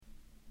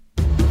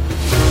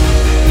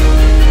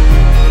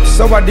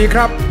สวัสดีค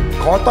รับ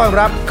ขอต้อน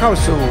รับเข้า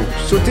สู่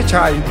สุทธิ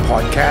ชัยพอ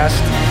ดแคส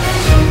ต์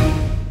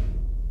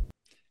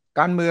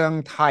การเมือง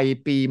ไทย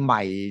ปีให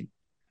ม่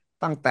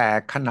ตั้งแต่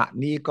ขณะ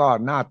นี้ก็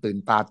น่าตื่น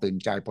ตาตื่น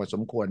ใจพอส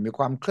มควรมีค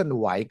วามเคลื่อน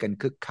ไหวกัน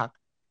คึกคัก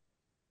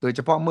โดยเฉ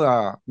พาะเมื่อ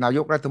นาย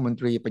กรัฐมน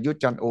ตรีประยุท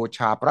ธ์จันทร์โอช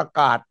าประ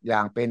กาศอย่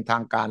างเป็นทา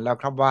งการแล้ว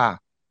ครับว่า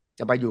จ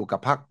ะไปอยู่กับ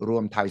พรรครว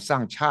มไทยสร้า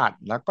งชาติ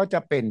แล้วก็จะ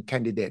เป็นแค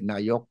นดิเดตนา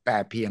ยกแต่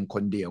เพียงค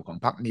นเดียวของ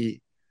พรรคนี้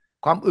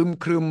ความอึม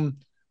ครึม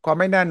ความ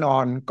ไม่แน่นอ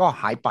นก็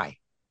หายไป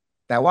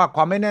แต่ว่าค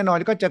วามไม่แน่นอน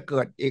ก็จะเ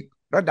กิดอีก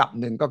ระดับ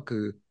หนึ่งก็คื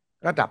อ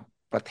ระดับ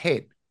ประเทศ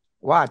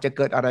ว่าจะเ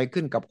กิดอะไร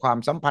ขึ้นกับความ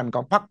สัมพันธ์ข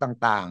องพรรค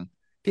ต่าง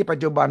ๆที่ปัจ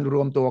จุบันร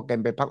วมตัวกัน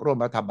เป็นพรรคร่วม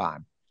รัฐบาล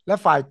และ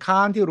ฝ่ายค้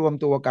านที่รวม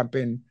ตัวกันเ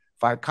ป็น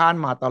ฝ่ายค้าน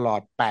มาตลอ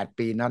ด8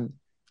ปีนั้น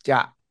จะ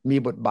มี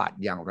บทบาท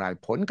อย่างไร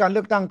ผลการเ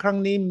ลือกตั้งครั้ง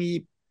นี้มี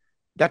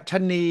ดัช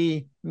นี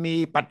มี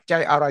ปัจจั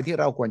ยอะไรที่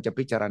เราควรจะ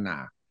พิจารณา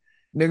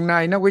หนึ่งใน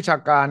นักวิชา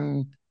การ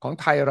ของ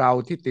ไทยเรา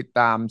ที่ติด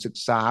ตามศึก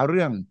ษาเ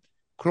รื่อง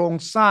โครง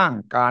สร้าง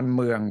การเ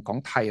มืองของ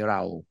ไทยเร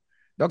า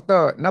ด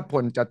ร.ณพ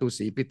ล จตุศ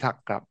รีพิทัก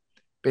ษ์ครับ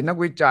เป็นนัก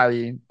วิจัย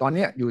ตอน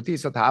นี้อยู่ที่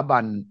สถาบั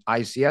น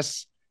ICS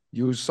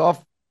Yusof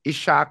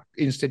Ishak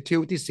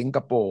Institute ที่สิงค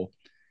โปร์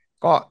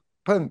ก็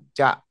เพิ่ง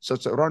จะส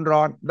ดๆ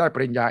ร้อนๆได้ป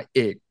ริญญาเอ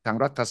กทาง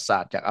รัฐศา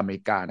สตร์จากอเม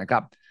ริกานะครั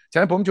บฉะ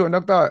นั้นผมชวน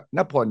ดร.ณ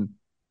พล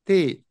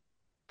ที่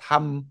ท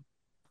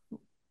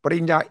ำปริ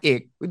ญญาเอ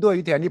กด้วย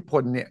วิทยานิพ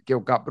นธ์เนี่ยเกี่ย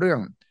วกับเรื่อง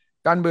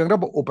การเมืองระ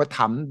บบอุป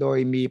ถัมภ์โดย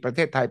มีประเท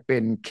ศไทยเป็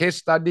น case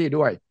study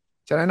ด้วย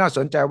ฉะนั้นน่าส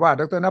นใจว่า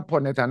ดร.ณพล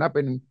ในฐานะเ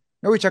ป็น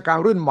นักวิชาการ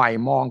รุ่นใหม่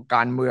มองก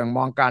ารเมืองม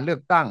องการเลือ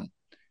กตั้ง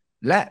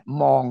และ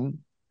มอง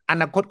อ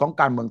นาคตของ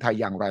การเมืองไทย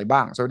อย่างไรบ้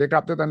างสวัสดีครั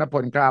บดร.ณพ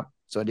ลครับ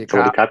สวัสดีส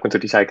วัสดีครับครับคุณสุ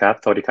ทธิชัยครับ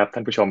สวัสดีครับท่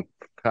านผู้ชม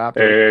ครับส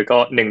วัสดีก็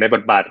หนึ่งในบ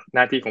ทบาทห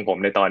น้าที่ของผม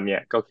ในตอนเนี้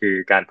ยก็คือ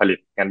การผลิต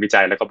งานวิ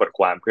จัยและก็บท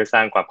ความเพื่อสร้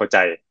างความเข้าใจ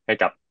ให้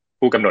กับ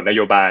ผู้กำหนดนโ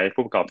ยบาย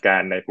ผู้ประกอบกา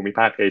รในภูมิภ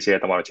าคเอเชีย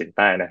ตะวันออกเฉียงใ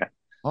ต้นะฮะ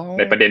อ๋อใ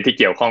นประเด็นที่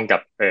เกี่ยวข้องกั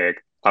บ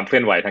ความเคลื่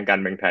อนไหวทางกา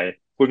รเมืองไทย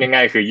พูด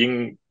ง่ายๆคือ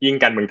ยิ่ง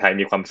การเมืองไทย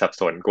มีความสับ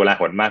สนโกลา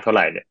หลมากเท่าไห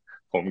ร่เนี่ย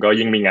ผมก็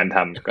ยิ่งมีงานท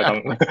ำก็ต้อง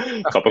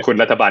ขอบพระคุณ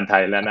รัฐบาลไท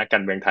ยและนักกา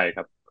รเมืองไทยค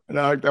รับ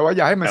แต่ว่าอ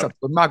ย่าให้มันครับ สับ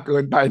สนมากเกิ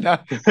นไปนะ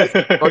ให้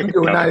สับสนอ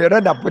ยู่ ครัในบร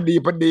ะดับพอ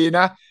ดีน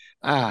ะ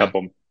อ่าครับผ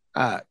ม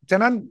ฉะ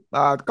นั้น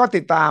ก็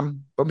ติดตาม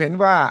ผมเห็น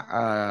ว่า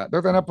ด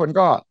ร.ณพล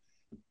ก็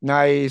ใน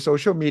โซ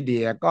เชียลมีเดี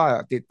ยก็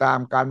ติดตาม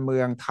การเมื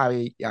องไทย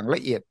อย่างล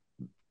ะเอียด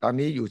ตอน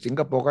นี้อยู่สิง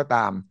คโปร์ก็ต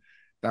าม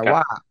แต่ว่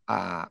าครับอ่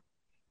า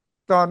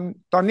ตอน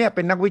ตอนเนี้ยเ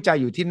ป็นนักวิจัย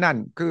อยู่ที่นั่น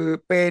คือ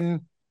เ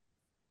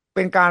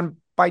ป็นการ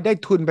ไปได้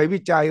ทุนไปวิ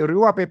จัยหรือ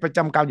ว่าไปประจ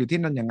ำการอยู่ที่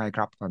นั่นยังไงค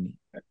รับตอนนี้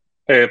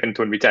เป็น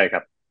ทุนวิจัยค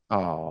รับอ๋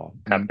อ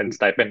ครับเป็นส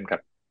ไตเปนครั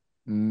บ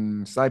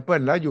ไซเปิ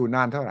ลแล้วอยู่น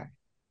านเท่าไหร่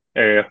เ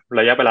ออ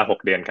ระยะเวลา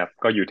6 เดือนครับ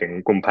ก็อยู่ถึง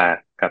กุมภา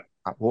ครับ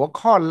ครับหัว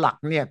ข้อหลัก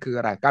เนี่ยคือ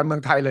อะไรการเมือ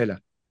งไทยเลยเหรอ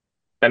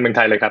การเมืองไ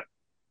ทยเลยครับ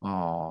อ๋อ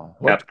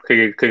หัวครับ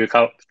คือเข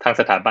าทาง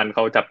สถาบันเข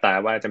าจับตา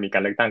ว่าจะมีกา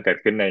รเลือกตั้งเกิด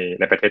ขึ้น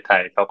ในประเทศไท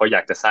ยเขาก็อย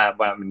ากจะทราบ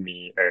ว่ามันมี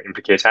อิมพ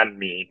ลิเคชัน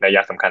มีนัย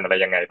สำคัญอะไร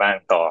ยังไงบ้าง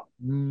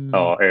อื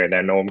ต่อมแน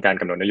วโน้มการ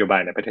กำหนดนโยบา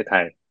ยในประเทศไท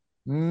ย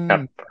อืมครับ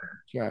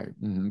ใช่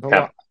เพราะว่าค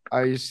รับไอ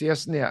ซีเอ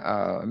สเนี่ย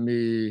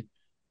มี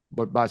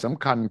บทบาทส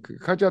ำคัญคือ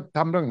เขาจะท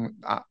ำเรื่อง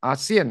อา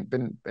เซียนเ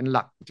ป็นห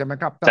ลักใช่ไหม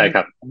ครับทั้งใช่ค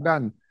รับด้า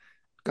น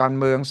การ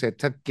เมืองเศรษ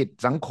ฐกิจ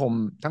สังคม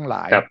ทั้งหล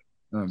ายครับ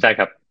อืมใช่ค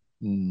รับ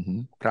อื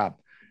มครับ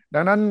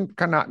ดังนั้น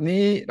ขณะ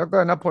นี้ด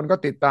รณพลก็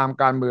ติดตาม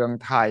การเมือง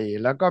ไทย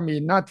แล้วก็มี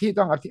หน้าที่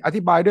ต้องอ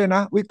ธิบายด้วยน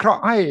ะวิเคราะ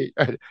ห์ให้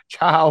ช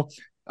าว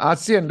อา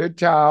เซียนหรือ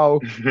ชาว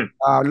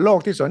โลก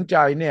ที่สนใจ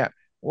เนี่ย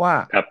ว่า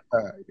ครับเ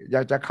อ่ออย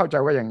ากจะเข้าใจ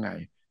ว่ายังไง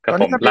ครับผมตอน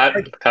นี้ถ้าไป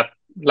ครับครับ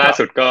ล่า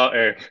สุดก็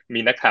มี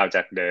นักข่าวจ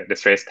าก The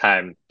Straits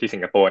Times ที่สิ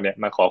งคโปร์เนี่ย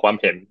มาขอความ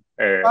เห็น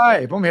ใช่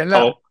ผมเห็นแล้เ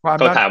ขาวความนั้น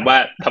เขาถามว่า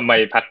ทำไม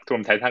พรรครว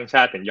มไทยสร้างช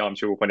าติถึงยอม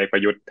ชูพลเอกปร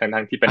ะยุทธ์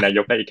ทั้งที่เป็นนาย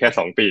กได้อีกแค่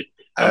2 ปี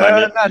เออประมาณ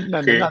นี้นั่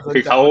นคือน่าสนใจคื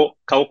อ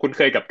เขาคุ้นเ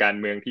คยกับการ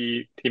เมือง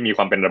ที่มีค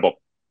วามเป็นระบบ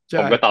ใช่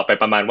ผมก็ตอบไป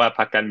ประมาณว่าพ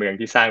รรคการเมือง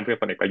ที่สร้างเพื่อ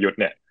พลเอกประยุทธ์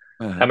เนี่ย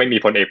ถ้าไม่มี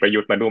พลเอกประยุ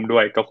ทธ์มาร่วมด้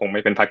วยก็คงไ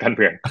ม่เป็นพรรคการเ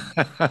มือง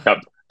ครับ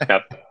ครั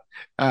บ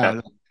อ่าครับ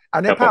อั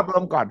นนี้ครับผมภาพร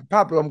วมก่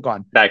อน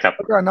ได้ครับแ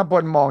ล้วก็ณพ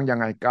ลมองยัง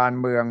ไงการ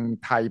เมือง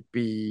ไทย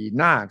ปี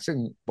หน้าซึ่ง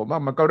ผมว่า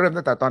มันก็เริ่ม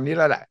ตั้งแต่ตอนนี้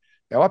แล้วแหละ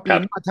แต่ว่าปี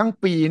หน้าครับทั้ง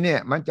ปีเนี่ย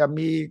มันจะ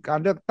มีการ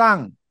เลือกตั้ง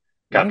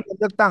หครับลังการ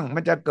เลือกตั้งมั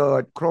นจะเกิ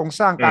ดโครง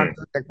สร้างการ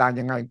อืม แตกต่าง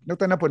ยังไงด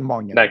รณพลมอง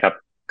ยังไงได้ครับ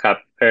ครับ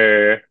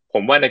ผ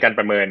มว่าในการป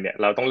ระเมินเนี่ย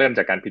เราต้องเริ่มจ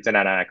ากการพิจาร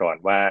ณาก่อน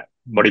ว่า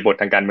อืมบริบท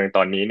ทางการเมืองต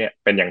อนนี้เนี่ย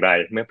เป็นอย่างไร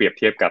เมื่อเปรียบเ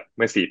ทียบกับเ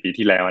มื่อ4 ปี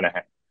ที่แล้วนะฮ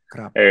ะค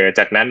รับจ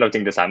ากนั้นเราจึ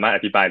งจะสามารถอ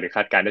ธิบายหรือค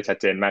าดการณ์ได้ชัด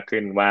เจนมาก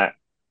ขึ้นว่า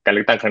การเ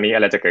ลือกตั้งครั้งนี้อ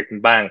ะไรจะเกิดขึ้น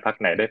บ้างพรรค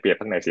ไหนได้เปรียบ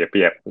พรรคไหนเสียเป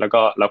รียบแล้ว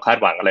ก็เราคาด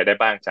หวังอะไรได้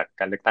บ้างจาก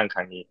การเลือกตั้งค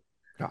รั้งนี้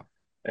ครับ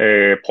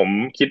ผม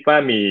คิดว่า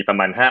มีประ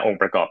มาณ5 องค์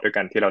ประกอบด้วย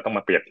กันที่เราต้องม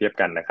าเปรียบเทียบ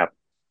กันนะครับ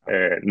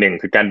หนึ่ง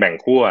คือการแบ่ง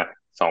ขั้ว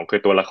2คือ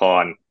ตัวละค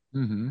ร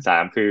อือหือ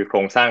3คือโคร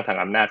งสร้างทาง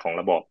อำนาจของ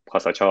ระบบค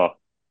สช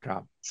ครั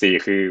บ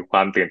4คือคว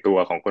ามตื่นตัว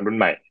ของคนรุ่น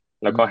ใหม่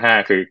แล้วก็อืม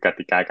5คือก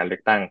ติกาการเลื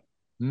อกตั้ง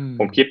อืม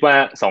ผมคิดว่า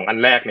2 อัน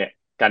แรกเนี่ย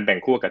การแบ่ง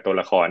ขั้วกับตัว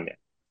ละครเนี่ย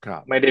ครั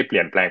บไม่ได้เป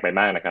ลี่ยนแปลงไป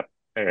มากนะครับ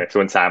ส่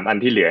วน3 อัน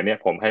ที่เหลือเนี่ย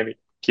ผมให้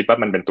คิดว่า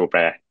มันเป็นตัวแปร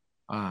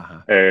อ่าฮะ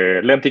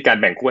เริ่มที่การ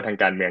แบ่งขั้วทาง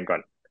การเมืองก่อ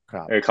น ค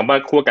รับคำว่า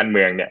ขั้วการเ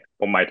มืองเนี่ย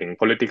ผมหมายถึง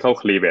political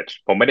cleavage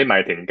ผมไม่ได้หมา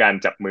ยถึงการ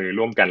จับมือ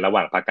ร่วมกันระห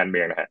ว่างพรรคการเมื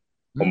องนะฮะ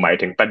ผมหมาย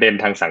ถึงประเด็น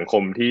ทางสังค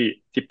ม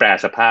ที่แปร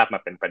สภาพมา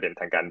เป็นประเด็น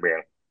ทางการเมือง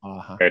อ๋อ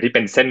ฮะที่เ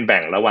ป็นเส้นแบ่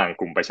งระหว่าง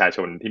กลุ่มประชาช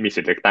นที่มี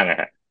สิทธิเลือกตั้งอะ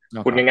ฮะ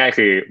พูดนะครับง่ายๆ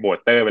คือโหวต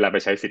เตอร์เวลาไป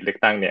ใช้สิทธิเลือก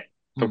ตั้งเนี่ย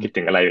เขาอืมคิด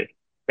ถึงอะไร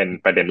เป็น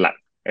ประเด็นหลัก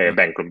อ่าแ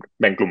บ่งก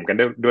ลุ่มกัน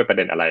ด้วยประเ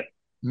ด็นอะไร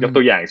อืมยก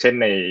ตัวอย่างเช่น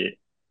ใ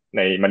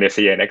นมาเลเ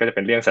ซียเนี่ยก็จะเ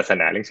ป็นเรื่องศาส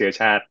นาเรื่องเชื้อ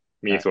ชาติ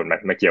มีส่วนใช่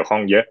มาเกี่ยวข้อ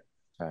งเยอะ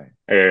ใช่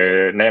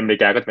ในอเมริ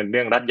กาก็จะเป็นเ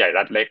รื่องรัฐใหญ่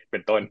รัฐเล็กเป็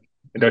นต้น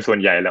โดยส่วน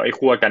อืมใหญ่แล้วไอ้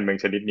ขั้วการเมือง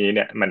ชนิดนี้เ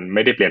นี่ยมันไ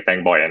ม่ได้เปลี่ยนแปลง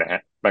บ่อยนะฮ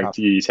ะบาง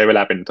ทีครับใช้เวล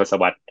าเป็นทศ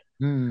วรรษ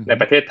อืมใน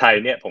ประเทศไทย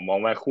เนี่ยผมมอง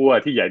ว่าขั้ว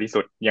ที่ใหญ่ที่สุ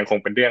ดยังคง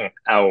เป็นเรื่อง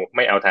เอาไ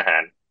ม่เอาทหา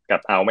รกั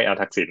บเอาไม่เอา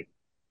ทักษิณ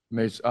ไ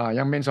ม่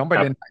ยังเป็นสองปค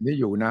รับระเด็นใหญ่ที่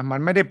อยู่นะมัน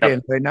ไม่ได้เปลี่ยน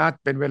เลยครับนะ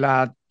เป็นเวลา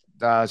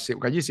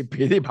10 กับ 20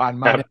 ปีที่ผ่าน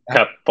ครับมาเนี่ยนะค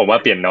รับผมว่า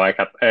เปลี่ยนน้อยค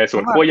รับส่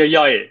วนเพราะว่าขั้ว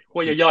ย่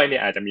อยเนี่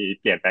ยอาจจะมี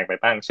เปลี่ยนแปลงไป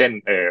บ้างเช่น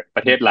ป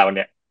ระเทศเราเ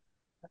นี่ย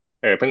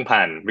เพิ่งผ่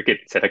านวิกฤต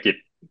เศรษฐกิจ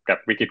กับ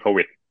วิกฤตโค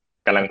วิด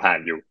กำลังผ่าน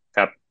อยู่ค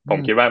รับผม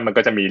คิดอืมว่ามัน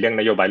ก็จะมีเรื่อง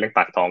นโยบายเรื่องป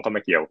ากท้องเข้าม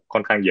าเกี่ยวค่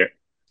อนข้างเยอะ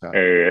ใช่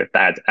แ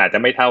ต่อาจจะ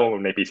ไม่เท่า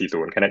ในปี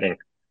 40แค่นั้นเอง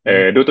อื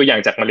มดูตัวอย่าง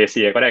จากมาเลเ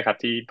ซียก็ได้ครับ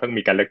ที่เพิ่ง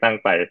มีการเลือกตั้ง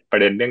ไปประ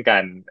เด็นเรื่องกา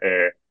ร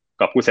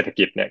กอบกู้เศรษฐ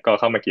กิจเนี่ยก็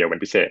เข้ามาเกี่ยวเป็น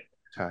พิเศษ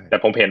ใช่แต่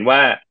ผมเห็นว่า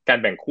การ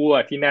แบ่งขั้ว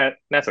ที่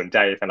น่าสนใจ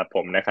สำหรับผ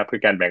มนะครับคื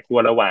อการแบ่งขั้ว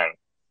ระหว่าง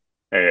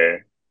เออ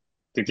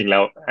จริงๆแล้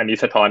วอันนี้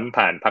สะท้อน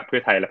ผ่านพรรคเพื่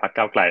อไทยและพรรค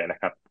ก้าวไกลน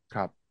ะครับค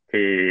รับ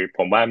คือผ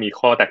มว่ามี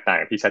ข้อแตกต่า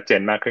งที่ชัดเจ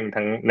นมากขึ้น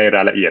ทั้งในร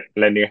ายละเอียด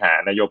และเนื้อหา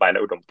นโยบายแล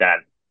ะอุดมการ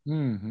ณ์อื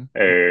มฮึเ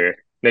ออ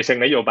ในเชิง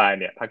นโยบาย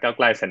เนี่ยพรรคก้าวไ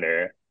กลเสนอ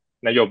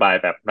นโยบาย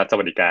แบบรัฐส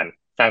วัสดิการ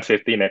สร้างเซ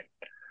ฟตี้เน็ต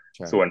ใ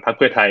ช่ส่วนพรรคเ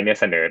พื่อไทยเนี่ย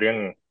เสนอเรื่อง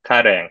ค่า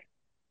แรง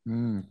อื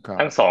มครับ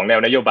ทั้งสองแนว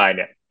นโยบายเ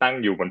นี่ยตั้ง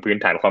อยู่บนพื้น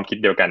ฐานความคิด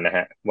เดียวกันนะฮ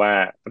ะว่า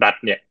รัฐ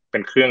เนี่ยเป็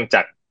นเครื่อง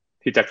จักร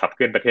ที่จะขับเค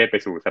ลื่อนประเทศไป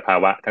สู่สภา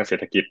วะทางเศรษ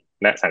ฐกิจ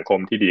และสังคม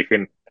ที่ดีขึ้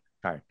น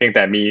ใช่เพียงแ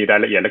ต่มีราย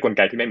ละเอียดและกลไ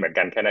กที่ไม่เหมือน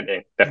กันแค่นั้นเอง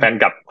แต่อืมแฟน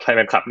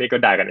คลับนี่ก็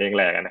ด่ากันเองแ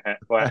หละนะฮะ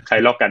ว่าใคร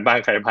ลอกกันบ้าง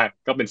ใครบ้าง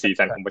ก็เป็นสี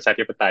สันของประชา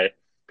ธิปไตย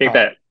เพียงแ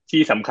ต่ครับ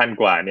ที่สำคัญ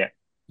กว่าเนี่ย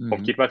อืมฮึผม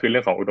คิดว่าคือเรื่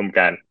องของอุดมก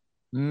ารณ์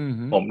อืม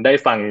ฮึผมได้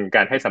ฟังก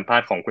ารให้สัมภา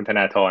ษณ์ของคุณธน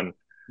าธร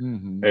อืม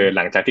ฮึห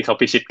ลังจากที่เขา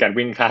พิชิตการ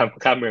วิ่ง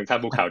ข้ามเมืองข้าม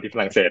ภูเขาที่ฝ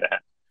รั่งเศสนะฮ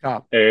ะครั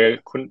บ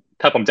คุณ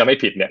ถ้าผมจำไม่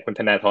ผิดเนี่ยคุณ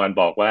ธนาธร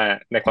บอกว่า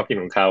ในความคิด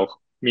ของเขา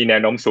มีแน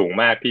วโน้มสูง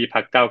มากที่พร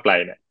รคก้าวไกล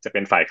เนี่ยจะเป็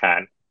นฝ่ายค้า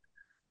น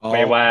อ๋อไ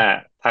ม่ว่า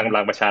ทางพ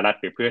ลังประชารัฐ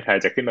หรือเพื่อไทย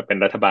จะขึ้นมาเป็น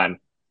รัฐบาล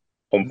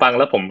ผมฟังแ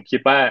ล้วผมคิด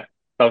ว่า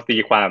เราตี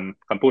ความ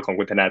คำพูดของ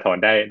คุณธนาธร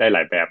ได้หล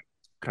ายแบบ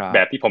ครับแบ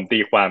บที่ผมตี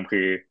ความ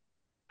คือ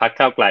พรรค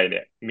ก้าวไกลเนี่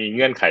ยมีเ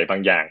งื่อนไขบา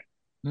งอย่าง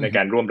อืมฮึในก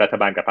ารร่วมรัฐ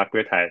บาลกับพรรคเ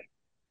พื่อไทย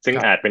ซึ่ง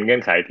อาจครับเป็นเงื่อ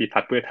นไขที่พร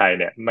รคเพื่อไทย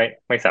เนี่ย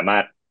ไม่สามา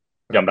รถ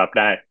เออยอมรับ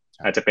ได้ใ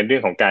ช่อาจจะเป็นเรื่อ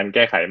งของการแ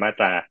ก้ไขมาต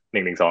รา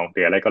112ห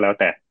รืออะไรก็แล้ว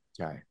แต่ใ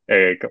ช่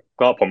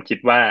ก็ผมคิด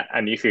ว่าอั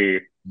นนี้คือ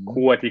อืม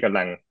ขั้วที่กำ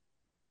ลัง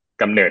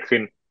กำเนิดขึ้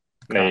น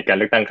ในครับการเ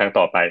ลือกตั้งครั้ง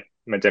ต่อไป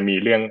มันจะมี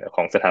เรื่องข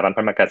องสถาบันพ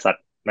ระมหากษัตริ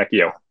ย์มาเ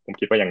กี่ยว ผม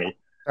คิดว่าอย่างนี้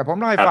แต่ผม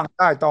เล่าครับให้ฟังไ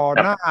ด้ตอนค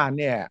รับหน้า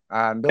เนี่ย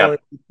โดยครับ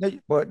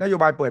นโย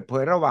บายเปิดเผ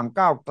ยระหว่าง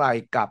ก้าวไกล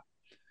กับ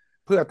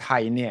เพื่อไท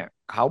ยเนี่ย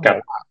เขาบอก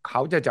ว่าครับเข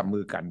าจะจับมื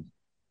อกัน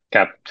ค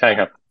รับใช่ค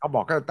รับเขาบ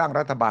อกเขาจะตั้ง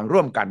รัฐบาลร่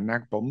วมกันนะ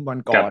ผมวัน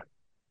ก่อนครับ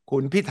คุ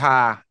ณพิธา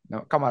เนอ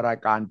ะเข้ามาราย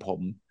การผ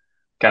ม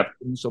กับ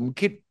คุครับณสม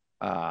คิด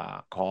อ่า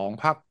ของ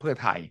พรรคเพื่อ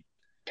ไทย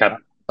ครับ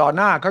ต่อห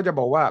น้าเขาจะ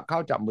บอกว่าเขา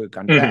จับมือ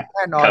กันแต่อืมแ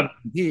น่นอนครับ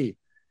ที่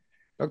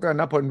ดร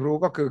ณพลรู้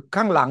ก็คือ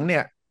ข้างหลังเนี่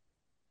ย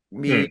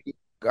มีอืม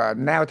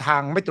แนวทา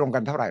งไม่ตรงกั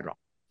นเท่าไหร่หรอก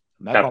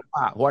หมายครับความ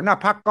ว่าหัวหน้า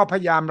พรรคก็พ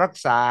ยายามรัก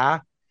ษา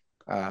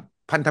เอ่อ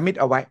พันธมิตร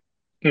เอาไว้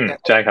แต่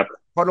ใช่ครับ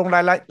พอลงรา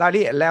ยละเ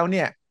อียดแล้วเ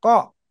นี่ยก็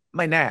ไ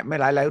ม่แน่ไม่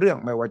หลายเรื่อง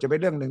ไม่ว่าจะเป็น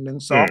เรื่อง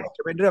112อืมจ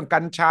ะเป็นเรื่องกั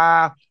ญชา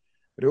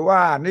หรือว่า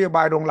นโยบ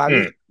ายลงรายอืมล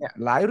ะเอียดเนี่ย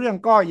หลายเรื่อง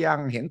ก็ยัง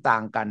เห็นต่า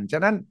งกันฉ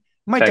ะนั้น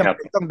ไม่จำใช่ครับเ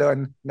ป็นต้องเดิน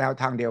แนว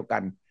ทางเดียวกั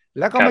น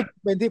แล้วก็ไม่ครั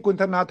บเป็นที่คุณ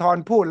ธนาธร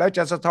พูดแล้วจ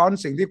ะสะท้อน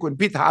สิ่งที่คุณ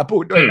พิธาพู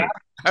ดด้อืมวยนะ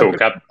ถูก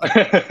ครับ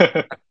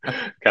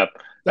ครับ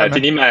ใช่ไหมที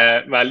นี้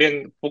มาเรื่อง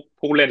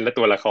ผู้เล่นและ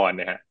ตัวละครเ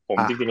นี่ยฮะผม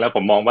อ่าจริงๆแล้วผ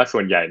มมองว่าส่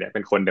วนใหญ่เนี่ยเป็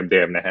นคนเ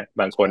ดิมๆนะฮะ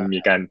บางคนมีใ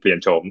ช่การเปลี่ยน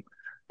โฉม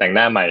แต่งห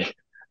น้าใหม่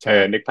ใช่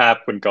นึกภาพ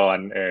คุณกร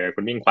ณ์คุ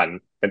ณมิ่งขวัญ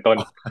เป็นต้น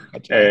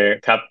ใช่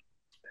ครับ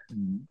อื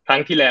มครั้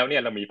งที่แล้วเนี่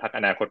ยเรามีพรรค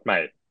อนาคตใหม่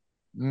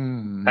อื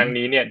ครั้งม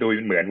นี้เนี่ยดู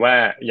เหมือนว่า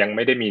ยังไ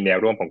ม่ได้มีแนว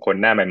ร่วมของคน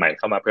หน้าใหม่ๆเ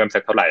ข้ามาเพิ่มสั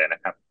กเท่าไหร่น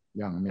ะครับ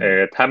ยังไม่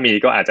ถ้ามี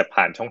ก็อาจจะ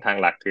ผ่านช่องทาง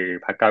หลักคือ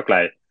พรรคก้าวไกล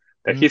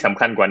แต่อืมที่สำ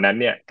คัญกว่านั้น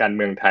เนี่ยการเ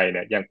มืองไทยเ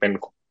นี่ย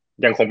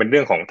ยังคงเป็นเรื่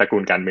องของตระกู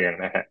ลการเมือง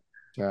นะฮะ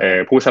ใช่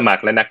ผู้สมัค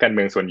รและนักการเ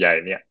มืองส่วนใหญ่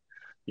เนี่ย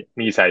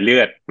มีสายเลื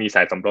อดมีส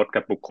ายสมรส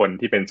กับบุคคล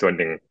ที่เป็นส่วน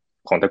หนึ่ง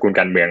ของตระกูล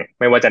การเมือง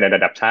ไม่ว่าจะในร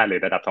ะดับชาติหรื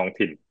อระดับท้อง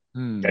ถิ่น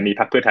อืมอันนี้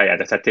พรรคเพื่อไทยอาจ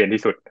จะชัดเจน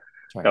ที่สุด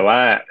ใช่แต่ว่า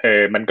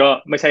มันก็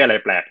ไม่ใช่อะไร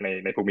แปลก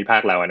ในภูมิภา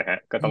คเรานะฮะ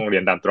ก็ต้องเรี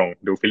ยนอืมตามตรง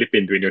ดูฟิลิปปิ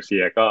นส์ดูอินโดนีเซี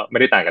ยก็ไม่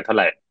ได้ต่างกันเท่าไ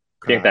หร่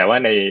เพียงแต่ครับว่า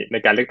ใน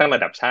การเลือกตั้งร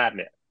ะดับชาติเ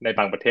นี่ยในบ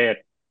างประเทศ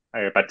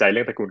ปัจจัยเ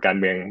รื่องตระกูลการ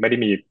เมืองไม่ได้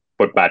มี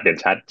บทบาทเด่น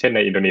ชัดเช่นใน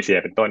อินโดนีเซีย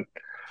เป็นต้น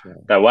ใช่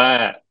แต่ว่า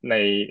ใน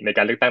ในก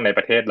ารเลือกตั้งในป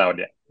ระเทศเราเ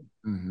นี่ย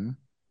อืม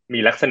มี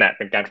ลักษณะเ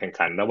ป็นการแข่ง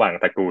ขันระหว่าง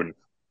ตระกูล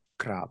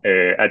ครับ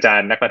อาจาร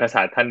ย์นักรัฐศ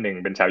าสตร์ท่านหนึ่ง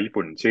เป็นชาวญี่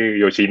ปุ่นชื่อ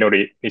โยชิโน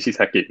รินิชิซ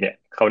ากิเนี่ย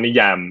เขานิ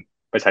ยาม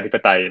ประชาธิป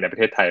ไตยในประ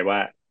เทศไทยว่า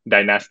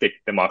dynastic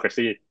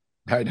democracy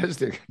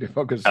dynastic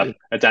ครับ democracy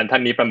อาจารย์ท่า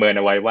นนี้ประเมินเ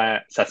อาไว้ว่า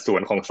สัดส่ว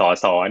นของส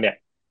สเนี่ย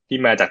ที่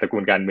มาจากตระกู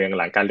ลการเมือง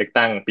หลังการเลือก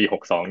ตั้งปี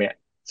62เนี่ย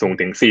สูง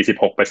ถึง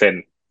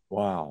46%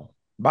ว้าว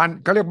บ้าน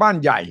เขาเรียกบ้าน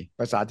ใหญ่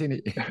ภาษาที่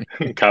นี่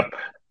ครับ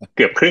เ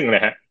กือบครึ่งน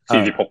ะฮะ เออ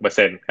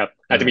46%ครับ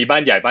อาจจะมีเออบ้า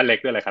นใหญ่บ้านเล็ก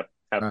ด้วยแหละครับ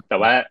ครับแต่เอ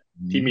อว่า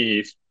อืมที่มี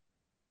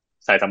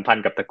สายสัมพัน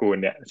ธ์กับตระกูล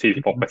เนี่ย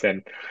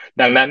46%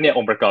ดังนั้นเนี่ยอ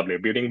งค์ประกอบหรือ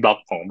building block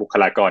ของบุค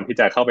ลากรที่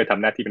จะเข้าไปท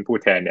ำหน้าที่เป็นผู้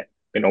แทนเนี่ย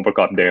เป็นองค์ประก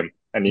อบเดิม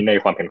อันนี้ใน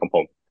ความเห็นของผ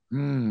มอื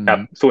ครับ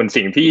มส่วน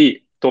สิ่งที่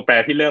ตัวแปร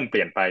ที่เริ่มเป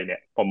ลี่ยนไปเนี่ย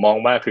ผมมอง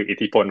ว่าคืออิท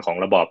ธิพลของ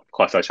ระบอบค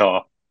อสช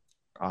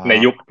อ๋อใน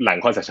ยุคหลัง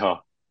คอสช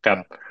ครับ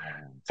อ๋อ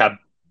ครับ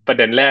ประ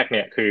เด็นแรกเ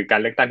นี่ยคือการ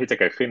เลือกตั้งที่จะ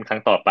เกิดขึ้นครั้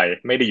งต่อไป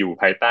ไม่ได้อยู่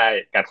ภายใต้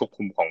การควบ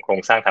คุมของโคร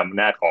งสร้างทางอ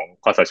ำนาจของ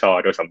คอสช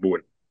โดยสมบูร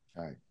ณ์ใ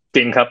ช่จ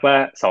ริงครับว่า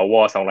สว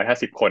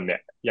250คนเนี่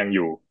ยยังอ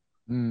ยู่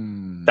อื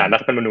ศาลรั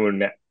ฐมธรรมนูญ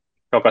เนี่ย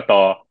กกต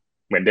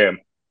เหมือนเดิม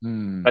อื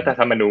รัฐ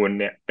ธรมรมนูญ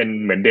เนี่ยเป็น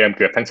เหมือนเดิมเ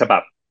กือบทั้งฉบั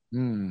บ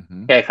อืมอื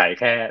มแก้ไข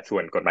แค่ส่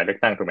วนกฎหมายเลือก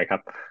ตั้งถูกไหมครั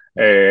บ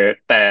เออ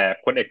แต่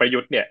พลเอกประยุ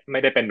ทธ์เนี่ยไม่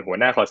ได้เป็นหัว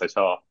หน้าคอสช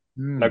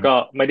อืมแล้วก็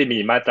ไม่ได้มี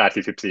มาตรา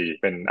44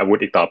เป็นอาวุธ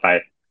อีกต่อไป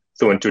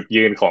ส่วนจุครับด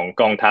ยืนของ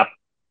กองทัพ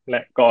และ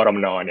กอรม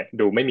นเนี่ย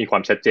ดูไม่มีควา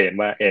มชัดเจน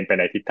ว่าเอ็นไป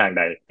ในทิศทางใ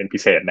ดเป็นพิ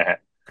เศษนะฮะ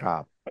ครั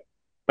บ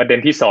ประเด็น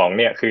ที่สอง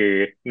เนี่ยคือ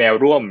แนว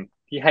ร่วม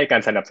ที่ให้กา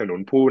รสนับสนุน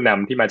ผู้น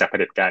ำที่มาจากเผ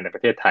ด็จการในปร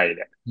ะเทศไทยเ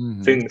นี่ยอืม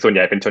ซึ่งส่วนให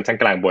ญ่เป็นชนชั้น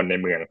กลางบนใน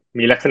เมือง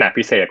มีลักษณะ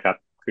พิเศษครับ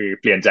คือ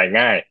เปลี่ยนใจ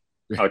ง่าย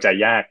เอาใจ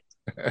ยาก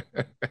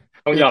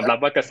ต้องยอมรับ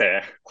ว่ากระแส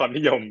ความ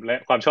นิยมและ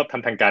ความชอบธร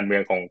รมทางการเมือ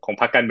งของ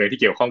พรรคการเมืองที่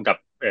เกี่ยวข้องกับ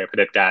เผ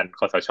ด็จการ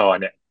คสช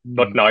เนี่ยอื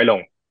ลดน้อมยลง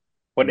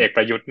พลเอกป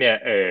ระยุทธ์เนี่ย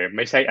ไ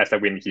ม่ใช่อัศ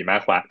วินขี่ม้า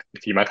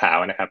ขาว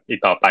นะครับอีก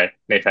ต่อไป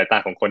ในสายตา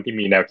ของคนที่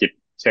มีแนวคิด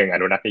เชิงอ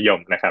นุรักษ์นิยม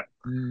นะครับ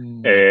อื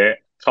เอมอ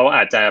เขาอ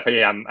าจจะพย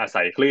ายามอา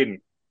ศัยคลื่น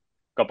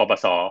กปป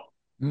ส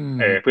อืม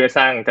เพื่อส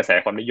ร้างกระแส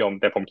ความนิยม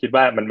แต่ผมคิด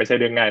ว่ามันไม่ใช่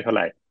เรื่องง่ายเท่าไห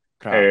ร่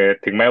ครับ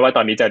ถึงแม้ว่าต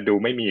อนนี้จะดู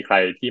ไม่มีใคร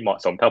ที่เหมาะ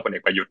สมเท่าพลเอ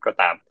กประยุทธ์ก็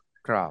ตาม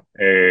ครับ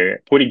เอ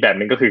พูดอีกแบบห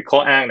นึ่งก็คือข้อ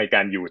อ้างในก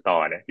ารอยู่ต่อ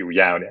เนี่ยอยู่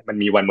ยาวเนี่ยมัน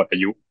มีวันหมดอา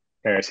ยุ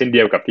เช่นเดี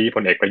ยวกับที่พ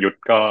ลเอกประยุทธ์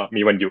ก็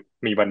มีวั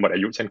นหมดอ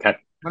ายุเช่นกัน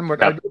มันหมด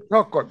ครับอายุเพรา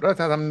ะกฎรั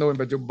ฐธรรมนูญ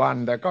ปัจจุบัน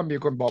แต่ก็มี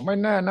คนบอกไม่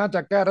แน่นะจ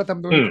ะแก้รัฐธรรม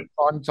นูญอืม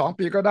ก่อน2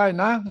 ปีก็ได้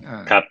นะอ่า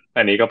ครับ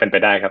อันนี้ก็เป็นไป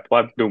ได้ครับเพราะ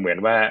ว่าดูเหมือน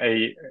ว่าไอ้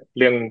เ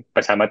รื่องป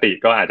ระชามติ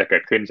ก็อาจจะเกิ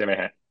ดขึ้นใช่ไหม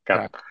ฮะครับใ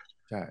ช่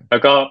ใช่แล้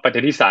วก็ประเด็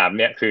นที่สาม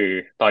เนี่ยคือ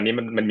ตอนนี้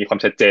มันมีความ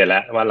ชัดเจนแล้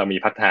วว่าเรามี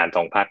พรรคทหารส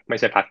องพรรคไม่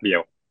ใช่พรรคเดีย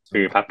วคื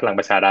อพรรคพลัง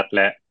ประชารัฐแ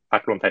ละพร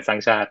รครวมไทยสร้า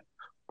งชาติ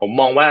ผม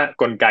มองว่า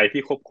กลไก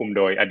ที่ควบคุมโ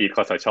ดยอดีตค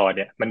สชเ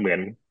นี่ยมันเหมือน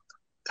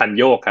คัน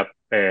โยกครับ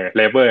เ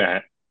ลเวอร์ฮ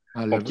ะ เล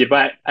ยผมคิดว่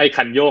าไอ้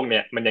คันโยกเนี่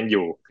ยมันยังอ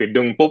ยู่คือ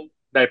ดึงปุ๊บ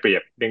ได้เปรีย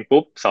บดึง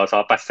ปุ๊บส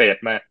ปัดเศษ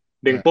มา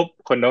ดึงปุ๊บ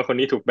คนโน้นคน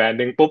นี้ถูกแบน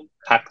ดึงปุ๊บ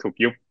พรรคถูก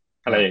ยุบ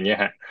อะไรครับอย่างเงี้ย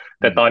ฮะ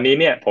อืแต่ตอนมนี้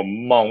เนี่ยผม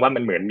มองว่ามั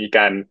นเหมือนมีก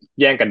าร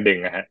แย่งกันดึง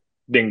อะฮะ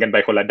ดึงกันไป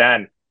คนละด้าน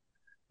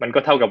มันก็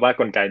เท่ากับว่า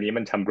กลไกนี้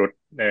มันชำรุด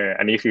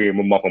อันนี้คือ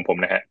มุมมองของผม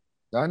นะฮะ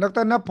แต่ด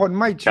รณพล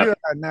ไม่ครัเชื่อ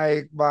บใน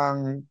บาง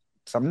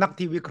สำนัก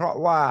ที่วิเคราะห์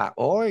ว่า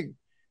โอ้ย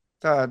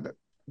ถ้า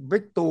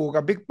บิ๊กตู่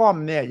กับบิ๊กป้อม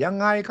เนี่ยยัง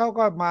ไงเขา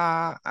ก็มา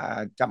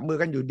จับมือ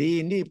กันอยู่ดี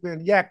นี่เป็น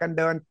แยกกันเ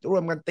ดินร่ว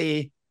มกันตี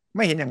ไ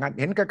ม่เห็นอย่างนั้น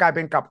เห็นก็กลายเ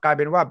ป็นกลับกลายเ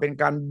ป็นว่าเป็น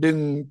การดึง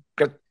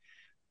กระ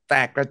แต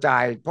กกระจา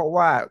ยเพราะ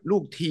ว่าลู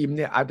กทีมเ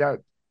นี่ยอาจจะ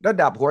ระ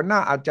ดับหัวหน้า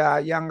อาจจะ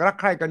ยังรัก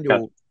ใคร่กันอยู่ครั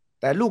บ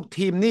แต่ลูก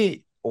ทีมนี่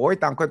โอ้ย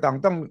ต่างคนต่าง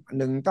ต้อง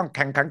หนึ่งต้องแ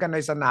ข่งขันกันใน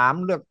สนาม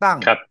เลือกตั้ง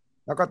ครับ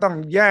แล้วก็ต้อง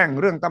แย่ง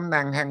เรื่องตำแห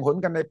น่งแห่งหน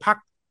กันในพรรค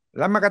แ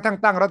ล้วแม้กระทั่ง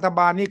ตั้งรัฐบ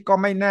าลนี่ก็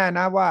ไม่แน่น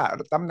ะว่า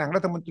ตำแหน่งรั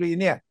ฐมนตรี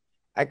เนี่ย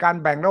ไอการ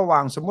แบ่งระหว่า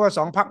งสมมติว่า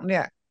2 พรรคเนี่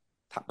ย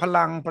พ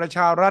ลังประช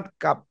ารัฐ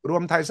กับรว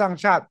มไทยสร้าง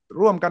ชาติ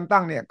ร่วมกันตั้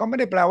งเนี่ยก็ไม่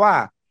ได้แปลว่า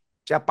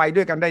จะไปด้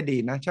วยกันได้ดี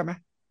นะใช่ไหม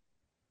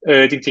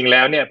จริงๆแ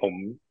ล้วเนี่ยผม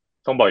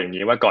ต้องบอกอย่าง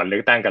นี้ว่าก่อนเลื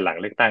อกตั้งกับหลัง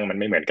เลือกตั้งมัน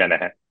ไม่เหมือนกันน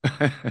ะฮะ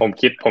ผม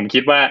คิ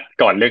ดว่า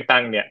ก่อนเลือกตั้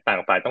งเนี่ยต่า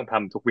งฝ่ายต้องท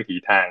ำทุกวิถี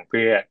ทางเ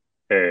พื่อ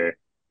เออ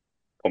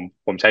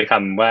ผมใช้ค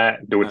ำว่า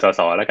ดูดส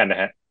สแล้วกันน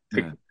ะฮะคื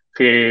อ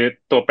คือ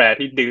ตัวแปร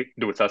ที่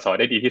ดูดสส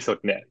ได้ดีที่สุด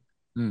เนี่ย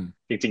อืม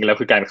จริงๆแล้ว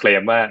คือการเคล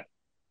มว่า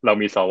เรา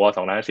มีสว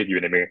250อ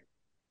ยู่ในมือ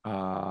อ่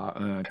าเ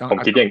ออต้องผม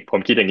คิดอ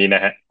ย่างนี้น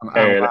ะฮะเออต้อง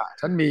อ้างว่า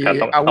ฉันมี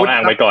ต้องอาวุธลับอ้า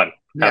งไว้ก่อน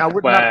ครับมีอาวุ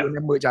ธว่าลับอยู่ใน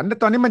มือฉันแต่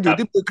ตอนนี้มันอยู่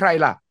ที่มืครับอใคร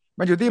ล่ะ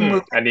มันอยู่ที่มื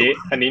ออันนี้ตู่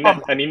อันนี้ป้อมน่า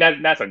อันนี้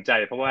น่าสนใจ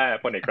เพราะว่า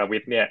พลเอกประวิ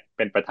ตรเนี่ยเ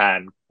ป็นประธาน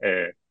เอ่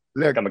อเ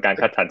ลือกกรรมการ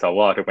คัดสรรสว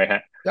ถูกไหมฮ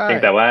ะใช่เพีย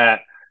งแต่ว่า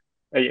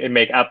ไอ้เม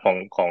คอัพ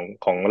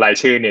ของราย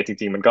ชื่อเนี่ยจ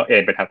ริงๆมันก็เอ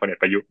นไปทางพลเอก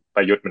ประ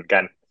ยุทธ์เหมือนกั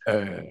นเอ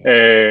เออ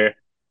อ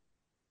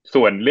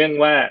ส่วนเรื่อง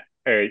ว่า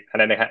อะไ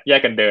รนะฮะแย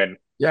กกันเดิน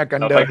แยกกั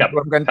นเดินเราค่อยกลับครับร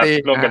วมกันตี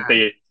ร่วมกันตี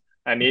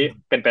อันนี้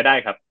เป็นไปได้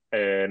ครับ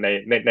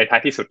ในท้า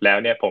ยที่สุดแล้ว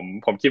เนี่ย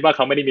ผมคิดว่าเข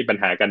าไม่ได้มีปัญ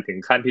หากันถึง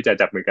ขั้นที่จะ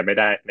จับมือกันไม่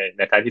ได้ใ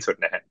นท้ายที่สุด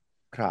นะฮะ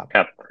ครับค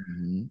รับ อื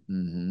มอื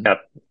มครับ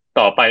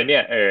ต่อไปเนี่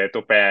ยตั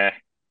วแปร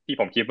ที่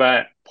ผมคิดว่า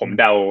ผอืมม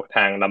เดาท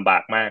างลำบา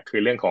กมากคื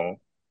อเรื่องของ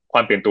คว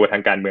ามตื่นตัวทา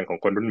งการเมืองของ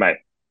คนรุ่นใหม่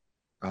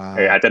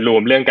อ่อาจจะารว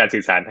มเรื่องการ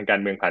สื่อสารทางการ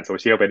เมืองผ่านโซ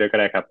เชียลไปด้วยก็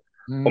ได้ครับ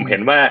อืมผมเห็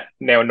นว่า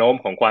แนวโน้ม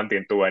ของความ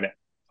ตื่นตัวเนี่ย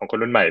ของคน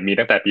รุ่นใหม่มี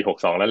ตั้งแต่ปี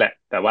62แล้วแหละ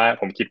แต่ว่า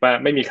ผมคิดว่า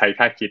ไม่มีใคร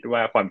คาดคิดว่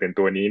าความตื่น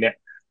ตัวนี้เนี่ย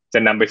จะ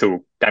นำไปสู่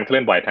การเคลื่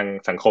อนไหวทาง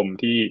สังคม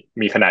ที่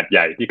มีขนาดให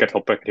ญ่ที่กระ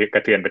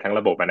เทือนไปทั้ง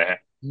ระบบอะนะฮะ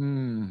อื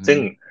มอืซึ่ง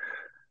ม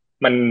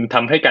มันท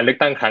ำให้การเลือก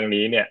ตั้งครั้ง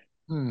นี้เนี่ย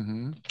ฮึ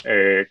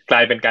กล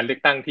ายเป็นการเลือก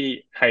ตั้งที่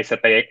ไฮส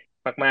เต็ก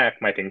มาก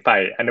ๆหมายถึงฝ่า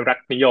ยอนุรัก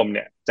ษ์นิยมเ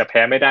นี่ยจะแ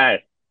พ้ไม่ได้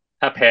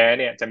ถ้าแพ้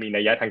เนี่ยจะมี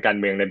นัยยะทางการ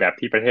เมืองในแบบ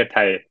ที่ประเทศไท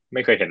ยไ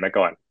ม่เคยเห็นมา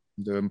ก่อน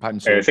เดิมพัน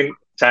สูงซึ่ง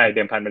ใช่เ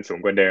ดิมพันมันสูง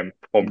กว่าเดิม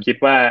ผมคิด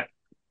ว่า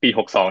ปี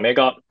62เนี่ย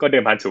ก็เดิ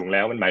มพันสูงแ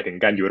ล้วมันหมายถึง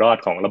การอยู่รอด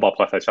ของระบอบค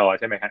อสช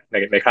ใช่ไหมฮะ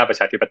ในคราบประ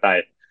ชาธิปไตย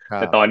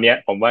แต่ตอนครับเนี้ย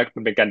ผมว่า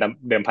มันเป็นการ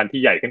เดิมพัน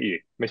ที่ใหญ่ขึ้นอีก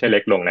ไม่ใช่เล็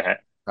กลงนะฮะ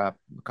ครับ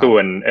ครับส่ว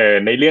น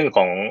ในเรื่องข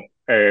อง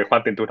ควา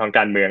มตื่นตัวทางก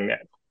ารเมืองเนี่ย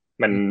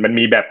มัน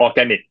มีแบบออร์แก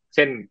นิกเ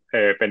ช่น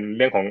เป็นเ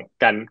รื่องของ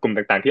การกลุ่ม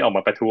ต่างๆที่ออกม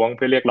าประท้วงเ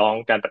พื่อเรียกร้อง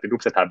การปฏิรู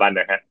ปสถาบัน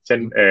นะฮะเช่น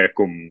ก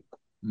ลุ่ม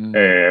อืม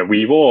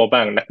วีโวบ้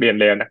างนักเรียน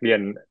เลวนักเรียน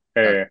เอ่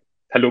อครับ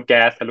ทะลุแ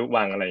ก๊สทะลุ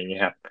วังอะไรอย่างเงี้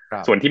ยครับค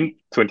รับส่วนที่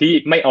ส่วนที่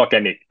ไม่ออร์แก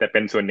นิกแต่เป็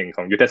นส่วนหนึ่งข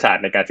องยุทธศาสต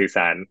ร์ในการสื่อส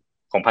าร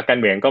ของพรรคการ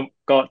เมือง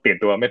ก็ตื่น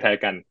ตัวไม่แพ้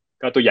กัน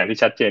ก็ตัวอย่างที่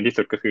ชัดเจนที่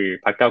สุดก็คือ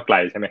พรรคก้าวไกล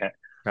ใช่ไหมฮะ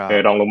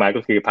รองครับลงมา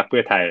ก็คือพรรคเพื่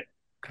อไทย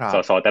ครับส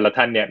สแต่ละ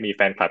ท่านเนี่ยมีแ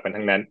ฟนคลับกัน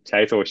ทั้งนั้นใช้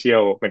โซเชีย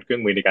ลเป็นเครื่อ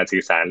งมือในการสื่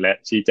อสารและ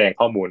ชี้แจง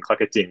ข้อมูลข้อ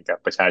เท็จจริงกับ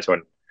ประชาชน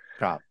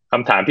ครับค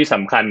ำถามที่ส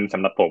ำคัญส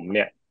ำหรับผมเ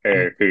นี่ยอื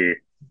มคือ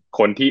ค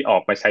นที่ออ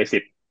กมาใช้สิ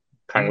ทธิ์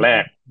คอืมรั้งแร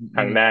กคอืม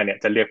รั้งหน้าเนี่ย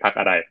จะเลือกพรรค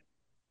อะไร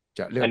จ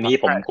ะเลือกอันนี้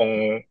ผมพรรคได้คง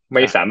ไม่ใ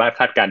ช่สามารถ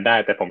คาดการณ์ได้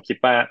แต่ผมคิด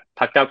ว่า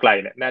พรรคก้าวไกล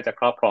เนี่ยน่าจะ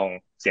ครอบครอง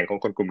เสียงของ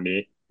คนกลุ่มนี้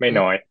ไม่อืม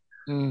น้อย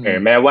อืม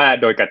แม้ว่า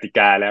โดยกติก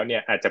าแล้วเนี่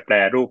ยอาจจะแปร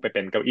รูปไปเ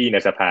ป็นเก้าอี้ใน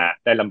สภา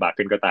ได้ลำบาก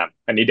ขึ้นก็ตาม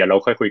อันนี้เดี๋ยวเรา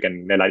ค่อยคุยกัน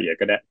ในรายละเอียด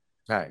ก็ได้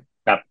ใช่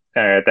ครับ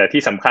แต่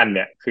ที่สำคัญเ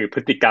นี่ยคือพ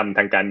ฤติกรรมท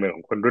างการเมืองข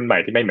องคนรุ่นใหม่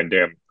ที่ไม่เหมือนเ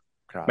ดิม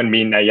ครับมันมี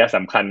นัยส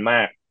ำคัญม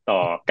ากต่อ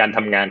การท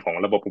ำงานของ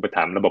ระบบอุป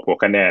ถัมภ์ระบบหัว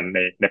คะแนน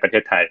ในประเท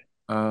ศไทย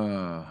อ่า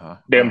ฮะ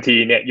เดิมที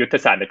เนี่ยยุทธ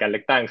ศาสตร์ในการเลื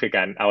อกตั้งคือก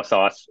ารเอาซ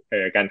อร์ส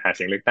การหาเ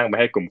สียงเลือกตั้งไป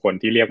ให้กลุ่มคน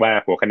ที่เรียกว่า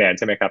หัวคะแนนใ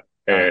ช่ไหมครับ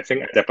ใช่ซึ่ง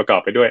อาจจะประกอ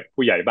บไปด้วย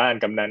ผู้ใหญ่บ้าน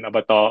กำนันอบ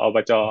ตอบ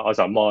จอ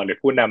สมหรือ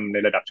ผู้นำใน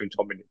ระดับชุม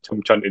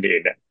ชนอื่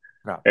นๆเนี่ย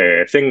ครับ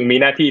ซึ่งมี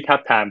หน้าที่ทา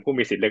บทามผู้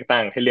มีสิทธิเลือก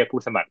ตั้งให้เลือก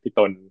ผู้สมัครที่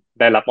ตน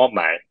ได้รับมอบห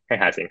มายให้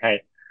หาเสียงให้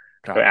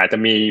โดยอาจครับจะ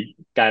มี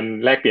การ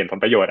แลกเปลี่ยนผล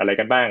ประโยชน์อะไร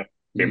กันบ้าง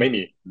หอืมรือไม่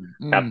มีอื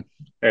มครับ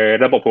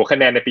ระบบหัวคะ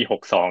แนนในปี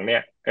62เนี่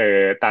ย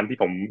ตามที่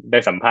ผมได้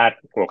สัมภาษณ์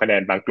หัวคะแน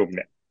นบางกลุ่มเ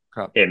นี่ย ค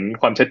รับเห็น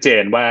ความชัดเจ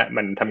นว่า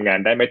มันทำงาน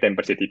ได้ไม่เต็มป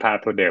ระสิทธิภาพ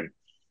เท่าเดิม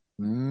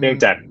อืเนื่อง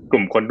จากมก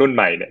ลุ่มคนรุ่นใ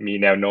หม่เนี่ยมี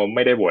แนวโน้มไ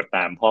ม่ได้โหวตต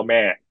ามพ่อแ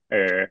ม่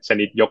ช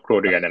นิดยกครัว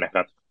ใช่เรือนนะค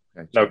รับใ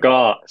ช่ใช่แล้วก็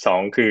สอ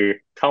งคือ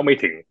เข้าไม่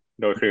ถึง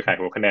โดยเครือข่าย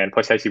หัวคะแนนเพรา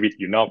ะใช้ชีวิต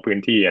อยู่นอกพื้น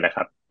ที่นะค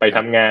รับไปท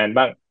ำใช่งาน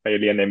บ้างไป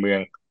เรียนในเมือง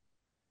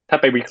ถ้า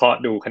ไปวิเคราะห์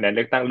ดูคะแนนเ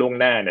ลือกตั้งล่วง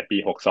หน้าเนี่ยปี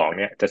62เ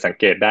นี่ยจะสัง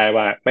เกตได้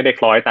ว่าไม่ได้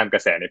คล้อยตามกร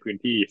ะแสในพื้น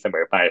ที่เสม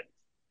อไป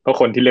เพราะ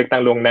คนที่เลือกตั้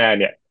งล่วงหน้า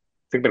เนี่ย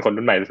ซึ่งเป็นคน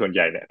รุ่นใหม่ส่วนให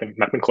ญ่เนี่ย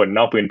มักเป็นคนน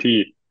อกพื้นที่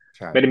ใ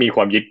ช่ไม่ได้มีค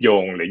วามยึดโย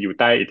งหรืออยู่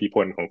ใต้อิทธิพ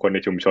ลของคนใน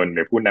ชุมชนห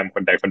รือผู้นำค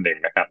นใดคนหนึ่ง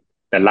นะครับ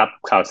แต่รับครั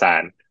บข่าวสา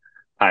ร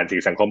ผ่านสื่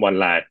อสังคมออน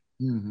ไลน์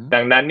อืมดั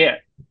งนั้นเนี่ย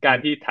การ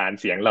ที่ฐาน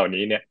เสียงเหล่า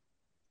นี้เนี่ย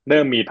เ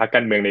ริ่มมีพรรคก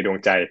ารเมืองในดวง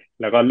ใจ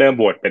แล้วก็เริ่มโ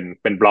หวต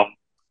เป็นบล็อก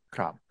ค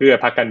รับเพื่อ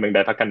พรรคการเมืองใด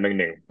พรรคการเมือง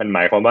หนึ่งมันหม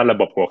ายความว่าระ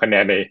บบหัวคะแน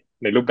น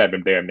ในรูปแบบ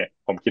เดิมๆเนี่ย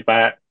ผมคิดว่า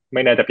ไ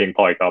ม่น่าจะเพียงพ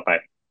ออีกต่อไป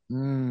อื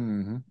ม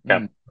อื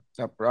มค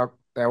รับ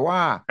แต่ว่า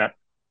ครับ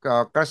ก็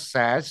กระแส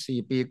4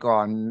 ปีก่อ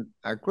น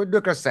ด้ว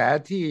ยกระแส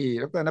ที่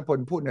ดรณพล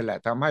พูดนั่นแหละ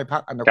ทำให้พรร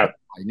คอนาคตใหครับ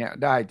ม่เนี่ย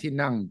ได้ที่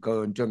นั่งเกิ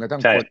นจนกระทั่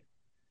งใช่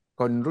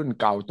คนรุ่นเ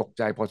ก่าตกใ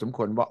จพอสมค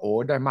วรว่าโอ้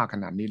ได้มากข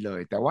นาดนี้เลย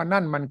แต่ว่า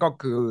นั่นมันก็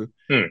คือ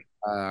อืม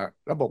เอ่อ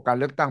ระบบการ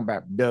เลือกตั้งแบ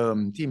บเดิม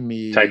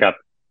ใช่ครับ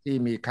ที่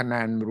มีคะแน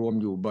นรวม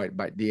อยู่ใ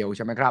บเดียวใ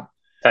ช่ไหมครับ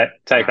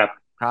ใช่อ่าครับ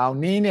คราว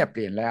นี้เนี่ยเป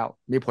ลี่ยนแล้ว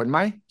มีผลไหม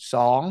ส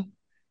อง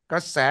กร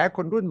ะแสค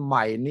นรุ่นให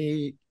ม่นี่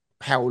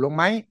แผ่วลงไ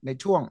หมใน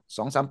ช่วง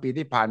2-3 ปี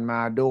ที่ผ่านมา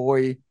โดย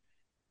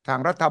ทาง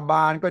รัฐบ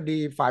าลก็ดี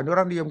ฝ่ายอนุ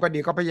รักษ์นิยมก็ดี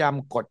ก็พยาย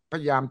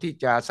ามที่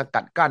จะส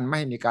กัดกั้นไม่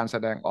ให้มีการแส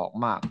ดงออก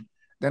มาก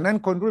ดังนั้น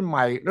คนรุ่นให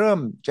ม่เริ่ม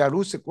จะ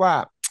รู้สึกว่า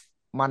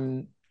มัน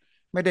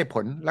ไม่ได้ผ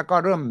ลแล้วก็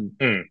เริ่ม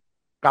อืม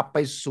กลับไป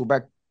สู่แบ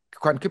บ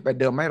ความคิดแบบ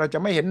เดิมไหมเราจะ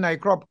ไม่เห็นใน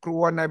ครอบครั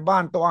วในบ้า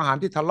นโต๊ะอาหาร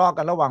ที่ทะเลาะ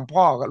กันระหว่าง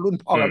พ่อกับรุ่น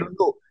พ่ออืม กับรุ่น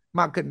ลูก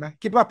มากขึ้นไหม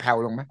คิดว่าแผ่ว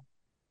ลงไหม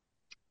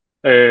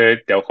เออ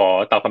เดี๋ยวขอ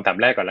ตอบคำถาม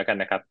แรกก่อนแล้วกัน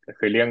นะครับ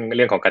คือเ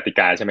รื่องของกติก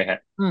าใช่ไหมฮะ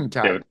ใ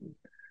ช่เดี๋ยว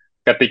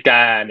กติก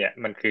าเนี่ย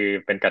มันคือ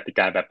เป็นกติก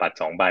าแบบปัด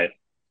สองใบ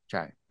ใ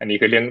ช่อันนี้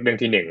คือเรื่อง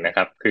ที่หนึ่งนะค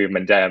รับคือมั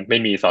นจะไม่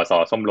มีสอสอ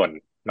ส้มหล่น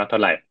มากเท่า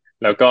ไหร่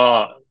แล้วก็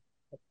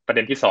ประเ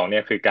ด็นที่สองเนี่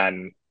ยคือการ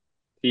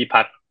ที่พร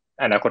รค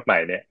อนาคตใหม่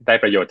เนี่ยได้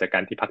ประโยชน์จากกา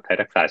รที่พรรคไทย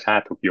รักษาชา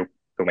ติถูกยุบ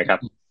ถูกไหมครับ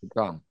ถูก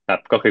ต้องครับ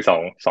ก็คือ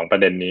สองปร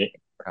ะเด็นนี้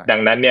ดั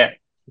งใช่นั้นเนี่ย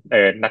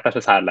นักรัฐ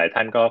ศาสตร์หลายท่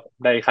านก็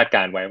ได้คาดก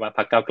ารณ์ไว้ว่าพ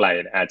รรคก้าวไกล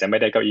เนี่ยอาจจะไม่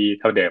ได้เก้าอี้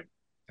เท่าเดิม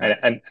อัน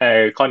อัใช่น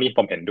ข้อนี้ผ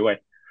มเห็นด้วย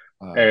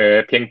อ่เออา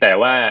เพียงแต่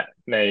ว่า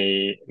ใน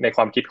ในค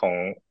วามคิดข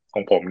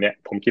องผมเนี่ย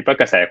ผมคิดว่า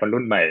กระแสคน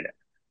รุ่นใหม่เนี่ย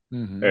อื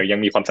มยัง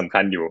มีความสำคั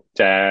ญอยู่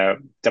จ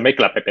ะไม่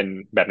กลับไปเป็น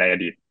แบบในอ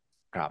ดีต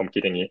ครับผมคิ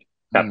ดอย่างนี้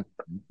คอืรับม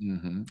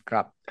ค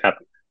รับครับ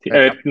ที่แต่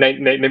กับใ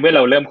นเมื่อเ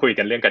ราเริ่มคุย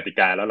กันเรื่องกติ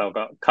กาแล้วเรา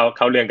ก็เ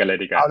ข้าเรื่องกันเลย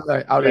ดีกว่าเอาเล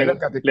ยเรื่องเรื่อง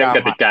กติเรื่องกก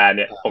ามาติกาเ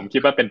นี่ยผมคิ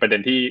ดว่าเป็นประเด็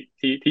น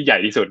ที่ใหญ่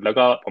ที่สุดแล้ว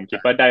ก็ผมคิด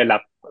ว่าได้รั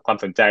บความ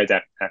สนใจจ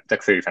าก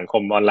สื่อสังค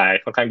มออนไลน์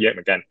ค่อนข้างเยอะเห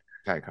มือนกัน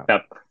ใช่ครับครั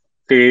บ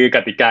คือก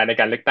ติกาใน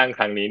การเลือกตั้งค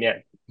รั้งนี้เนี่ย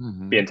อืม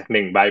เปลี่ยนจาก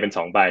1 ใบเป็น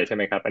2 ใบใช่ไ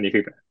หมครับอันนี้คื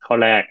อข้อ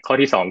แรกข้อ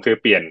ที่สองคือ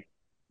เปลี่ยน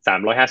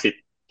350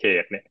 เข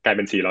ตเนี่ยกลายเ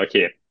ป็น400 เข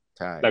ตใ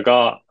ช่แล้วก็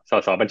ส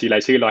สบัญชีรา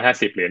ยชื่อ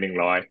150เหลือ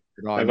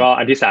100แล้วก็ร้อยหนึ่ง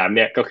อันที่สามเ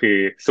นี่ยก็คือ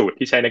สูตร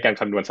ที่ใช้ในการ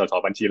คำนวณสส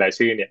บัญชีราย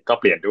ชื่อเนี่ยก็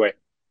เปลี่ยนด้วย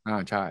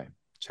ใช่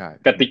ใช่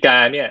กติกา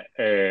เนี่ย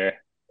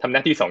ทำหน้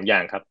าที่สองอย่า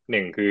งครับห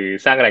นึ่งคือ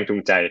สร้างแรงจูง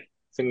ใจ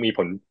ซึ่งมีผ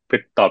ล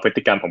ต่อพฤ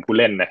ติกรรมของผู้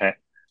เล่นนะฮะ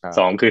ส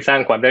องครับคือสร้าง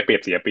ความได้เปรีย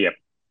บเสียเปรียบ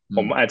ผ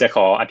มอาจอืมจะข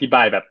ออธิบ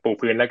ายแบบปู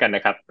พื้นแล้วกันน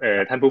ะครับ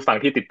ท่านผู้ฟัง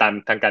ที่ติดตาม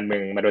ทางการเมือ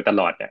งมาโดยต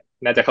ลอดเนี่ย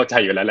น่าจะเข้าใจ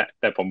อยู่แล้วแหละ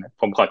แต่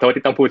ผมขอโทษ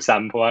ที่ต้องพูดซ้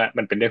ำเพราะว่า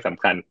มันเป็นเรื่องส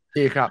ำคัญ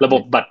ดีครับดีระบ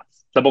บบัตร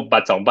ระบบบั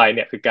ตร2 ใบเ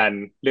นี่ยคือการ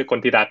เลือกคน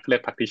ที่รักเลือ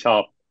กพรรคที่ชอ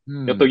บอื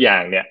มยกตัวอย่า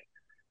งเนี่ย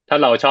ถ้า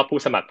เราชอบผู้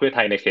สมัครเพื่อไท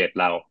ยในเขต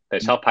เราแต่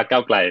ชอบพรรคก้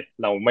าวไกล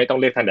เราไม่ต้อง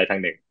เลือกทางใดทา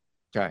งหนึ่ง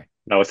ใช่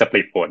เราสป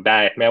ลิตโหวตได้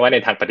แม้ว่าใน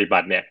ทางปฏิบั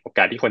ติเนี่ยโอก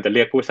าสที่คนจะเ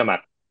ลือกผู้สมัค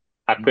ร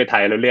พรรคเพื่อไท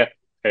ยแล้วเลือก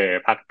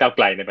พรรคก้าวไ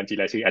กลในบัญชี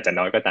รายชื่ออาจจะ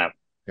น้อยก็ตาม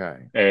ใช่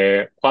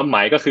ความหม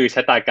ายก็คือช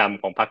ะตากรรม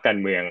ของพรรคการ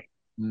เมือง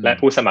อืมและ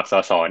ผู้สมัครส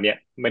สเนี่ย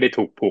ไม่ได้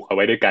ถูกผูกเอาไ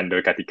ว้ด้วยกันโด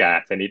ยกติกา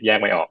ชนิดแยก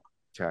ไม่ออก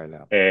ใช่แล้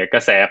วกร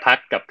ะแสพรรค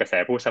กับกระแส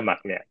ผู้สมัค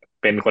รเนี่ย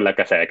เป็นคนละ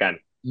กระแสกัน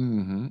อืม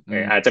อืมอื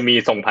มอาจจะมี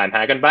ส่งผ่านห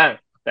ากันบ้าง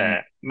อืแต่ม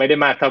ไม่ได้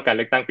มากเท่าการเ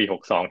ลือกตั้งปี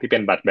62ที่เป็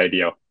นบัตรใบเ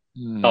ดียว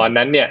อืมตอน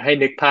นั้นเนี่ยให้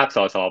นึกภาพส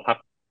สพรรค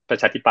ประ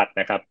ชาธิปัตย์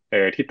นะครับ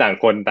ที่ต่าง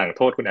คนต่างโ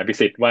ทษคุณอภิ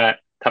สิทธิ์ว่า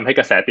ทำให้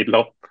กระแสติดล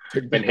บถึ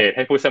งเป็นเหตุใ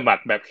ห้ผู้สมัค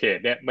รแบบเขต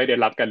เนี่ยไม่ได้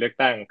รับการเลือก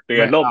ตั้งเรื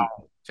อล่มไม่เอา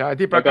ใช่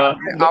ที่ปแล้วก็ระกาศ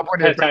ไม่เอาพล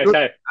เอกประยุทธ์ใช่ใ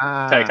ช่อ่า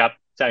ใช่ครับ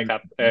ใช่อืมครั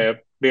บ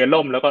เรือ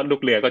ล่มแล้วก็ลู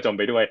กเรือก็จม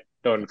ไปด้วย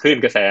โดนคลื่น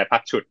กระแสพั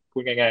ดฉุดพู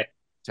ดง่าย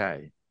ๆ ใช่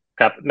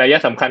ครับนัย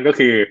สำคัญก็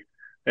คือ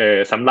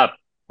สำหรับ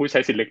ผู้ใช้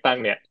สิทธิเลือกตั้ง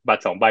เนี่ยบัต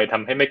ร2 ใบท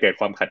ำให้ไม่เกิด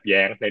ความขัดแ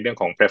ย้งในเรื่อง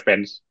ของ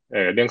preference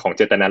เรื่องของเ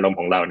จตนารมณ์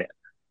ของเราเนี่ย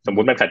สมมุ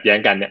ติมันอืมขัดแย้ง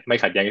กันเนี่ยไม่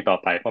ขัดแย้งอีกต่อ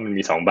ไปเพราะมัน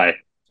มี2 ใบ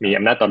มีใช่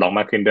อำนาจต่อรอง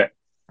มากขึ้นด้วย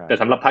ใช่แต่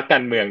สำหรับพรรคกา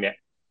รเมืองเนี่ย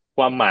ค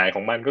วามหมายข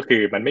องมันก็คื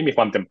อมันไม่มีค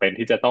วามจำเป็น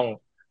ที่จะต้อง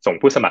ส่ง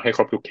ผู้สมัครให้ค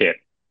รบทุกเขต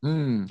อื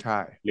มใช่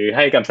หรือใ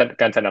ห้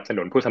การสนับส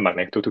นุนผู้สมัครใ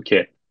นทุกๆเข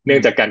ตอืมเนื่อ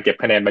งจากการเก็บ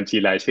คะแนนบัญชี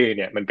รายชื่อเ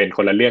นี่ยมันเป็นค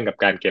นละเรื่องกับ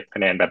การเก็บคะ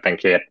แนนแบบแบ่ง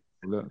เขต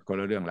เรื่องคน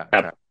ละเรื่องละค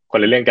รับใช่คน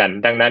ละเรื่องกัน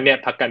ดังนั้นเนี่ย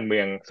พรรคการเมื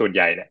องส่วนใ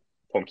หญ่เนี่ย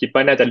ผมคิดว่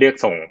าน่าจะเลือก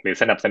ส่งหรือ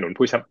สนับสนุน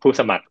ผู้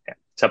สมัครเนี่ย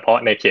เฉพาะ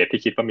ในเขต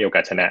ที่คิดว่ามีโอก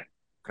าสชนะ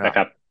ครับนะค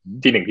รับอืม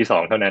ที่หนึ่งที่สอ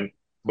งเท่านั้น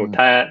อืม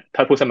ถ้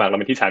าผู้สมัครเรา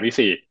เป็นที่สามที่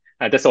สี่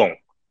อาจจะส่ง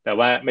แต่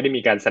ว่าไม่ได้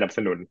มีการสนับส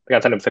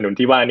นุน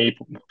ที่ว่านี้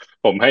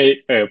ผมให้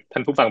ท่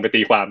านผู้ฟังไป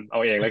ตีความเอา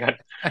เองแล้วกัน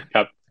ค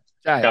รับ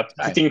ใช่ครับใ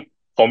ช่จริง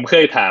ๆผมเค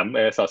ยถาม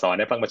สสใ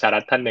นพรรคประชารั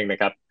ฐท่านหนึ่งน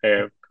ะครับอื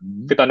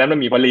มคือตอนนั้นมัน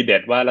มีวลีเด็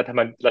ดว่ารัฐธร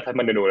ร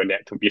มนูญเนี่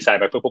ยถูกดีไซ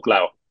น์มาเพื่อพวกเรา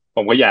ผ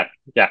มก็อ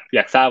ย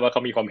ากทราบว่าเข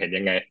ามีความเห็น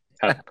ยังไง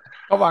ครับ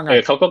เขาว่าไง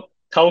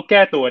เขาแ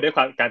ก้ตัวด้วย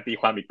การตี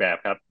ความอีกแบบ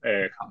ครับ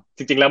จ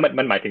ริงๆแล้ว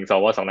มันหมายถึงส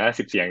ว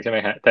250 เสียงใช่ไหม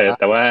ฮะแต่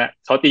ครับว่า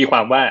เขาตีคว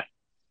ามว่า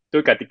ด้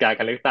วยกติกาก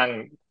ารเลือกตั้ง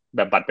แบ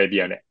บบัตรใบเ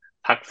ดียวเนี่ย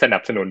พรรคสนั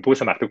บสนุนผู้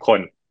สมัครทุกคน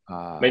อ่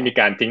ไม่มีา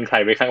การทิ้งใคร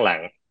ไว้ข้างหลั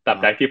งตราบ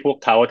ใดอ่าที่พวก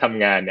เขาท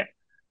ำงานเนี่ย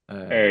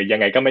เออยัง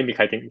ไงก็ไม่มีใค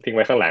รทิ้งไ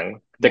ว้ข้างหลัง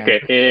จะแน่เกร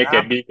ด A น้เกร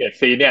ด B เกรด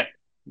C เนี่ย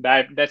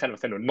ได้สนับ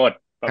สนุนหมด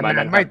ปำคะแนนไม่ระมาณ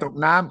นั้นครับ ตก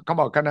น้ำเขา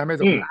บอกคะแนนไม่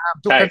ตอืมกน้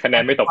ำทุกใช่คะแนนคะแน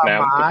นไม่มีความหมา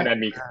ตกน้ำทุกยคะแนน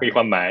มีค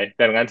วามหมาย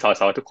ดังนั้นส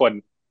สทุกคน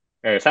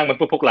สร้างมันเ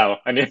พื่อพวกเรา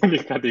อันนี้มี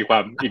การตีควา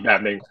มอีกแบ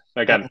บหนึ่งแ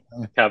ล้วกัน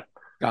ครับ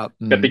ครับ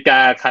อืมกติกา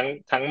ค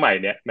รั้งใหม่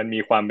เนี่ยมันมี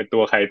ความเป็นตั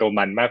วใครตัว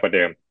มันมากกว่าเ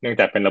ดิมเนื่อง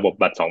จากเป็นระบบ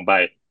บัตร2 ใบ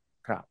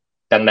ครับ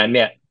ดังนั้นเ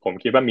นี่ยผม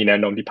คิดว่ามีแนว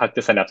โน้มที่พรรคจ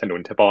ะสนับสนุน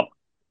เฉพาะ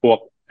พวก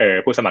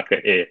ผู้สมัครเกร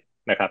ดเอ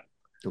นะครับ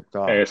ถูกต้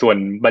องส่วน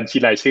บัญชี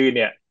รายชื่อเ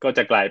นี่ยก็จ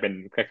ะกลายเป็น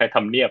คล้ายๆท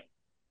ำเนียบ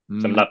อื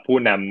มสำหรับผู้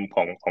นำ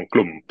ของก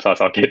ลุ่มส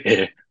สเกรดเอ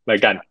แล้ว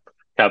กัน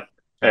ครับ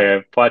ใช่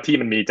เพราะที่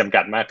มันมีจำ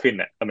กัดมากขึ้น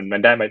อ่ะมั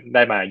นไ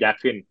ด้มายาก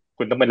ขึ้น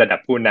คุณต้องเป็นระดับ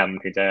ผู้น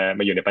ำถึงจะม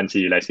าอยู่ในบัญ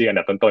ชีรายชื่ออัน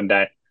ดับต้นๆไ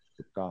ด้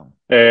ถูกต้อง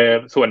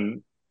ส่วน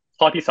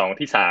ข้อที่สอง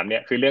ที่สามเนี่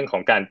ยคือเรื่องขอ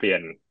งการเปลี่ย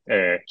น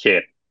เข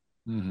ต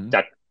อืมจ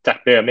ากจาก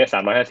เดิมเนี่ย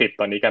350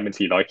ตอนนี้กลายเป็น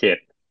400 เขต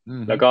อื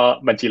มแล้วก็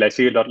บัญชีราย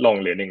ชื่อลดลง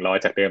เหลือ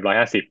100จากเดิม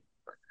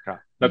150ครับ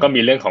อืมแล้วก็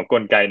มีเรื่องของก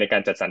ลไกในกา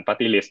รจัดสรร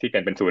party list ที่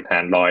เป็นสูตรหา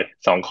รร้อย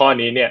2 ข้อ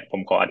นี้เนี่ยผ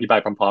มขออธิบาย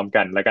พร้อมๆ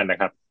กันแล้วกันนะ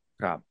ครับ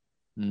ครับ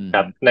อืมค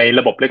รับใน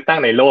ระบบเลือกตั้ง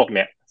ในโลกเ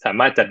นี่ยสา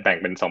มารถจัดแบ่ง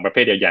เป็น2 ประเภ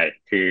ทใหญ่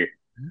ๆคือ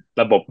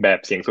ระบบแบบ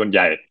เสียงส่วนให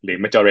ญ่หรือ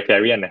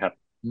majoritarian นะครับ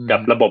อืมกั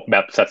บระบบแบ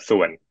บสัดส่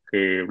วน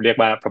คือเรียก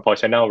ว่า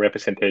proportional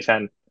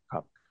representation ค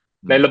รับ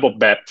อืในมระบบ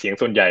แบบเสียง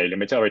ส่วนใหญ่หรือ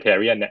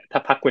majoritarian เนี่ยถ้า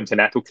พรรคคุณช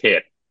นะทุกเข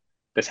ต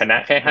แต่ชนะ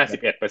แค่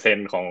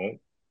51%ของ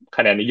ค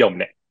ะแนนนิยม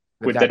เนี่ย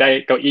ก็ได้คุณจะได้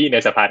เก้าอี้ใน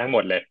สภาทั้งหม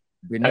ดเลย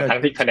วินเนอร์ทั้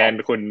งที่คะแนเท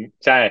คสองนคุณ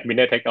ใช่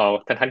winner take all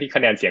ทั้งที่ค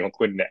ะแนนเสียงของ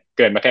คุณเนี่ยเ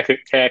กินมาแ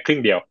ค่ครึ่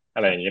งเดียวอ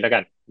ะไรอย่างนี้แล้วกั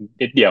น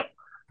นิดเดียว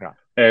ครับ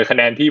คะแ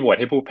นนที่โหวต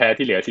ให้ผู้แพ้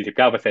ที่เหลือ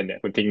49%เนี่ย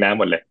คุณทิ้งน้ำ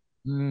หมดเลย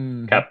อืม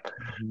ครับ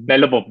อืมใน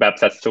ระบบแบบ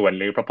สัดส่วน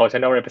หรือ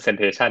proportional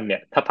representation เนี่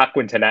ยถ้าพรรค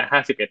คุณชนะ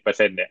51%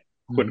เนี่ย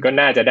อืมคุณก็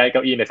น่าจะได้เก้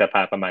าอี้ในสภ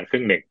าประมาณค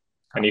รึ่งหนึ่ง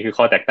ครับอันนี้คือ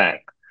ข้อแตกต่าง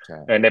ใ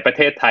ช่ในประเ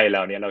ทศไทยเร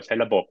าเนี่ยเราใช้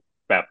ระบบ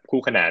แบบ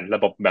คู่ขนานร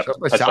ะบบแบบ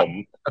ผสานผสม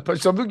ผ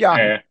สมทุกอย่างเ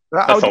อ่อแ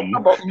ล้วเอาผสมทุก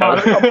ระบบครับ มาแ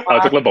ล้วก็ เอาม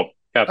าทุกระบบ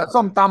ครับ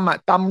ส้มตำอ่ะ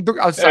ตำทุก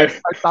เอาเอใส่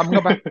ไปอ ตำเข้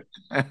าไป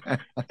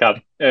ครับ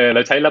เร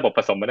าใช้ระบบผ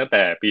สมมาตั้งแ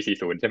ต่ปี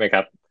40ใช่ไหมค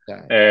รับใช่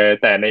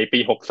แต่ในปี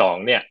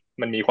62เนี่ย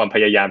มันมีความพ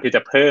ยายามที่จ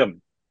ะเพิ่ม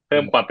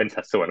ความอืมเป็น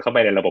สัดส่วนเข้าไป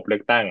ในระบบเลื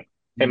อกตั้ง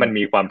อืมให้มัน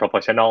มีความ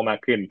proportional มาก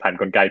ขึ้นผ่าน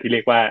กลไกที่เรี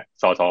ยกว่า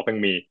สสเพิ่ง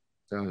มี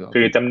ใช่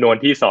คือจำนวน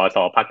ที่ส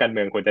พรรคการเ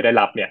มืองควรจะได้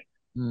รับเนี่ย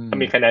อืมถ้า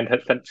มีคะแนน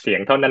เสียง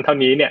เท่านั้นเท่า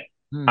นี้เนี่ย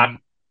อืม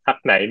พรรค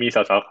ไหนมีส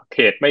สเข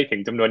ตไม่ถึ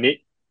งจำนวนนี้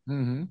อื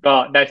มก็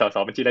ได้สส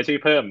บัญชีรายชื่อ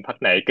เพิ่มพรรค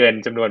ไหนเกิน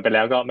จำนวนไปแ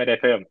ล้วก็ไม่ได้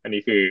เพิ่มอัน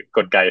นี้คือก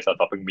ลไกส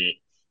สพึงมี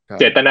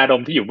เจตครับนาร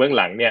มณ์ที่อยู่เบื้อง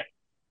หลังเนี่ย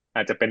อ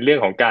าจจะเป็นเรื่อง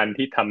ของการ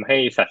ที่ทำให้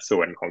สัดส่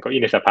วนของเก้า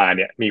อี้ในสภาเ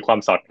นี่ยมีความ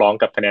สอดคล้อง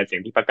กับคะแนนเสีย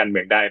งที่พรรคการเมื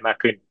องได้มาก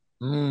ขึ้น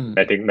อืมหม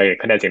ายถึงใน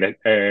คะแนนเสียง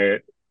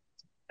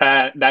ถ้า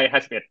ได้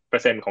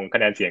51%ของคะ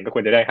แนนเสียงก็ค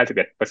วรจะได้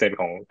51%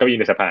ของเก้าอี้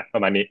ในสภาปร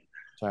ะมาณนี้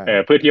ใช่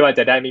เพื่อที่ว่า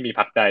จะได้ไม่มี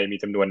พรรคใดมี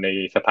จำนวนใน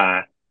สภา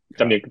ค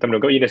รับจำนวน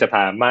เก้าอี้ในสภ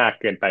ามาก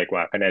เกินไปกว่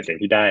าคะแนนเสียง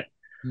ที่ได้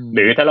อืห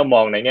รือถ้ามเราม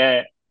องในแ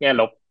ง่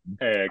ลบ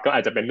ก็อ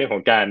าจจะเป็นเรื่องข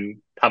องการ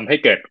ทำให้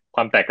เกิดค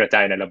วามแตกกระจ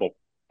ายในระบบ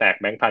แตก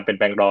แบงค์พันเป็น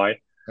แบงค์ร้อย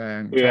แปล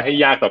งเพื่อใช่ให้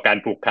ยากต่อการ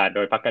ผูกขาดโด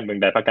ยพรรคการเมือง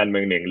ใดพรรคการเมื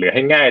องหนึ่งหรือใ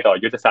ห้ง่ายต่อ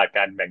ยุทธศาสตร์ก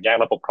ารแบ่งแยก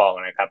ระบบปกครอง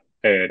นะครับ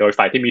โดย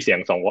ฝ่ายที่มีเสียง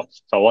ส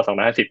ว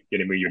250อยู่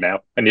ในมืออยู่แล้ว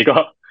อันนี้ก็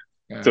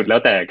สุดแล้ว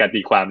เออแต่การ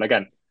ตีความแล้วกั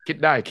นคิด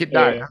เอไ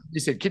ด้อนะมี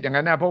สิทธิ์คิดอย่าง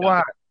นั้นนะเพคราะรับว่า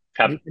ค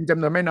รับมีเป็นจ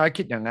ำนวนไม่น้อย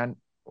คิดอย่างนั้น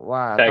ว่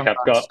าใช่ต้องการค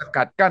รับก็ส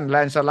กัดกั้นแล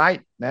นสไล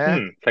ด์นะ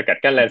สกัด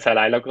กั้นแลนด์สไล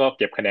ด์แล้วก็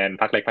เก็บคะแนน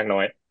พรรคเล็กพรรคน้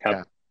อยครับ ใ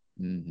ช่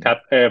อืมครับ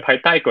ภาย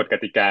ใต้กฎก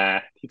ติกา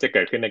ที่จะเ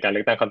กิดขึ้นในการเลื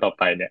อกตั้งครั้งต่อ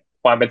ไปเนี่ย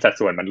ความเป็นสัด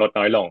ส่วนมันลด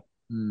น้อยลง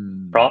อื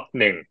เพราะม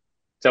หนึ่ง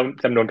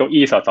จำนวนเก้า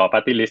อี้สสปา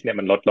ร์ตี้ลิสต์เนี่ย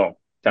มันลดลง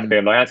จากเดิ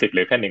มอืม150เห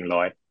ลือแค่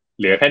100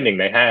เหลือแค่ใช่1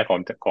 ใน 5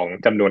ของ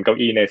จำนวนเก้า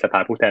อี้ในสภา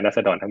ผู้แทนราษ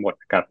ฎรทั้งหมด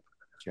ครับ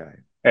ใช่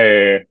เอ่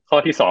ข้อ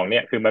ที่สองเนี่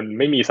ยคือมัน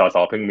ไม่มีสส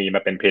พึงมีม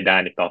าเป็นเพดา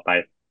นอีกต่อไป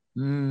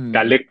อืก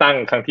ารเลือกมตั้ง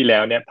ครั้งที่แล้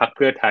วเนี่ยพรรคเ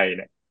พื่อไทยเ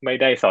นี่ยไม่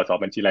ได้สส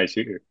บัญชีราย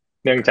ชื่อ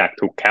เนื่องจาก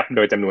ถูกแคปโด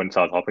ยจำนวนส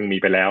สพึงมี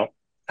ไปแล้ว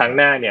ครั้ง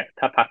หน้าครับเนี่ย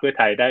ถ้าพรรคเพื่อไ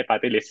ทยได้ปา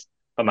ร์ตี้ลิสต์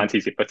ประมาณอื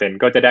ม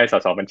40%ก็จะได้ส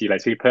สบัญชีรา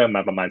ยชื่อเพิ่มม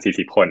าประมาณ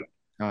40 คน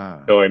อ่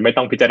โดยาไม่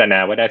ต้องพิจารณา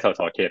ว่าได้ส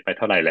สเขตไปเ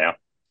ท่าไหร่แล้ว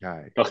ใช่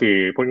ก็คือ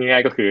พูดง่า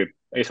ยๆก็คือ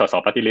ไอ้สส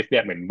ปาร์ตี้ลิสต์เ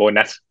นี่ยเหมือนโบ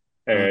นัส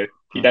เออเออ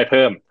ที่ได้เ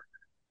พิ่ม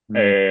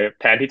อืม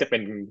แทนที่จะเป็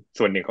น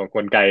ส่วนหนึ่งของก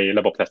ลไก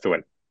ระบบสัดส่วน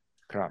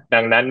ครับดั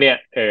งนั้นเนี่ย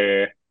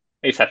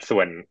ไอ้สัดส่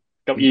วน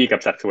เก้าอืมอี้กั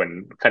บสัดส่วน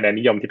คะแนน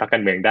นิยมที่พรรคกา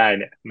รเมืองได้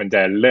เนี่ยมันจ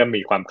ะเริ่ม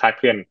มีความคลาดเ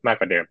คลื่อนมาก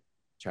กว่าเดิม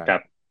ใช่ครั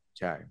บ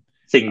ใช่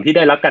สิ่งครับที่ไ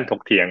ด้รับการถ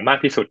กเถียงมาก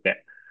ที่สุดเนี่ย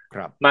ค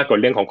รับมากกว่า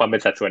เรื่องของความเป็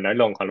นสัดส่วนน้อย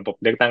ลงของระบบ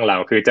เลือกตั้งเรา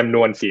คือจำน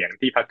วนเสียง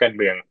ที่พรรคการเ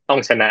มืองต้อง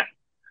ชนะ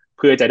เ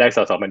พื่อจะได้ส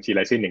สบัญชี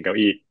รายชื่อหนึ่งเก้า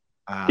อี้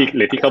อ่ห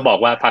รือาที่เขาบอก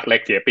ว่าพรรคเล็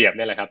กเสียเปรียบเ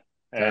นี่ยแหละครับ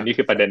ใช่อันนี้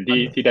คือประเด็นมั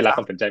นที่ได้รับสามค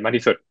วามสนใจมาก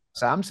ที่สุด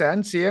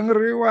300,000 เสียงห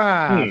รือว่า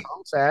อืม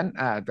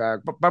200,000แต่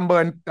ประเมิ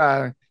น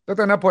ด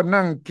รนพล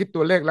นั่งคิด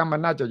ตัวเลขแล้วมั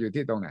นน่าจะอยู่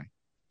ที่ตรงไหน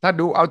ถ้า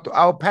ดูเ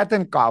อาแพทเทิ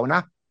ร์นเก่าน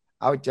ะ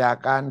เอาจาก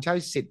การใช้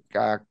สิทธิ์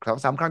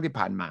2-3ครั้งที่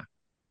ผ่านมา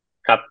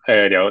ครับ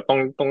เดี๋ยว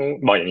ต้อง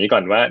บอกอย่างนี้ก่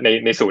อนว่า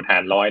ในสูตรหา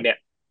รร้อยเนี่ย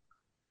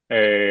เอ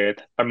อ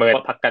ประเมิน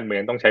ว่าพรรคการเมือ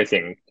งต้องใช้เสี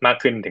ยงมาก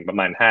ขึ้นถึงประ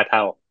มาณ5 เท่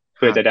าเ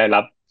พื่อห้าจะได้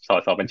รับส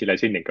สบัญชีราย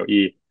ชื่อหนึ่งเก้า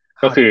อี้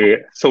ก็ห้าคือ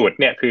สูตร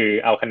เนี่ยคือ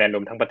เอาคะแนนร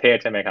วมทั้งประเทศ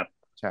ใช่ไหมครับ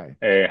ใช่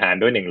หาร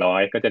ด้วย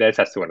100ก็จะได้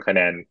สัดส่วนคะแน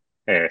น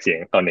เสียง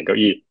ต่อหนึ่งเก้า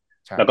อี้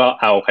ใช่แล้วก็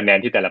เอาคะแนน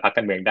ที่แต่ละพรรคก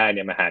ารเมืองได้เ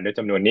นี่ยมาหารด้วย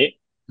จำนวนนี้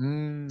อื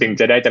จึง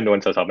จะมได้จำนวน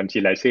สสบัญชี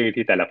รายชื่อ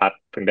ที่แต่ละพรรค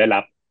พึงได้รั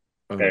บ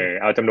เออ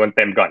เอาจำนวนเ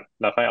ต็มก่อน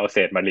แล้วค่อยเอาเศ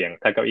ษมาเรียง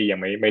ถ้าเก้าอี้ยัง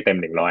ไม่เต็ม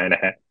100น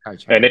ะฮะใช่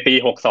ใช่ในปี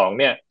62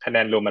เนี่ยคะแน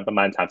นรวมมันประ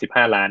มาณ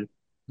35 ล้าน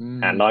อื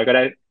หารร้อยมก็ไ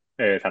ด้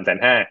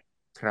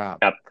350,000ครับ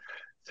ครับ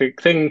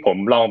ซึ่งผม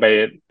ลอง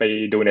ไป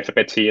ดูในสเป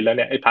รดชีตแล้วเ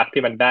นี่ยไอ้พรรค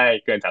ที่มันได้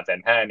เกิน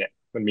350,000เนี่ย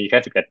มันมีแค่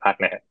11 พรรค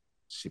นะฮะ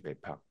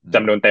11 พรรคจ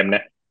ำนวนเต็มน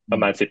ะอืมประ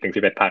มาณ10 ถึง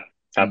 11 พรรค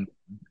ครับ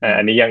อืมอืม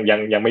อันนี้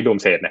ยังไม่รวม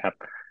เศษนะครับ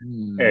อื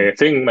ม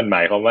ซึ่งมันหม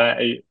ายความว่าไ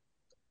อ้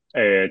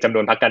จำน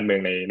วนพรรคการเมือง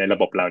ในระ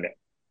บบเราเนี่ย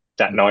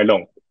จะอืมน้อยล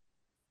ง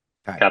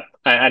ใช่ครับ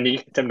อันนี้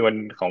จำนวน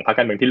ของพรรคก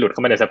ารเมืองที่หลุดเข้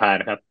ามาในสภา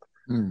นะครับ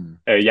อืม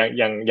ยั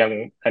ง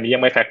อันนี้ยั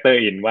งไม่แฟกเตอ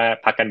ร์อินว่า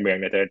พรรคการเมือง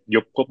เนี่ยจะ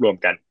ยุบควบรวม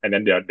กันอันนั้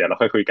นเดี๋ยวเรา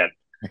ค่อยคุยกัน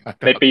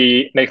ในปี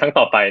ในครั้ง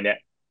ต่อไปเนี่ย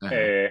อ่าเอฮ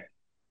ะอ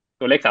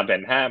ตัวเลข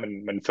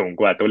350,000มันสูง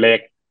กว่าตัวเลข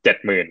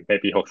70,000ใน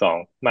ปี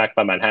62มากป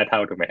ระมาณ5 เท่า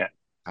ถูกไหมฮะ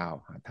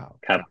 5 เท่า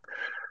ครับครับ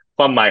ค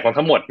วามหมายของ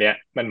ทั้งหมดเนี่ย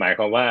มันหมายค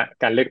วามว่า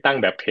การเลือกตั้ง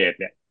แบบเขต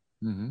เนี่ย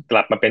อืมก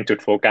ลับมาเป็นจุด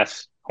โฟกัส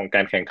ของก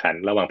ารแข่งขัน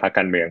ระหว่างพรรคก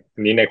ารเมืองอั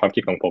นนี้ในความ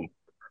คิดของผม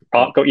เพร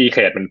าะถูกต้องเก้าอี้เข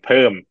ตมันเ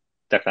พิ่ม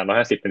จาก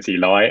350เป็น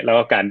400แล้ว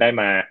ก็การได้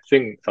มาซึ่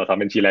งสส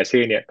บัญชีราย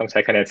ชื่อเนี่ยต้องใช้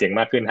คะแนนเสียง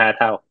มากขึ้น5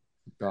 เท่า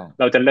ถูกต้อง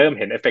เราจะเริ่ม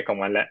เห็นเอฟเฟกต์ของ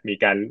มันแล้วมี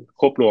การ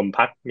ควบรวมพ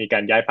รรคมีกา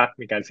รย้ายพรรค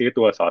มีการซื้อ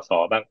ตัวสส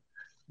บ้าง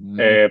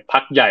อืมพรร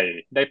คใหญ่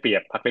ได้เปรีย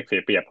บพรรคเล็กเสี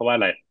ยเปรียบเพราะว่าอ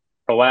ะไร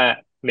เพราะว่า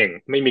หนึ่ง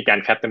ไม่มีการ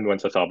แคปจำนวน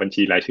สสบัญ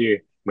ชีรายชื่อ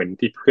เหมือน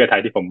ที่เพื่อไทย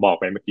ที่ผมบอก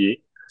ไปเมื่อกี้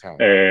ใช่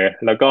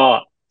แล้วก็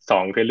สอ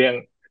งคือเรื่อง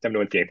จำน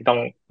วนเสียงที่ต้อง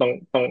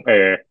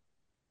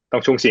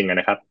ช่วงชิง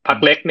นะครับพรอืมรค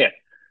เล็กเนี่ย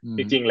อืม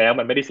จริงๆแล้ว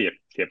มันไม่ได้เสีย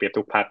เปรียบ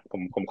ทุกพรรค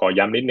ผมขอ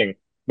ย้ำนิดนึง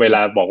เวล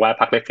าอืมบอกว่า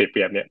พรรคเล็กเสียเป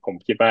รียบเนี่ยผม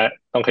คิดว่า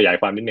ต้องขยาย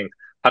ความนิดนึง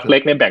พรรคคือเล็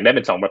กเนี่ยแบ่งได้เ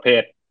ป็น2 ประเภ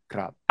ทค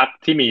รับพรรค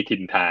ที่มีถิ่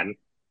นฐาน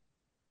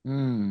อื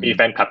มมีแฟ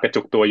นคลับกระ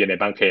จุกตัวอยู่ใน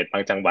บางเขตบา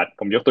งจังหวัด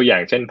ผมยกตัวอย่า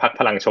งเช่นพรรค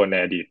พลังชนใน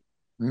อดีต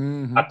อื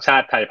มฮึพรรคชา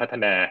ติไทยพัฒ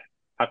นา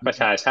พรรคประ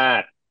ชาชา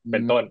ติอืมเป็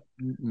นต้น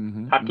อืมอืม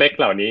ฮึพรรคเล็ก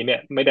เหล่านี้เนี่ย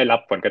ไม่ได้รับ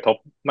ผลกระทบ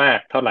มาก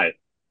เท่าไหร่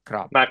ค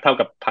รับมากเท่า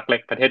กับพรรคเล็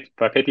กประ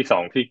เภทที่สอ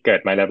งที่เกิ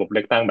ดมาในระบบเ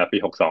ลือกตั้งแบบปี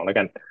62แล้ว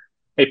กัน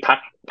ไอ้พรร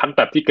คแ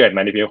บบที่เกิดม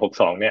าในปี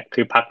62เนี่ย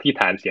คือพรรคที่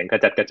ฐานเสียงกร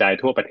ะจัดกระจาย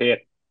ทั่วประเทศ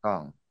ต้อ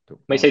งถูก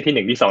ต้องไม่ใช่ที่ห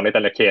นึ่งที่สองในแ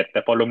ต่ละเขตแ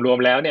ต่พอรวม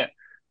ๆแล้วเนี่ย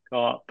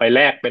ก็ไปแล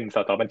กเป็นส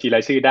สบัญชีร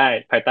ายชื่อได้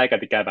ภายใต้ก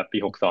ติกาแบบปี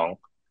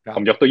62ครับผ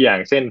มยกตัวอย่าง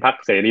เช่นพรรค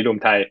เสรีรวม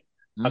ไทย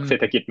พรรคเศรษ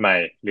ฐอืมกิจใ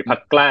หม่หรืออืมพร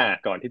รคกล้า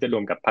ก่อนที่จะร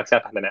วมกับพรรคช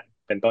าติพัฒนะ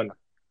เป็นต้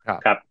นครั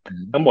บครั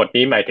บอืมทั้งหม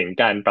ดนี้หมายถึ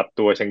งการปรับ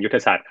ตัวเชิงยุท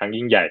ธศาสตร์ครั้ง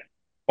ยิ่งใหญ่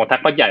ของทั้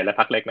งพรรคใหญ่และ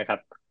พรรคเล็กนะครับ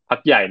พร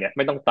รคใหญ่เนี่ยไ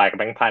ม่ต้องตายกับ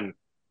แบงค์พัน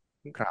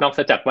นอ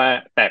กครับ จา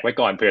กว่าแตกไว้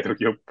ก่อนเผื่อถูก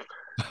ยุ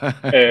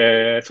บเ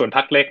อส่วนพ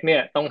รรคเล็กเ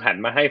นี่ยต้อง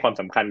หันมาให้ความ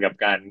สำคัญกับ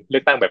การเ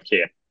ลือกตั้งแบบเ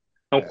ขต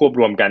ต้องคว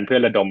บรวมกันเพื่อ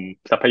ระดม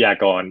ทรัพ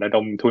ยากรระ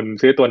ดมทุ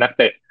นซื้อตัวนักเ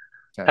ตะ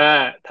ถ้าใ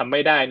ช่ทำ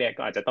ไม่ได้เนี่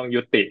ยก็อาจจะต้อง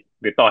ยุติ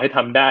หรือต่อให้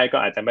ทำ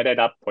ได้ก็อาจจะไม่ได้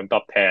รับผลต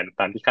อบแท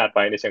นตามที่คาด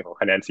ไว้ในเชิงของ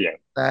คะแนนเสียง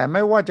แต่ไ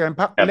ม่ว่าจะเป็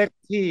นพรรคเล็กครั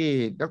บที่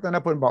ดร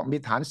นพลบอกมี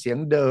ฐานเสี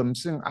ยงเดิม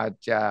ซึ่งอา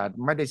จจ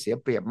ะไม่ได้เสี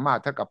ยเปรียบม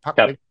ากเท่ากับพรร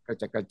คเล็กครับกระ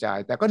จายกระ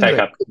จายแต่ก็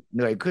ใช่ครับ เห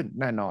นื่อยขึ้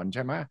นแน่นอนใ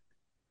ช่ไห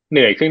มเ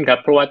หนื่อยขึ้นครับ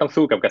เพราะว่าต้อง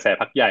สู้กับกระแ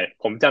สพรรคใ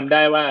หญ่ผมจำไ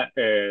ด้ว่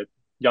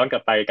าย้อนก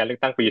ลับไปการเลือ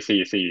กตั้งปี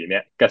44เนี่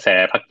ยกระ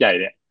แสพรรคใหญ่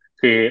เนี่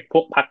ยคือ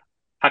พวกพ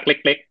รรคเ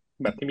ล็กๆ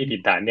แบบที่มี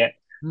ถิ่นฐานเนี่ย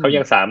อืม เข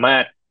ายังสา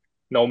มารถ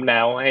โน้มน้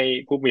าว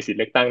ให้ผู้มีสิทธิเ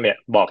ลือกตั้งเนี่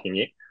ยบอกอย่า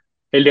งนี้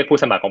ให้เลือก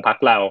ผู้สมัครของพรร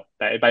คเรา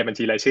แต่ไอ้ใบบั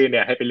ญชีรายชื่อเนี่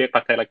ยให้ไปเลือกพ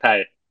รรคไทยรักไ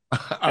ทย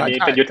อันนี้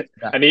ใช่เป็นยุท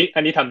ธได้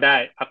อันนี้ทำ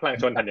ได้พรรคพลั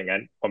งชนทำอย่าง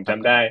นั้นผม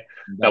จำ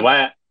ได้แต่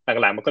ได้ว่า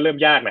หลังๆมันก็เริ่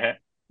มยากนะ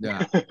ฮะ ได้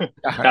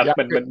ครับยา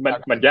กขึ้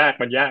นมันยา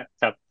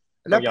กครั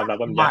บต้แล้วพรรคองยอมรั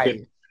บว่ามันใหม่ยากขึ้น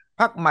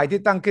พรรคใหม่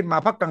ที่ตั้งขึ้นม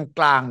าพรร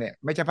คกลางๆเนี่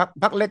ยไม่ใช่พ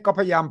รรคเล็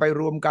กก็พยายามไ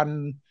ปรวมกั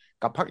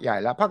นกับพรรคให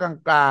ญ่แล้วพรรค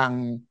กลาง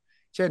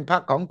ๆเช่นพรร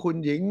คของคุ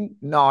ณหญิ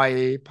งหน่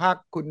อยพร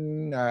รคคุ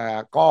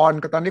ณก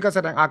รณ์ก็ตอนนี้ก็แ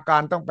สดงอาก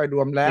ารต้องไป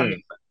รวมแล้วเนี่ยอื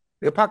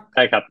มหรือพรรคใ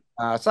ช่ครับ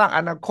สร้า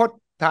งอนา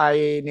คตไท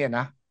ยเนี่ย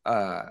นะ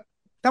เอ่อ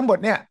ทั้งหม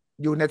ดเนี่ย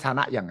อยู่ในฐา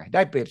นะยังไงไ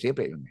ด้เปรียบเสียเป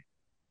รียบยังไ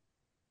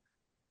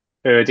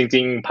งจ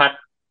ริงๆพร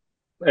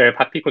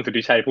รคที่คุณสุ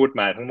ทธิชัยพู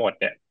ดมาทั้งหมด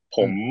เนี่ยผ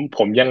อืมม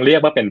ผมยังเรี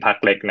ยกว่าเป็นพรร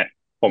คเล็กน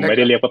ะผมไม่ได้เ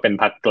ล็กเหรอ เรียกว่าเป็น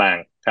พรรคกล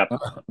างครับ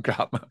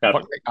ครับครับพร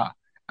รคเล็ก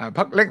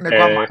พรรคเล็กในเอ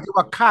ความหมายอที่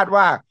ว่าคาด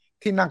ว่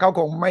าที่นั่งเข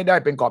าคงไม่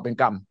ได้เป็นกอบเป็น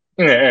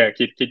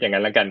กคิดอย่างนั้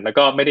นแล้วกันแล้ว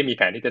ก็ไม่ได้มี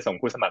แผนที่จะส่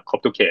งผู้สมัครค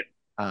รบทุกเขต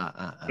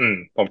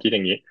ำผมคิด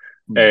อย่างนี้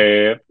อืเอ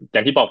อม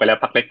อย่างที่บอกไปแล้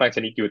วพรรคเล็กบาง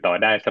ชนิดอยู่ต่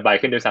อได้สบาย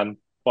ขึ้นด้วยซ้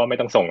ำเพราะ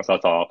ไม่ต้องส่ง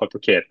สสคร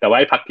บทุกเขตแต่ว่าไ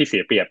อ้พรรคที่เ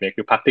สียเปรียบเนี่ย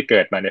คือพรรคที่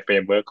เกิดมาในเฟ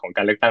รมเวิร์กขอ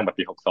งการเลือกตั้งแบบ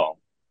ปี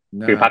62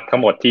คือพรรคนะทั้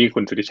งหมด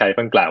ที่คุณสุทธิชัย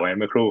เพิ่งกล่าวไว้เ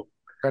มื่อครู่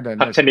ก็เดิน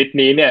พรรคชนิด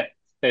นี้เนี่ย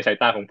ในสา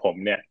ยตาของ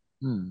ผมเนี่ย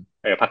อื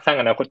มพรรคสร้าง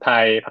อนาคตไ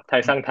ทยพรรคไท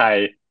ยสร้างไท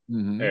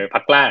ยอืมพร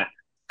รคกล้า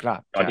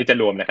ครับใช่ก่อนที่จะ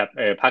รวมนะครั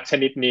บพรรคช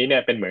นิดนี้เนี่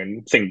ยเป็นเหมือ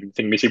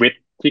นสิ่งมีชีวิต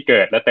ที่เ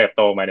กิดและเติบ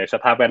โตมาใน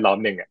สภาพแวดล้อ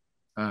มหนึ่งอะ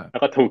แล้ว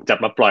ก็ถู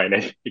กจับมาปล่อ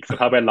ยในอีก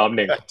สภาพแวดล้อมห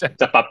นึ่ง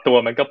ใช่จะปรั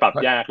บตัวมันก็ปรั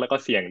บยากแล้วก็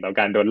เสี่ยงต่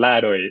อการโด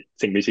นล่าโด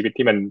ยสิ่งมีชีวิต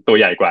ที่มันตั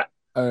วใหญ่กว่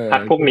าเออพร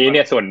รคพวกนี้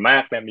เนี่ยส่วนม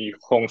ากเนี่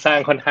ยมีโครงสร้าง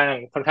ค่อน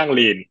ข้าง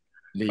ลี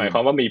นหลีนมายคว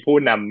ามว่ามีผู้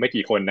นำ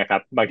ไม่กี่คนนะ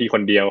ครับบางทีค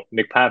นเดียว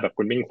นึกภาพแบ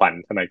บคุณมิ่ง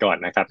ขวัญสมัยก่อน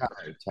นะครับ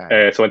ใช่ใ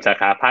ช่ส่วนสา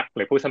ขาพรรค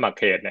หรือผู้สมัคร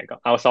เขตเนี่ยก็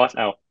เอาซอร์ส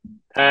เอา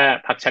ถ้าใช่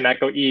พรรคชนะเ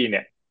ก้าอี้เนี่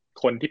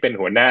ยคนที่เป็น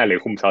หัวหน้าหรื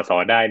อคุม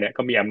สสได้เนี่ย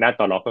ก็มีอำนา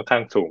จต่อรองค่อ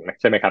นข้างสูงนะ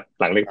ใช่ไหมครับ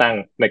หลังเลือกตั้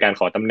งในการ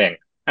ขอตำแหน่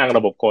งอ้างร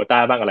ะบบโควต้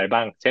าบ้างอะไ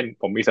รบ้างเช่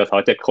นผมมีส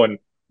ส7 คน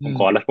ผม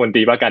ขอรัอืมฐมน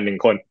ตรีว่าการ1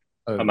 คน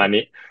เออประมา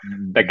ณนี้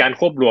อืแต่มกา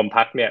รควบรวมพ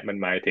รรคเนี่ยมั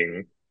นหมา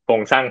ยถึงโค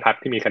รงสร้างพรร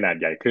คที่มีขนาด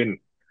ใหญ่ขึ้น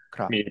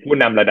ครับมี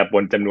ผู้นำระดับ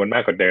บนจำนวนม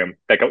ากกว่าเดิม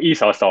แต่เก้าอี้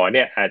สส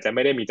เนี่ยอาจจะ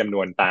ไม่ได้มีจำ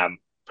นวนตาม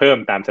เพิ่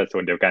มตามสั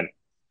ดส่วนเดียวกัน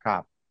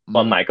ครับอื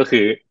ความมหมา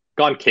ยก็คือ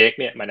ก้อนเค้ก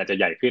เนี่ยมันอาจจ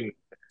ะใหญ่ขึ้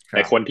นแ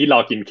ต่คนครับที่ร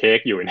อกิน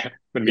เค้กอยู่เนี่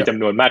ยมันเยอะมีจำ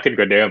นวนมากขึ้น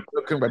กว่าเดิมเพิ่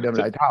มขึ้นกว่าเดิมจ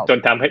นหลายเท่าจ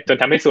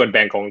นทำให้ส่วน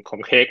แบ่ง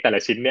ของเค้กแต่ละ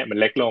ชิ้นเนี่ยมัน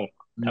เล็กลง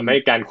อืทำ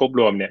ให้มการควบ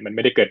รวมเนี่ยมันไ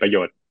ม่ได้เกิดประโย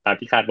ชน์ตาม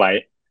ที่คาด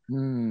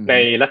ไว้อืใ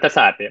นมรัฐศ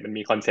าสตร์เนี่ยมั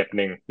นมีคอนเซปต์ห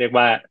นึ่งเรีย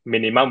กว่า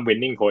minimum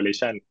winning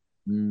coalition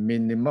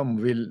minimum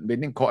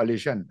winning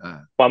coalition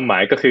ความหม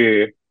ายก็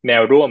คือแ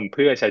นวร่วม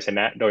เพื่อชัยชน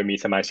ะโดยมี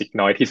สมาชิก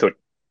น้อยที่สุด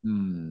อื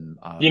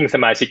มยิ่งส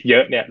มาชิกเยอ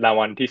ะเนี่ยรา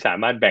งวัลที่สาม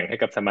ารถแบ่งให้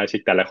กับสมาชิ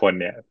กแต่ละคน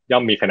เนี่ยย่อ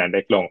มมีขนาดเ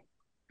ล็กล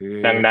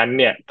งคือดังนั้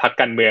นเนี่ยพรรค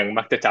การเมือง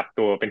มักจะจับ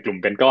ตัวเป็นก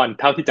ลุ่มเป็นก้อน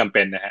เท่าที่จำเ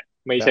ป็นนะฮ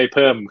ะไม่ใช่ใช่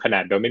เพิ่มขนา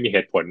ดโดยไม่มีเ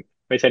หตุผ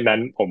ลไม่เช่น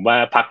นั้นผมว่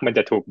าพรรคมัน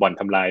จะถูกบ่อ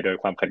นทำลายโด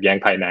ยความขัดแย้ง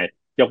ภายใ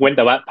นยกเว้นแ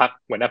ต่ว่าพรร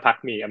คหัวหน้าพร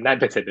รคมีอำนา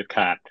จเป็นเสร็จเด็ด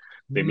ขา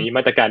ดหรือมีอืม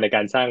มาตรการในก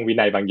ารสร้า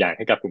งวินัยบางอย่าง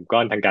ให้กับกลุ่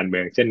มก้อนทางการเ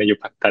มืองเช่นในยุ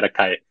คพรรคไ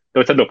ทยโด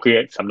ยสรุ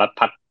ปคือสำหรับ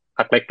พร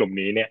รคเล็กกลุ่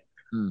มนี้เนี่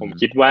ยอืผ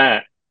มคิด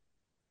มว่า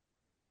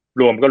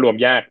รวมก็รวม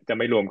ยากจ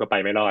ะไม่รวมก็ไ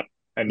ปไม่รอ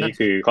ดอันนี้นั่นสิ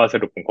คือข้อ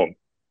สรุปของผ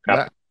มครับ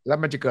และแล้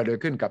วมันจะเกิดอะไร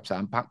ขึ้นกับ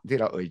3 พรรค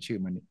ที่เราเอ่ยชื่อ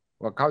มันนี่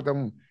ว่าเขาต้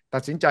องตั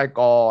ดสินใจ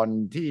ก่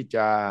อนที่จ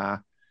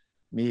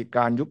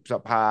ะมีการยุบส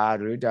ภา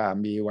หรือจะ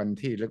มีวั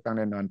นที่เลือกตั้งแ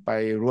น่นอนไ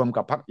ปรวม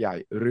กับพรรคใ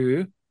หญ่หรื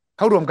อเ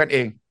ขารวมกันเอ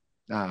ง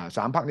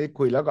3 พรรค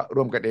นี้คุยแล้วก็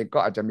รวมกันเอ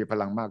งก็อาจจะมี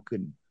พลังมากขึ้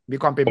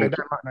นมีความเป็นผมไปไ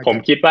ด้มากน้อยผมแค่ไห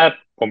นคิดว่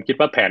าผมคิด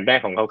ว่าแผนแร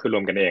กของเขาคือ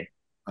รวมกันเอ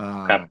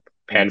งอ่ครับา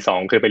แผน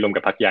2คือไปรวม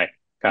กับพรรคใ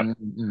หญ่ครั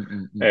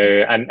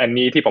บอัน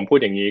นี้ที่ผมพู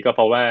ดอย่างนี้ก็เ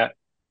พราะว่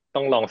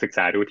าต้องลองศึกษ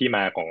าดูที่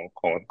มา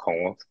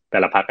ของแต่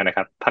ละพรรคนะ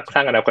ครับพรรค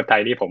สร้างอนาคตไท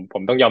ยนี่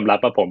ผมต้องยอ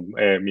มรับว่าผ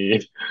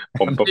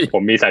มมีผมผ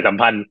มมีผมมีสายสั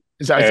มพันธ์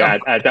สายสัม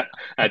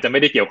อาจจะไม่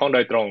ได้เกี่ยวข้องโ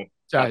ดยตร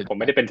งคใช่รับผม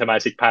ไม่ใช่ได้เป็นสมา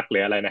ชิกพรรคห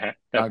รืออะไรนะฮ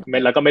ะแต่ไม่ค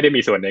รับแล้วก็ไม่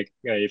ได้มีส่วนใ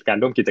นการ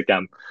ร่วมกิจกรร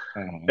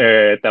มอ่เ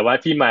ออาแต่ว่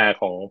าที่มา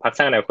ของพรรคส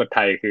ร้างอนาคตไ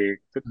ทยคือ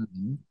อื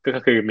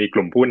มก็คือมี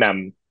กลุ่มผู้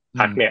นำอื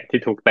มพรรคเนี่ย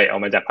ที่ถูกเตะอ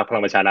อกมาจากพรรคพ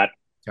ลังประชารั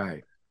ฐใ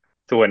ช่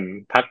ส่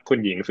วนพรรคคุ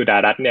ณหญิงสุด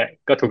ารัตน์เนี่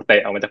ยก็ถูกเต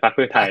ะออกมาจากพรรคเ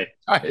พื่อไท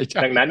ยใช่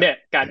ใช่ดังนั้นเนี่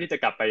ยการที่จ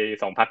ะกลับไป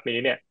2 พรรค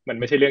นี้เนี่ยมั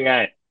นไม่ใช่เรื่อ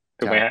งง่า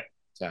ยถูกใช่ไหมฮะ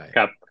ใช่ค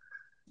รับ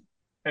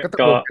ก็ต้อ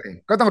งก็รวมกันเอง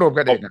ก็ต้องรวม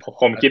กันผมเองอ่ะ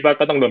ผมคิดว่า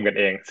ก็ต้องรวมกัน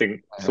เองซึ่ง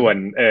อ่าฮะส่วน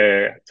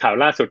ข่าว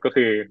ล่าสุดก็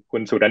คือคุ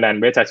ณสุรนัน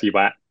ท์เวชชาชีว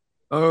ะ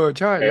เออ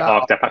ใช่ลาออก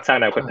ออกจากพรรคสร้าง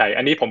อนาคตไทย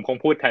อันนี้ผมคง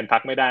พูดแทนพร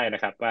รคไม่ได้น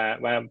ะครับ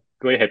ว่า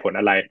ด้วยเหตุผล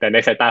อะไรแต่ใน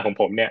สายตาของ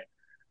ผมเนี่ย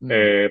อื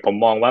มผม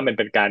มองว่ามันเ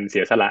ป็นการเสี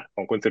ยสละข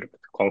องคุ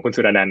ณ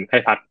สุรนันท์ให้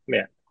พรรคเ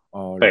นี่ยอ๋อ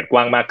เหรอเปิดก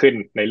ว้างมากขึ้น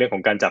ในเรื่องขอ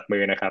งการจับมื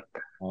อนะครับ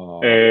อ๋อ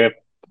เออ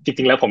จ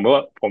ริงๆแล้วผม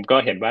ก็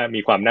เห็นว่ามี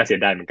ความน่าเสีย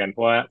ดายเหมือนกันเพร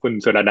าะว่าคุณ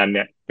สุรนันท์เ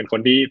นี่ยเป็นคน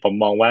ที่ผม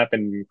มองว่าเป็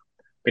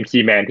นคี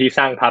ย์แมนที่ส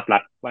ร้างภาพลั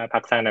กษณ์ว่าพร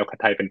รคสร้างแนว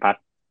ไทยเป็นพรรค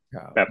ค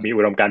รับแบบมี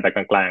อุดมการณ์แบบก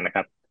ลางๆนะค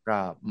รับค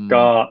รับอืม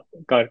ก็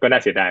ก็น่า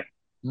เสียดาย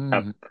อืมครั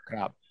บ ค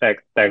รับ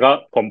แต่ก็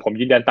ผม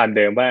ยืนยันตามเ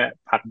ดิมว่า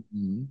พรรคอื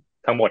ม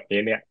ทั้งหมด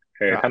นี้เนี่ย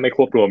ถ้าไม่ครับค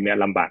วบรวมเนี่ย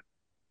ลำบาก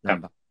ครับล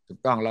ำบากถูก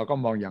ต้องเราก็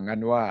มองอย่างนั้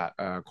นว่า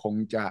คง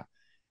จะ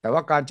แต่ว่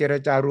าการเจร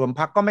จารวม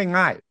พรรคก็ไม่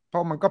ง่ายเพรา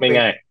ะมันก็เป็นไม่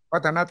ง่ายวั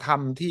ฒนธรร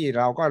มที่เ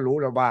ราก็รู้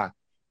แล้วว่า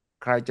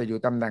ใครจะอยู่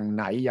ตำแหน่งไ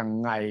หนยัง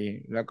ไง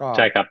แล้วก็ใ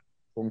ช่ครับ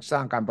โครงสร้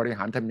างการบริห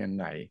ารทำยัง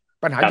ไง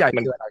ปัญหาครับมันใหญ่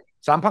คืออะไร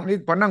สามพรรคนี้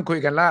พอนั่งคุย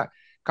กันแล้ว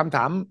คำถ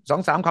ามสอ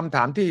งสามคำถ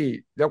ามที่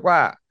เรียกว่า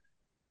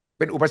เ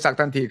ป็นอุปสรรค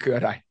ทันทีคืออ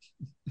ะไร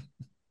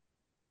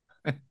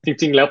จ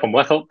ริงๆแล้วผม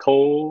ว่าเ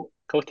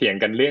ขาเถียง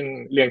กันเ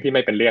รื่องที่ไ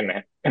ม่เป็นเรื่องนะฮ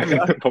ะ เห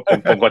รอ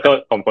ผมขอโทษ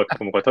ผม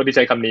ขอโทษที่ใ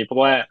ช้คำนี้เพราะ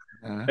ว่า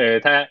อ่า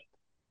ถ้า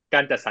กา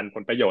รจัดสรรผ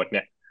ลประโยชน์เ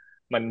นี่ย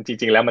มันจ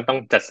ริงๆแล้วมันต้อง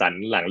จัดสรร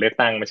หลังเลือก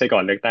ตั้งไม่ใช่ก่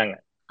อนเลือกตั้งอ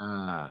ะ อ่า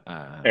อ่า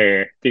เออ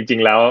จริง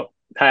ๆแล้ว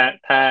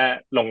ถ้า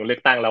ลงเลือ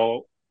กตั้งแล้ว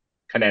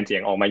อืคะแนนเสีย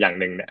งมออกมาอย่าง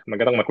หนึ่งเนี่ยมัน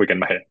ก็ต้องมาคุยกัน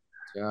ใหม่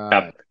ใช่ครั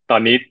บตอ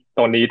น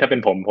นี้ถ้าเป็น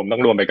ผมต้อ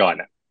งรวมไปก่อน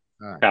อ่ะใ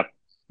ช่ครับ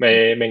ไม่อื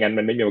มไม่งั้น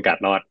มันไม่มีโอกาส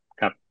รอด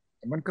ครับ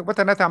มันคือวั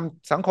ฒนธรรม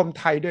สังคม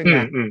ไทยด้วยไง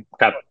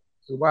ครับ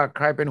คือว่าใ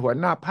ครเป็นหัว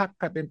หน้าพรรค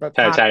ใครเป็นประธานใ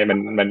ช่ใช่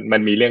มั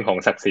นมีเรื่องของ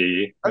ศักดิ์ศรี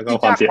แล้วก็แล้วที่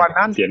ความเสียยากกว่า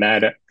นั้นเสียหน้า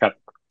ด้วยครับ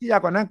ที่ยา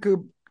กกว่านั้นคือ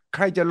ใค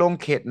รจะลง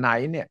เขตไหน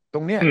เนี่ยตร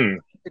งเนี้ยอืม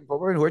ผม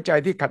ว่าเป็นหัวใจ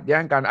ที่ขัดแย้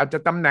งกันอาจจะ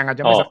ตำแหน่งอาจ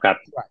จะอ๋อไม่สำครับคัญ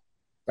เท่าไหร่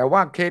แต่ว่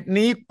าเขต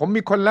นี้ผม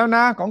มีคนแล้วน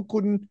ะของคุ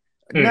ณ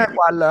แน่กอื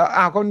ม ว่าเหรออ้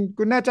าว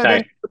คุณแน่ใจใช่ได้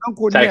ไงคุณต้อง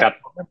คุณเนี่ยใช่ครับ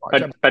ผมไม่เหมาะประใ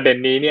ช่ไหมประเด็น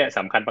นี้เนี่ยส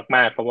ำคัญม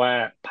ากๆเพราะว่า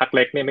พรรคเ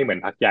ล็กเนี่ยไม่เหมือ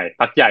นพรรคใหญ่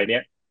พรรคใหญ่เนี่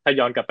ยถ้า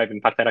ย้อนกลับไปเป็น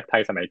พรรคไทยรักไท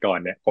ยสมัยก่อน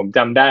เนี่ยผมจ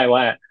ำได้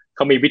ว่าเข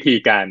ามีวิธี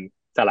การ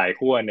สลาย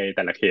ขั้วในแ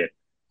ต่ละเขต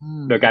อื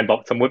มโดยการบอก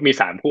สมมุติมี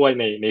3 ขั้ว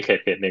ในเข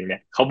ตหนึ่งเนี่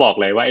ยเขาบอก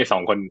เลยว่าไอ้สอ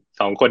งค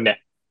นเนี่ย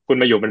คุณ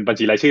มาอยู่เป็นบัญ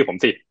ชีรายชื่อผม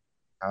สิ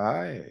ใช่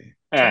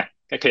อ่าใช่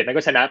เขตนั้น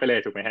ก็ชนะไปเลย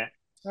ถูกไหมฮะ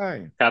ใช่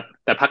ครับ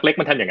แต่พรรคเล็ก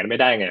มันทำอย่างนั้นไม่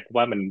ได้ไงเพราะ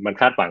ว่ามัน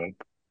คาดหวัง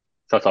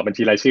สบัญ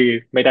ชีรายชื่อ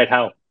ไม่ได้เท่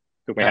า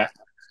ถูกไหมใช่ฮะ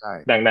ใช่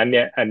ดังนั้นเ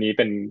นี่ยอันนี้เ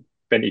ป็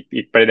น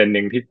อีกประเด็นห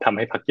นึ่งที่ทำใ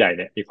ห้พรรคใหญ่เ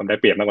นี่ยมีความได้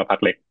เปรียบมากกว่าพรร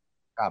คเล็ก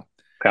ครับ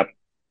ครับ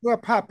เมื่อ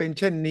ภาพเป็นเ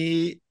ช่นนี้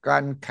กา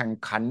รแข่ง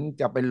ขัน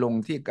จะไปลง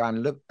ที่การ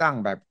เลือกตั้ง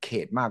แบบเข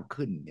ตมาก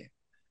ขึ้นเนี่ย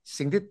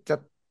สิ่งที่จะ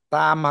ตา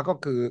มมาก็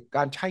คือก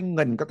ารใช้เ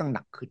งินก็ต้องห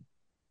นักขึ้น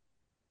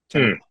ใช่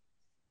ไหมอืม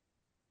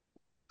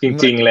จเ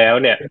งินริงๆแล้ว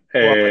เนี่ยเป็น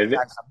ตัวปัจ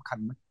จัยสำคัญ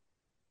ไหม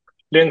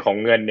เรื่องของ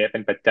เงินเนี่ยเป็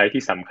นปัจจัย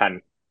ที่สำคัญ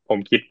ผม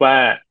คิดว่า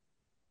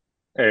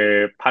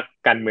พรรค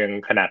การเมือง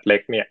ขนาดเล็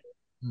กเนี่ย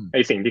อืมไอ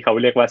สิ่งที่เขา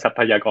เรียกว่าทรัพ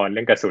ยากรเ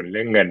รื่องกระสุนเ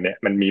รื่องเงินเนี่ย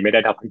มันมีไม่ได้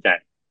เท่าพรรคใหญ่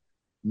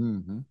อืม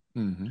อื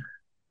ม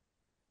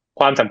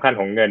ความสำคัญ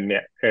ของเงินเนี่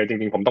ยจ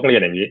ริงๆผมต้องเรีย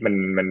นอย่างนี้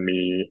มัน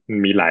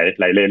มีหลาย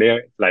เล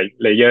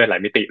เยอร์หลาย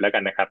มิติแล้วกั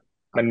นนะครับ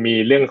ครับมันมี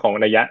เรื่องของ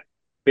นัยยะ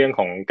เรื่อง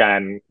ของกา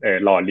ร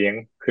หล่อเลี้ยง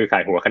คือขา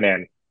ยหัวคะแนน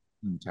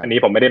อืมใช่อันนี้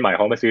ผมไม่ได้หมายค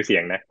วามว่าซื้อเสีย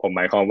งนะผมห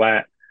มายความว่า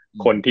อื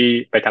มคนที่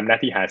ไปทำหน้า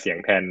ที่หาเสียง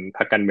แทนพ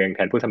รรคการเมืองแท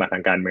นผู้สมัครท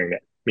างการเมืองเนี่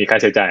ยมีค่า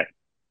ใช้จ่าย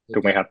เข้าใจถู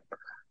กไหมครับ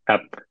ครับ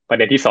ประเ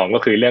ด็นที่สองก็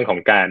คือเรื่องของ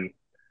การ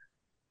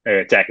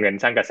แจกเงิน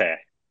สร้างกระแส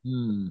อื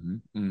ม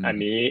อืมอัน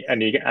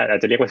นี้ก็อาจ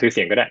จะเรียกว่าซื้อเ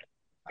สียงก็ได้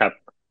ครับ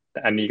แต่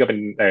อันนี้ก็เป็น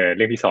เ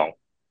รื่องที่สอ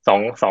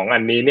งอั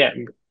นนี้เนี่ย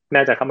น่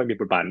าจะเข้ามามี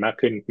บทบาทมาก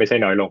ขึ้นไม่ใช่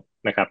น้อยลง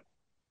นะครับ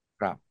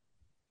ครับ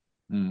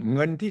เ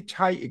งินที่ใ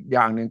ช้อีกอ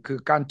ย่างหนึ่งคือ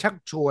การชัก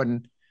ชวน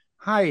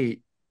ให้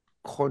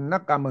คนนั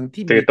กการเมือง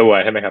ที่มี ซื้อตัว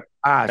ใช่ไหมครับ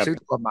ครับซื้อ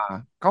ตัวมา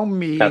เขา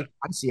มีครับฐ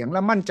านเสียงแล้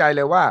วมั่นใจเล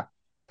ยว่า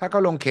ถ้าเขา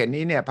ลงเขต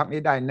นี้เนี่ยพรรคนี้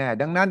ได้แน่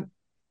ดังนั้น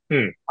อื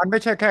มมันไม่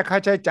ใช่แค่ค่า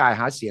ใช้จ่าย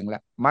หาเสียงแหล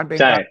ะมันเป็น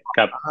ใช่การค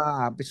รับอ่า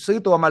ไปซื้อ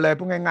ตัวมาเลย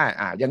พูดง่าย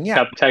ๆอย่างเงี้ยค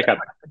รับใช่ครับ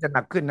มันจะห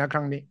นักขึ้นนะค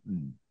รั้งนี้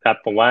ครับ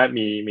ผมว่า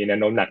มีแนว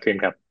โน้มหนักขึ้น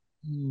ครับ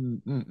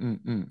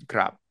ค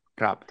รับ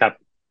ครับครับ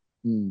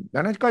ดั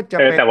งนั้นก็จะ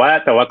เป็นแต่ว่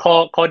า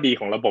ข้อดี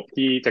ของระบบ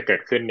ที่จะเกิ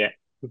ดขึ้นเนี่ย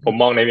ผม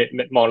มอง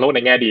โลกใน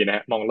แง่ดีนะฮ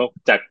ะมองโลก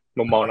จาก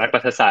มุมมองนัก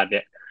รัฐศาสตร์เ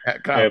นี่ย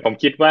ครับผม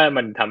คิดว่า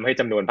มันทำให้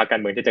จำนวนพรรคการ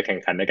เมืองที่จะแข่ง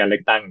ขันในการเลื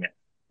อกตั้งเนี่ย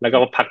แล้วก็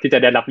พรรคที่จะ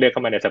ได้รับเลือกเข้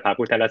ามาในสภา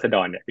ผู้แทนราษฎ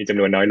รเนี่ยมีจำ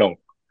นวนน้อยลง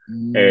อื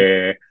เอม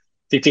อ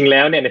จริงๆแ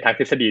ล้วเนี่ยในทาง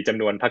ทฤษฎีจ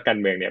ำนวนพรรคการ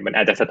เมืองเนี่ยมันอ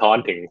าจจะสะท้อน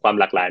ถึงความ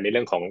หลากหลายในเ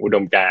รื่องของอุด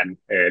มการณ์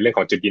เรื่องข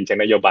องจุดยืนเชิง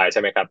นโยบายใ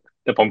ช่ไหมครับ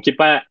แต่ผมคิด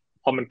ว่า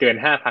พอมันเกิน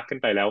5 พรรคขึ้น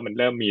ไปแล้วมัน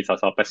เริ่มมีส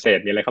สประเภท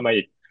มีอะไรเข้ามา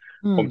อีก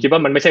อืมผมคิดว่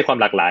ามันไม่ใช่ความ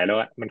หลากหลายแล้ว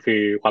อะมันคือ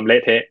ความเล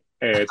ะเทะ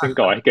ซึ่ง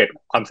ก่อให้เกิด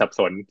ความสับส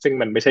นซึ่ง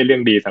มันไม่ใช่เรื่อ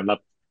งดีสำหรับ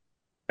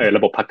ร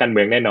ะบบพรรคการเ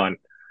มืองแน่นอน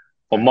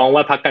ผมมองใช่ว่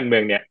าพรรคการเมื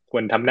องเนี่ยคว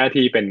รทำหน้า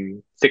ที่เป็น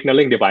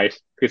signaling device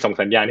คือส่ง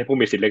สัญญาณให้ผู้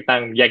มีสิทธิเลือกตั้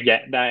งแยกแย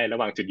ะได้ระ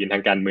หว่างจุดยืนทา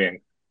งการเมือง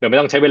โดยไม่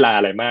ต้องใช้เวลาอ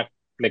ะไรมาก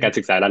ในอืมการ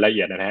ศึกษารายละเ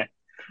อียดนะฮะ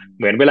อืมเ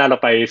หมือนเวลาเรา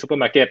ไปซูเปอ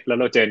ร์มาร์เก็ตแล้ว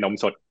เราเจอนม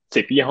สด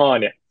10 ยี่ห้อ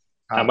เนี่ย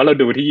ถามว่าครับเรา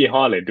ดูที่ยี่ห้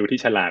อหรือดูที่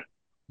ฉลาก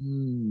อื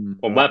ม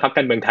ผมว่าพรรคก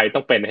ารเมืองไทยต้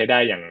องเป็นให้ได้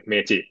อย่างเม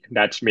จิ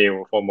ดัชมิล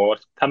โฟร์โมส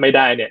ถ้าไม่ไ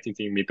ด้เนี่ยจ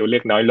ริงๆมีตัวเลื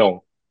อกน้อยลง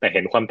แต่เ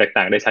ห็นความแตก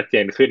ต่างได้ชัดเจ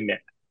นขึ้นเนี่ย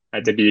อา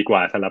จจะดีกว่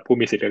าสำหรับผู้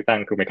มีสิทธิเลือกตั้ง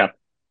ถูกไหมครับ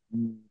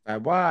แต่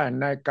ว่า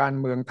ในการ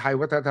เมืองไทย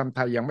วัฒนธรรมไท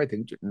ยยังไม่ถึ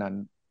งจุดนั้น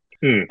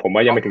ผมว่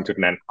ายังเขาไม่ถึงจุด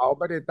นั้นเขา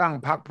ไม่ได้ตั้ง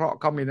พรรคเพราะ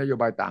เขามีนโย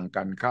บายต่าง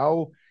กันเขา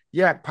แ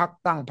ยกพรรค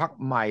ตั้งพรรค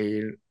ใหม่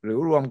หรือ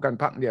รวมกัน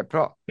พรรคเนี่ยเพร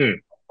าะอืม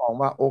มอง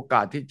ว่าโอก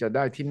าสที่จะไ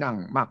ด้ที่นั่ง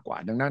มากกว่า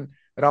ดังนั้น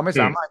เราไม่อื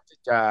มสามารถที่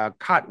จะ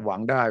คาดหวัง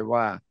ได้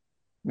ว่า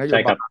นโยใช่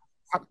ครับ บาย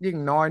พรรคยิ่ง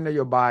น้อยนโ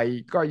ยบาย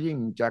ก็ยิ่ง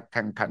จะแ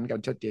ข่งขันกัน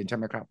ชัดเจนใช่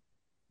ไหมครับ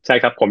ใช่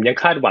ครับผมยัง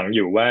คาดหวังอ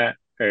ยู่ว่า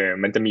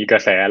มันจะมีกร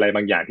ะแสอะไรบ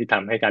างอย่างที่ท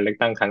ำให้การเลือก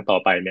ตั้งครั้งต่อ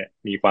ไปเนี่ย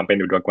มีความเป็น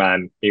อุดมการ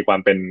ณ์มีความ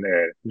เป็น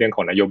เรื่องข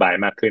องนโยบาย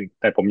มากขึ้น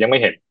แต่ผมยังไม่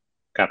เห็น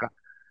ครับครับ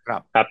ครั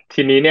บครับ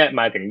ทีนี้เนี่ย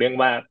มาถึงเรื่อง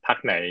ว่าพรรค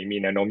ไหนมี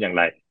แนวโน้มอย่าง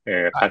ไร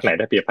พรรคไหนใช่ไ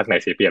ด้เปรียบพรรคไหน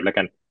เสียเปรียบแล้ว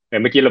กัน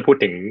เมื่อกี้เราพูด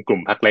ถึงกลุ่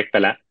มพรรคเล็กไป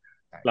แล้ว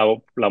ใช่เรา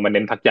เรามาเ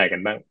น้นพรรคใหญ่กั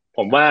นบ้างผ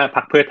มว่าใช่พ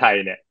รรคเพื่อไทย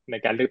เนี่ยใน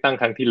การเลือกตั้ง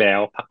ครั้งที่แล้ว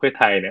พรรคเพื่อ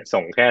ไทยเนี่ย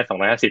ส่งแค่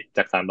250จ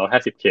าก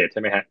350เขตใ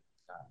ช่ไหมฮะ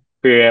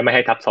เพื่อไม่ใ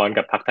ห้ทับซ้อน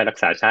กับพรรคไทยรัก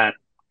ษาชาติ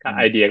อืม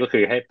ไอเดียก็คื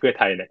อให้เพื่อ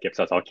ไทยเนี่ยเก็บส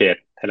สเขต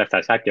ไทยรักษา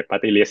ชาติเก็บปา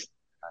ร์ตี้ลิสต์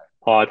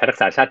พอไทยรัก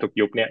ษาชาติถูก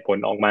ยุบเนี่ยผล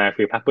ออกมา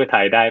คือพรรคเพื่อไท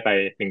ยได้ไป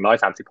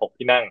136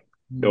ที่นั่ง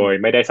อืโดมย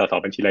ไม่ได้สส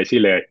บัญชีรายชื่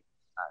อเลย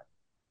ใช่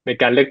ใน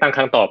การเลือกตั้งค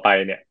รั้งต่อไป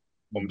เนี่ย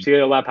อืมผมเชื่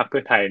อว่าพรรคเพื่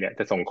อไทยเนี่ยจ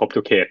ะส่งครบ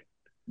ทุกเขต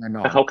แน่น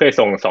อนถ้าเขาเคย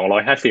ส่ง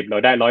250เรา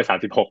ได้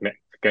136เนี่ย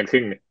เกินค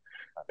รึ่งเนี่ย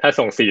ถ้า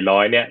ส่ง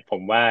400เนี่ยผ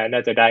มว่าน่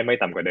าจะได้ไม่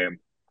ต่ำกว่าเดิม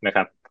นะค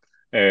รับ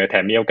แถ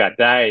มมีโอกาส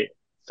ได้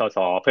สส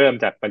เพิ่ม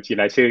จากบัญชี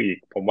รายชื่ออีก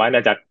ผมว่าน่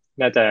าจ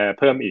ะ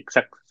เพิ่มอีก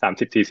สัก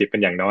30-40เป็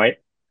นอย่างน้อย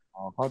อ๋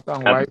อเขาตั้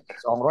งไว้ครับ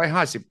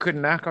250ขึ้น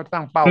นะเขา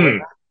ตั้งเป้าอืมไว้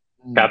นะ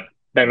อืมครับ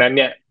ดังนั้นเ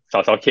นี่ยส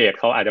สเขต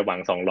เขาอาจจะหวัง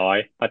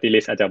200ปฏิริ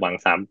ษีอาจจะหวัง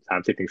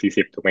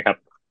30-40ถูกไหมครับ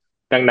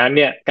ดังนั้นเ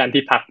นี่ยการ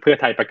ที่พรรคเพื่อ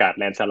ไทยประกาศ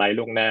แลนด์สไลด์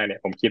ล่วงหน้าเนี่ย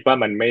ผมคิดว่า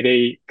มันไม่ได้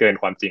เกิน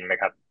ความจริงนะ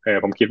ครับ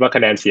ผมคิดว่าค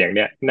ะแนนเสียงเ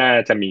นี่ยน่า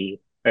จะมี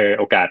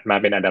โอกาสมา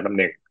เป็นอันดับ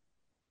หนึ่ง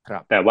ครั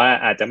บแต่ว่า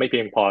อาจจะไม่เพี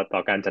ยงพอต่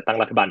อการจัดตั้ง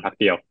รัฐบาลพรรค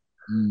เดียว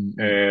อืม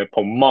อืมผ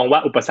มมองว่า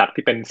อุปสรรค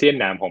ที่เป็นเสี้ยน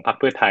หนามของพรรค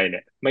เพื่อไทยเนี่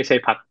ยไม่ใช่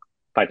พรรค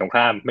ฝ่ายตรง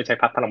ข้ามไม่ใช่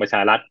พรรคพลังประช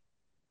ารัฐ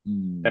อื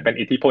มแต่เป็น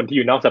อิทธิพลที่อ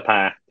ยู่นอกสภา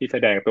ที่แส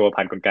ดงตัวผ่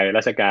านกลไกร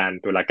าชการ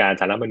ตุลาการ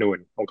ศาลรัฐธรรมนูญ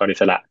องค์กรอิ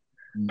สระ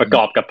อืประก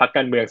อบมกับพรรคก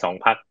ารเมืองสอง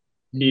พรรค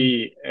ที่อื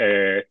มเอ่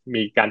อ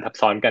มีการทับ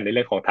ซ้อนกันในเ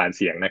รื่องของฐานเ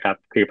สียงนะครับ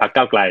คือพรรค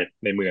ก้าวไกล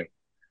ในเมือง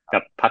กั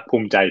บพรรคภู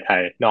มิใจไท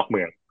ยนอกเ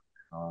มือง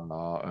อ๋อเหร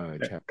อเออ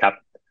ใช่ครับ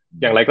อื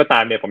มอย่างไรก็ตา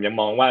มเนี่ยผมยัง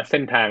มองว่าเส้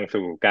นทาง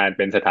สู่การเ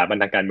ป็นสถาบัน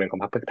ทางการเมืองขอ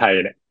งพรรคเพื่อไทย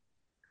เนี่ย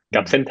อืม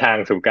กับเส้นทาง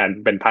สู่การ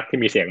เป็นพรรคที่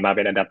มีเสียงมาเ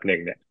ป็นอันดับหนึ่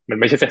งเนี่ยมัน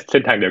ไม่ใช่เ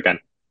ส้นทางเดียวกัน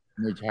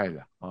ไม่ใช่เหร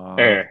ออ๋อ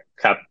เออ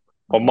ครับ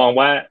ผมมอง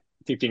ว่า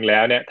จริงๆแล้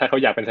วเนี่ยถ้าเขา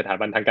อยากเป็นสถา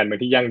บันทางการเมือง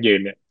ที่ยั่งยืน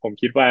เนี่ยผม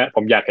คิดว่าผ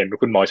มอยากเห็น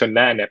คุณหมอชล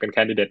น่านเนี่ยเป็นแค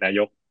นดิเดตนา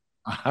ยก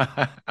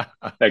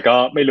แต่ก็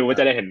ไม่รู้ว่า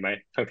จะได้เห็นไหม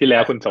ครั้งที่แล้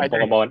วคุณสมไม่ได้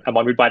พงษ์อม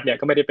รวิวัฒน์เนี่ย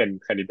ก็ไม่ได้เป็น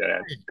แคนดิเ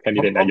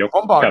ดตนายกผ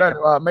มบอกครับ ได้เล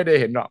ยว่าไม่ได้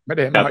เห็นหรอกไม่ไ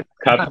ด้เห็นครับหรอก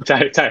ครับ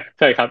ใ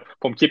ช่ครับ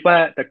ผมคิดว่า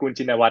ตระกูล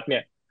ชินวัตรเนี่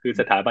ยคือ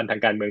สถาบันทา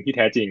งการเมืองที่แ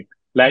ท้จริง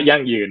และยั่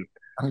งยืน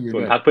ตั้งอยู่เลยส่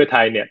วนพรรคเพื่อไท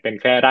ยเนี่ยเป็น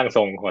แค่ร่างท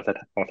รงข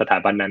องสถา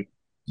บันนั้น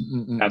อืมอื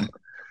มอืมครับอืม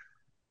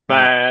มาอ่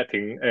าถึ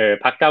ง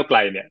พรรคก้าวไกล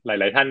เนี่ยหล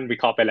ายๆท่านวิ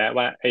เคราะห์ไปแล้ว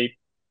ว่าไอ้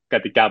ก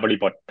ติกาบริ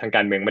บททางก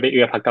ารเมืองไม่ได้เ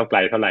อื้อพรรคก้าวไกล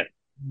เท่าไหร่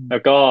อืมแล้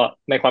วก็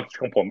ในความคิด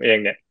ของผมเอง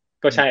เนี่ย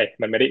ก็ใช่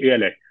มันไม่ได้เอื้อ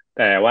เลยแ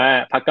ต่ว่า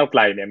พรรคก้าวไก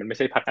ลเนี่ยมันไม่ใ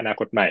ช่พรรคอนา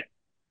คตใหม่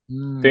อื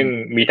ซึ่งม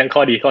มีทั้งข้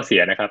อดีข้อเสี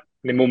ยนะครับ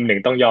ในมุมหนึ่ง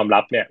ต้องยอมรั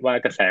บเนี่ยว่า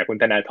กระแสคุณ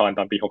ธนาธรต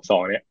อนปี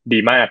62เนี่ยดี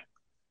มาก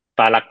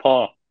ฟ้ารักพ่อ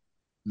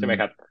อืมใช่ไหม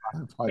ครับ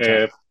พอเออใจ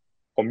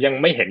ผมยัง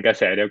ไม่เห็นกระ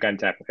แสเดียวกัน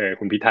จาก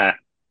คุณพิธา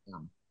อย่า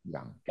งอย่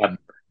างครับ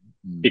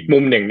อือีกมมุ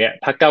มหนึ่งเนี่ย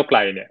พรรคก้าวไกล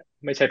เนี่ย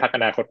ไม่ใช่พรรคอ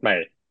นาคตใหม่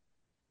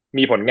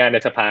มีผลงานใน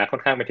สภาค่อ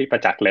นข้างเป็นที่ปร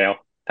ะจักษ์แล้ว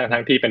ทั้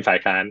งที่เป็นฝ่าย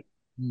ค้าน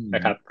อืน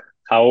ะครับม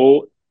เขา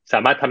สา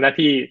มารถทำหน้า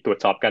ที่ตรวจ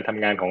สอบการท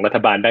ำงานของรัฐ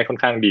บาลได้ค่อน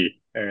ข้างดี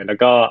แล้ว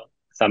ก็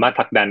สามารถ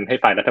ผลักดันให้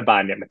ฝ่ายรัฐบา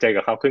ลเนี่ยมาเจอ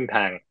กับเขาครึ่งท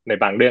างใน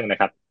บางเรื่องนะ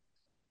ครับ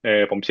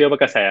ผมเชื่อว่า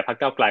กระแสพรรค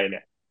ก้าวไกลเนี่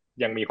ย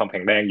ยังมีความแ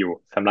ข็งแรงอยู่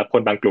สำหรับค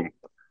นบางกลุ่ม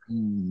อื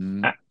ม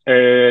อ่ะ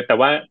แต่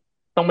ว่า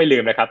ต้องไม่ลื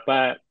มนะครับว่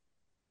า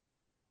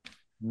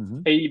อืม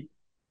ไอ้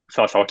ส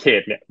สเข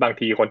ตเนี่ยบาง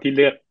ทีคนที่เ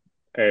ลือก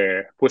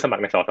ผู้สมัค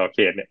รในสสเข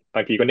ตเนี่ยบ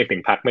างทีก็นึกถึ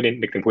งพรรคไม่ได้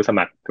นึกถึงผู้ส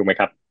มัครถูกไหม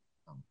ครับ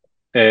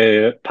เอ่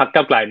พรรค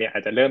ก้าวไกลเนี่ยอา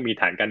จจะเริ่มมี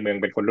ฐานการเมือง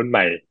เป็นคนรุ่นให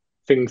ม่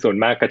ซึ่งส่วน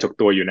มากกระจุก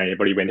ตัวอยู่ใน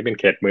บริเวณที่เป็น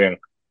เขตเมือง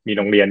มีโ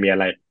รงเรียนมีอะ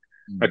ไร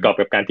อืมประกอบ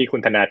กับการที่คุ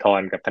ณธนาธ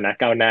รกับคณะ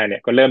ก้าวหน้าเนี่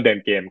ยก็เริ่มเดิน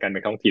เกมกันเป็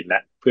นท้องถิ่นแล้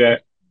วเพื่อ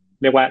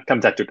เรียกว่าก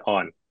ำจัดจุดอ่อ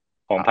น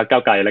ของครับพรรคก้า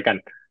วไกลแล้วกัน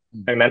อื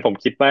มดังนั้นผม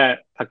คิดว่า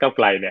พรรคก้าวไ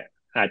กลเนี่ย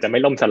อาจจะไม่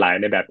ล่มสลาย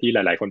ในแบบที่ห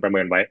ลายๆคนประเ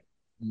มินไว้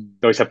อืม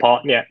โดยเฉพาะ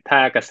เนี่ยถ้า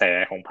กระแส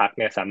ของพรรค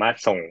เนี่ยสามารถ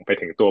ส่งไป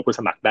ถึงตัวผู้ส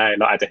มัครได้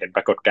เราอาจจะเห็นป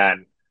รากฏการ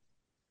ณ์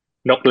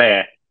นกแร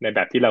ในแบ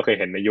บที่เราเคย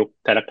เห็นในยุค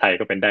ไทยรักไทย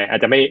ก็เป็นได้อา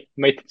จจะไ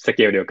ม่สเก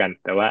ลเดียวกัน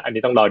แต่ว่าอัน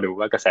นี้ต้องรอดู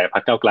ว่ากระแสพร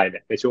รคก้าวไกลเนี่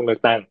ยในช่วงเลือ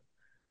กตั้ง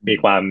อืมมี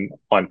ความ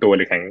อ่อนตัวห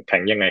รือแข็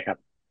งยังไงครับ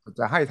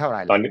จะให้เท่าไห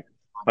ร่ล่ะตอนนี้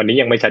ตอนนี้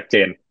ยังไม่ชัดเจ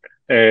น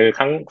ค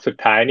รั้งสุด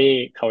ท้ายนี่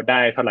เขาไ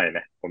ด้เท่าไหร่น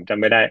ะผมจำ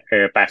ไม่ได้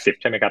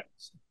80ใช่ไหมครับ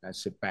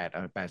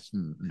888อื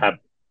มอืมครับ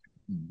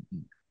อืมอื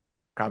ม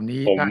คราว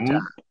นี้ผม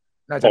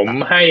น่าจะผมตัด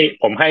ให้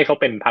ผมให้เขา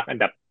เป็นพรรคอัน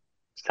ดับ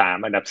3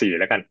อันดับ4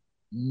แล้วกัน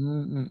อื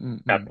มอืมอืมอืม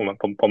ครับ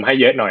ผม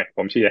ให้เยอะหน่อย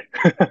ผมเชียร์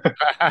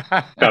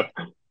ครับ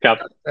ครับ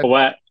แต่เพราะว่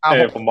าเอา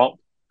หกผมมอง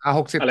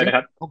60ถึงอะไรนะค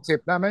รับ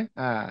60ได้ไหม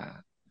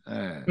เอ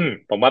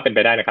อผมว่าเป็น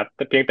ไปได้นะครับแ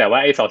ต่เพียงแต่ว่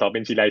าไอ้สส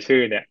บัญชีราย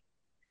ชื่อเนี่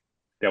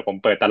ยเดี๋ยวผ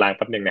มเปิดตาราง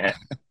แป๊บหนึ่งนะฮ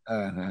ะเ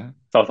ออฮะ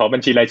สส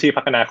บัญชีรายชื่อ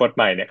พรรคอนาคตใ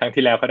หม่เนี่ยครั้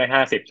งที่แล้วเขาได้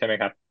50ใช่ไหม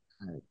ครับ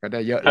ก็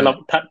ได้เยอะถ้าเลยเ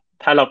รา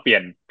ถ้าเราเป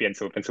ลี่ย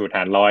นสูตรเป็นสูตรห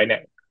ารร้อยเนี่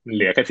ยมันเห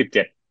ลือแค่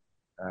17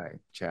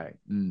ใช่ใช่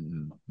อื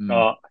มอืมอื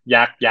มก็ย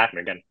ากเห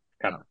มือนกั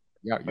นครั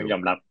บอ่ายากอยู่ต้องย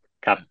อมรั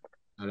บครั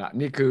บเอาละ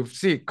นี่คือ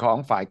ซีกข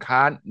องฝ่ายค้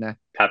านนะ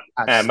ครับ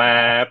อ่ะม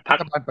าพัก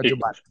รัฐบาลปัจอีกจุ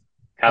บั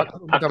นครั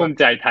บพัรัฐบาลกภูมิ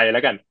ใจไทยแล้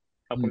วกัน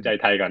พักภูมิใจอืม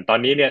ไทยก่อนต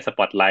อนนี้เนี่ยสป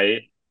อตไล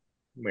ท์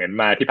เหมือน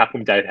มาที่พักภู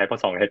มิใจไทยเพราะ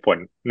2 เหตุ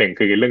ผลหนึ่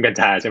งคือเรื่องกั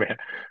ญชาใช่ไหมครั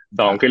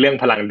บสองคือใช่เรื่อง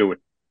พลังดู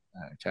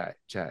ดใช่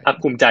ใช่พรร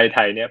คภูมิใจไ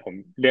ทยเนี่ยผ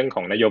มเรื่องข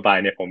องนโยบ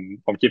ายเนี่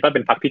ยผมคิดว่าเป็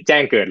นพรรคที่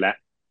แจ้งเกิดแล้ว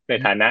ใน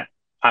ฐานะ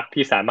พรรค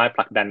ที่สามารถผ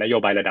ลักดันนโ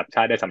ยบายระดับช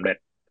าติได้สำเร็จ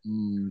อื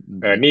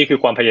มอืมอืมนี่คื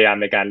อความพยายา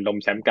มในการล้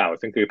มแชมป์เก่า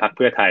ซึ่งคือพรรคเ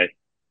พื่อไท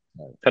ยใ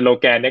ช่สโ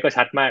ลแกนเนี่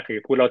ยก็ชัดมากคือ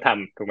พูดแล้วท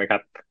ำถูกไหมค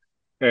รั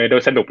บโ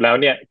ดยสรุปแล้ว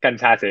เนี่ยกัญ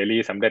ชาเส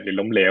รีสำเร็จหรือ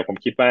ล้มเหลวผ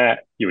มคิดว่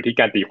าอยู่ที่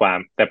การตีควา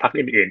มแต่พรรค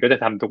อื่นๆก็จ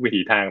ะทำทุกวิ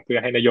ถีทางเพื่อ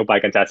ให้นโยบา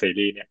ยกัญชาเส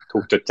รีเนี่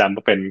ยถูกจดจำ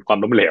ว่าเป็นควา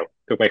มล้มเหลว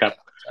ถูกไหมครับ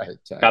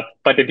ใช่ใช่ครับ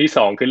ประเด็นที่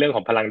สองคือเรื่อง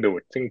ของพลั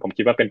งดูดซึ่งผม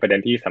คิดว่าเป็นประเด็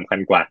นที่สำคั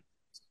ญกว่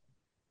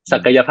าอืม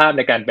ศักยภา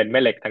พในการเป็น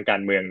แม่เหล็กทางก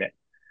ารเมืองเนี่ย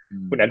อื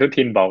มคุณ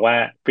อนุทินบอ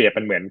กว่าเปรียบ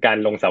มันเหมือนก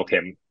ารลงเสาเข็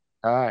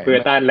มใช่เพื่อไ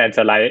ม่ต้านแล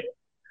นด์สไลด์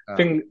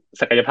ซึ่งอ่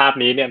าศักยภาพ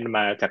นี้เนี่ยมันม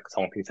าจาก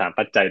2 ถึง 3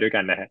ปัจจัยด้วย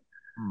กันนะฮ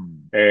ะอืม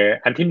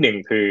อันที่หนึ่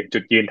งคือจุ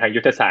ดยืนทา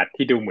งยุทธศาส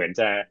ตร์ที่ดูเหมือน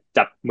จะ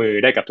จั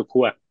บมือได้กับทุ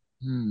กขั้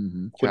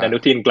วอืมคุณใช่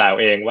อนุทินกล่า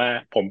วเองว่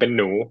าผมเป็นห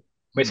นู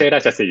ไม่ใช่ราอื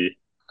มชสีห์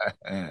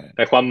เออแ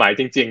ต่ความหมาย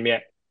จริงๆเนี่ย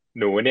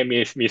หนูเนี่ย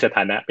มีสถ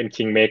านะเป็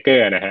นคิงเมเก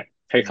อร์นะฮ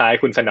ะคล้าย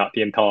ๆคุณสนอเ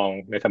ทียนทอ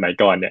งในสมั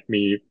ยก่อนเนี่ย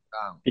มี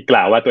ตั้งที่ก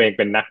ล่าวว่าตัวเอ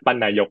งเป็นนักปั้น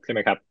นายกใช่ไ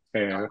หมครับ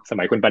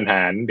สมัยคุณบรร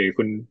หารหรื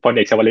อคุณพล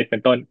เอกชวลิต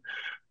เป็นต้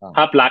นตั้งภ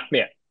าพลักษณ์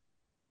เนี่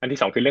ยอัน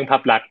ที่สองคือเรื่องภ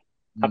าพลักษณ์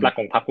อืมภาพลักษณ์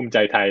ของพรรคภูมิใ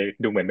จไทย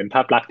ดูเหมือนเป็น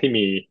ภาพลักษณ์ที่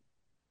มี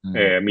อื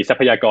มมีทรั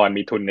พยาก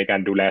รมีทุนใน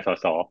การดูแลส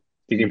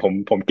สจริงๆผม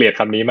อืมผมเกลีย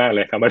ดคำนี้มากเ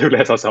ลยคำว่าดูแ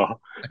ลส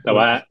สแต่ดู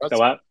ว่าก็แต่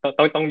ว่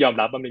าต้องยอม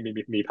รับว่า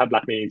มีภา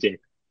พลักษณ์นี้จริง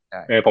ๆไ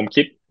ด้ผม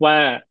คิ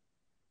ดว่า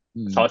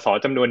อืมส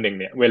สจำนวนหนึ่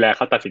งเนี่ยเวลาเข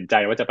าตัดสินใ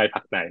จว่าจะไปพร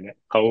รคไหนเนี่ย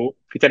เข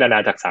าพิจาร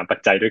ณาจาก3 ปั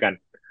จจัยด้วยกั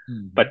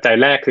นอืมปัจจัย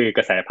แรกคือ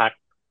กระแสพรร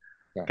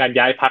คการ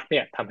ได้ย้ายพรรคเ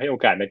นี่ยทำให้โ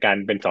อกาสในกา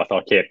รเป็นส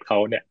สเขตเข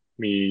าเนี่ย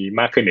มี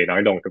มากขึ้นหรือน้อ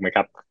ยลงถูกไห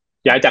มครั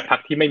บย้ายจากพร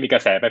รคที่ไม่มีกร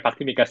ะแสไปพรร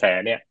คที่มีกระแ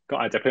สเนี่ยก็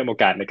อาจจะเพิ่มโอ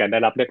กาสในการ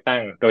ได้รับเลือกตั้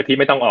งโดย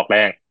ที่ไม่ต้องออกแ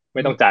รง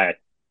ไม่อืมต้องจ่าย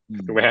อื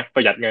มถูกไหมฮะป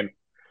ระหยัดเงิน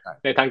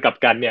ในได้ทางกลับ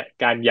กันเนี่ย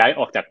การย้า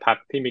ยออกจากพรร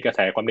คที่มีกระแ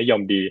สความนิย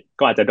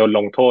มดีก็อาจจะโดนล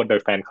งโทษโด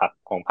ยแฟนคลับ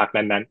ของพรร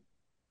คนั้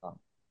นครั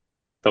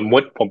บๆสมมุ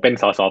ติผมเป็น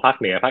สสภา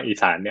คเหนือภา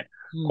คอีสานเนี่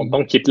ยอืมผมต้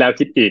องคิดแล้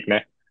วคิดอีกน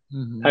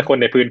ะอืมถ้าค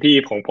นในพื้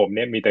นที่ของผมเ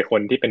นี่ยมีแต่ค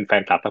นที่เป็นแฟ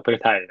นคลับพรรคเพื่อ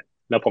ไท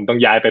ยแล้วผมต้อ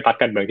งย้ายไปพรร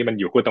คการเมืองที่มั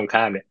นอยู่ขั้วตรง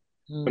ข้ามเนี่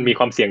ยอืมันมีคว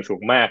ามมเสี่ย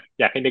งสูงมา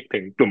กอยากให้นึ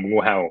กถึงกลุ่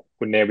มงูเห่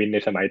าคุณเนวิ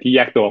นในสมัยที่แย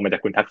กตัวออกมาจ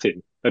ากคุณทักษิ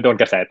ณแล้วโดน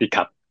กระแสตีก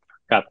ลั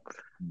บครั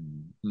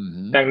บอืมอื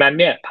มดังนั้น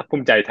เนี่ยพรร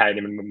คภูมิใจไทยเนี่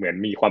ยมันเหมื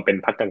อนมีความ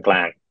เป็นพรรคกล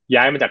าง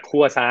ๆย้ายมาจาก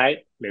ขั้วซ้าย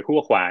หรือ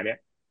ขั้วขวาเนี่ย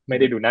อืมไม่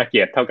ได้ดูน่าเก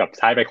ลียดเท่ากั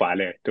บซ้ายไปขวา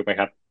เลยถูกไห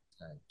มครับ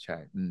ใช่ใช่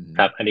อื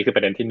มครับอันนี้คือ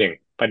ประเด็นที่หนึ่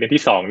งประเด็น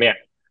ที่สองเนี่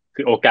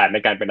ยคือโอกา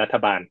สในการเป็นรั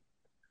ฐบาล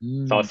อื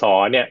สส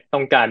มเนี่ยต้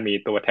องกา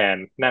รมีตัวแท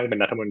นนั่งเป็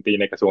นรัฐมน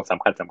ตรีในกระทรวงสำ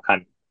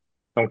คั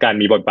ญต้องการ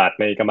มีบทบา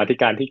ทในกรรมาธิ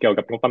การที่เกี่ยว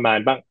กับงบประมา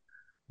ณบ้า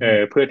งอืม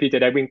เพื่อที่จะ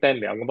ได้วิ่งเต้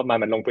นหรือเอางบประมาณ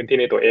มันลงพื้นที่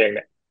ในตัวเอง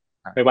เนี่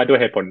ยไม่ครับว่าด้ว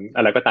ยเหตุผลอ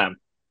ะไรก็ตาม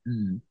อื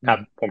มอืมครับ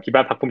ผมคิ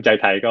ดว่าพรรคภูมิใจ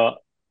ไท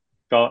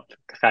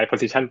ยก็คล้ายโพ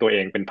สิชันตัว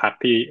เองเป็นพรร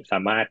คที่สา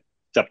มารถ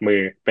จั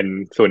บมือ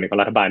เป็นส่วนหนึ่งของ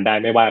รัฐบาล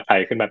ได้ไม่ว่าใ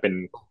ครขึ้นมา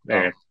เป็น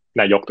ก็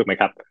นายกถูกไหม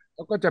ครับ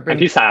แล้วก็จะเป็นอั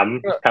นที่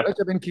สามครับแล้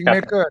วจะเป็นคิงครับ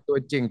เมเกอร์ตัว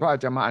จริงเพราะอาจ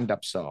จะมาอั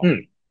นดับสองอืม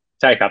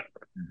ใช่ครั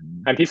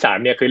บอืมอันที่สา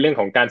มเนี่ยคือเรื่อ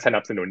งของการส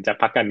นับสนุนจาก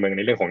พรรคการเมือง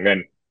ในเรื่องของเงิ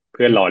นเ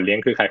พื่ออืมหล่อเลี้ย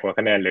งคือขายหัว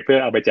คะแนนหรือเพื่อ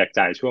เอาไปแจก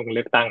จ่ายช่วง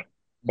เลือกตั้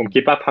งอืมผมคิ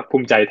ดว่าพรรคภู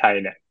มิใจไท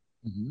ยเนี่ย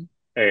อื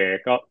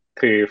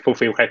มก็คือ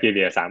fulfill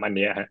criteria 3 อั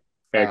นนี้ฮะ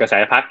กระแ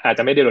สครับพรรคอาจ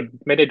จะ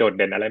ไม่ได้โดดเ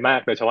ด่นอะไรม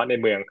ากโดยเฉพาะใน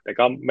เมืองแต่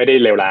ก็ไม่ได้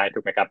เลวร้า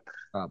ยถูกไหมครั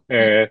บครับเอออื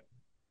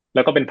มแ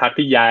ล้วก็เป็นพรร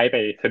คที่ย้าย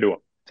ไปสะดว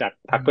กจาก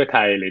พรรคเพื่อไ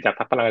ทอืมยหรือจาก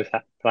พรรค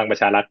พลังปร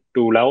ะชารัฐ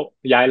ดูแล้ว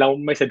ย้ายแล้ว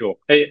ไม่สะด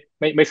วกเอ้ย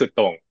ไม่สุด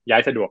โต่งย้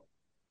ายสะดวก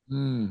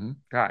อื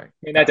มใช่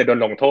ไม่ใช่น่าจะโดน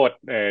ลงโท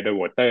ษโดยโห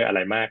วตเตอร์อะไ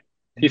รมาก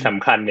ที่อืมสำ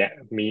คัญเนี่ย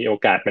มีโอ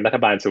กาสเป็นรัฐ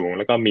บาลสูง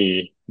แล้วก็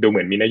ดูเหมื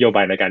อนมีนโยบ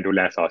ายในการดูแ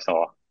ลส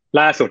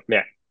สล่าสุดเ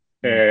นี่ย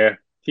อื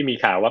มที่มี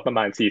ข่าวว่าประมา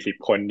ณ40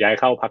 คนย้าย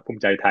เข้าพรรคภูมิ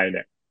ใจไทยเ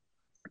นี่ย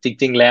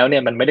จริงๆแล้วเ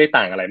นี่ยมันไม่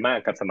ได้ต่างอะไรม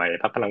ากกับสมั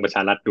ยพรรคพลังประ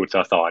ชารัฐดูด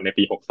สสใน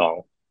ปี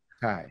62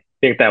ใช่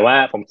เพียงแต่ว่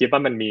าผมคิดว่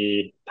ามัน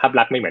มีภา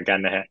พลักษณ์ไม่เหมือน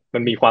กันนะฮ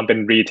ะมันมีความเป็น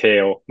รีเท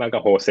ลมาก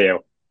กว่าโฮเซล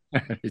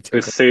เจอค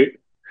นคือซื้อ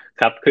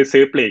ครับคือซื้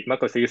อปลีกมาก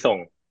กว่าซื้อส่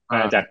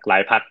งมาจากอ่าห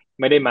ลายพรร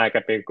คไม่ได้ม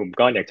ากันเป็นกลุ่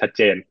มก้อนอย่างชัดเ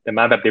จนแต่ม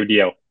าแบบเดีย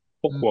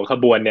วๆพวกอืมหัวข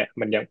บวนเนี่ย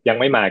มันยัง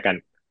ไม่ม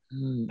ากันอื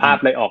มอืมภา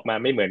พเลยออกม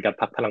าไม่เหมือนกั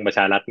บพรรคพลังประ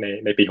ชารั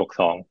ฐในปี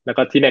62แล้ว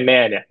ก็ที่แน่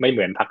ๆเนี่ยไม่เ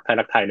หมือนพรรคไทย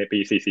รักไทยใน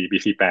ปี44ปี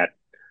48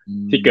อื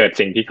ที่เกิดม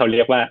สิ่งที่เขาเรีย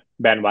กว่า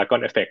แบนวาก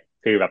อนเอฟเฟก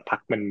คือแบบพร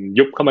รคมั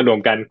นยุบเข้ามารว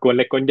มกันกวนเ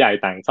ล็กกวนใหญ่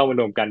ต่างเข้ามา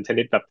รวมกัน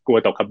ชนิดแบบกลั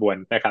วตกขบว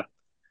นนะครั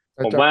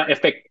บผมก็จะว่าเอ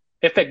ฟเ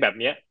ฟกต์แบ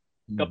บเนี้ย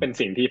อืมก็เป็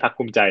นสิ่งที่พรรค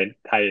ภูมิใจ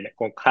ไทยเนี่ย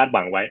คงคาดห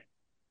วังไว้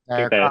แต่เ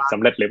พียงแต่ก็ส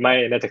ำเร็จหรือไม่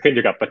น่าจะขึ้นอ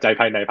ยู่กับปัจจัย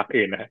ภายในพรรค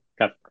อื่นนะ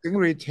ครับถึง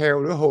รีเทล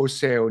หรือโฮลเ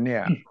ซลเนี่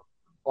ย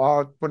พอ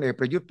พลเอก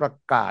ประยุทธ์ประ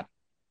กาศ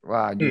ว่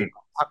าอยู่กั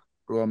บอืมพรรค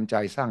รวมใจ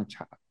สร้างช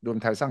าติรวม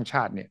ไทยสร้างช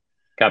าติเนี่ย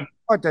ครั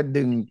บก็จะ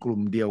ดึงกลุ่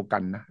มเดียวกั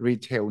นนะรี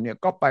เทลเนี่ย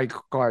ก็ไป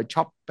คอย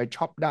ช็อปไป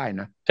ช็อปได้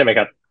นะใช่ไหมค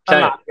รับใช่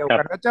ตลาดเดียวครับ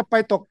กันแล้วจะไป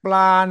ตกปล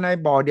าใน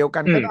บ่อเดียว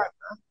กันอืมก็ได้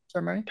นะใช่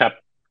ไหมครับ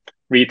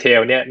รีเทล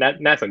เนี่ย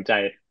น่าสนใจ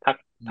พรรค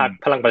อืม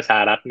พลังประชา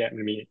รัฐเนี่ย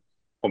มันมี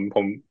ผมผ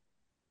ม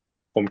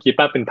ผมคิด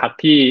ว่าเป็นพรรค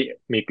ที่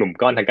มีกลุ่ม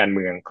ก้อนทางการเ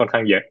มืองค่อนข้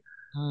างเยอะ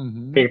อืม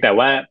ฮึเพียงแต่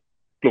ว่า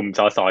กลุ่มส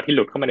สที่ห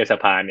ลุดเข้ามาในส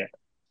ภาเนี่ย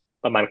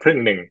ประมาณครึ่ง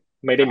หนึ่ง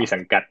ไม่ได้มีสั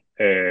งกัด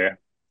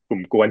กลุ่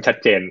มกวนชัด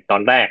เจนตอ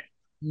นแรก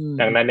อืม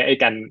ดังอืมนั้นเนี่ยไอ้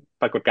การ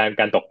ปรากฏการณ์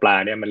การตกปลา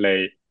เนี่ยมันเลย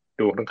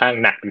ดูค่อนข้าง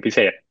หนักเป็นพิเศ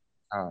ษ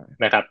อ่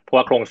านะครับเพราะ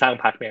ว่าโครงสร้าง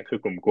พรรคเนี่ยคือ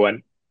กลุ่มกวน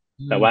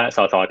อืแต่ว่ามส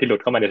สที่หลุด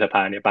เข้ามาในสภ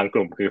าเนี่ยบางก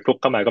ลุ่มคือฟลุก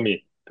เข้ามาก็มี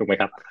ถูกไหม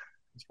ครับ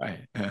ใช่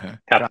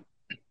ครับครับ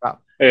ครับ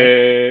เองั้นอ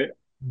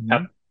อืมครั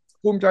บ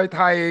ภูมิใจไ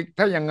ทย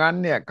ถ้าอย่างนั้น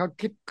เนี่ยเขา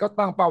คิดก็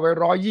ตั้งเป้าไว้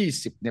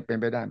120เนี่ยเป็น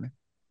ไปได้ไหม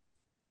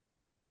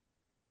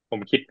ผ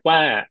มคิดว่า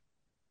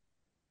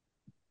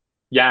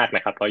ยากน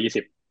ะครับ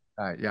120ไ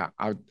ด้อยาก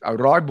เอา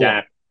100 บวกยา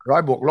ก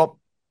 100 บวกลบ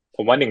ผ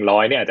มว่า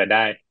100เนี่ยอาจจะไ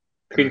ด้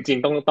คือจริงเ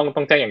ออๆ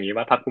ต้องแจ้งอย่างนี้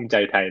ว่าพรรคภูมิใจ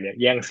ไทยเนี่ย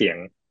แย่งเสียง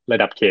ระ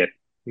ดับเขต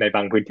ในบ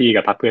างพื้นที่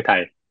กับพรรคเพื่อไท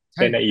ยใช่เ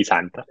ช่นในอีใช่ส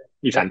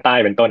านใต้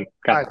เป็นต้น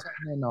กับใช่ใช่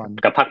แน่นอน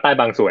กับภาคใต้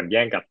บางส่วนแ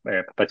ย่งกับ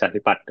ประชาธิ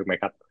ปัตย์ถูกไหม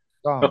ครับ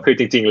ต้องก็คือ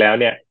จริงๆแล้ว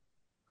เนี่ย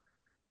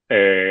เอ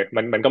อ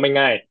มันก็ไม่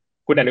ง่าย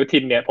คุณอนุอืมทิ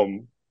นเนี่ยผม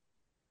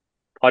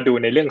พอดู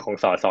ในเรื่องของ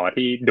สส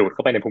ที่ดูดเข้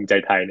าไปในภูมิใจ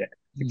ไทยเนี่ย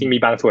จอืมริงๆมี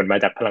บางส่วนมา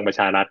จากพลังประ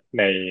ชารัฐ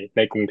ใ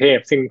นกรุงเทพ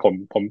ซึ่ง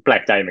ผมแปล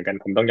กใจเหมือนกัน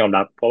ผมต้องยอม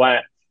รับเพราะว่า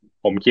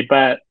ผมคิดว่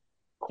า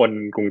คน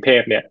กรุงเท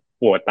พเนี่ย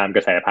โหวตตามก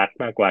ระแสพรรค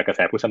มากกว่ากระแส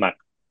ผู้สมัคร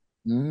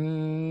อื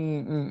ม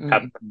อืมอืครั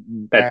บมอืมอื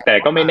มแต่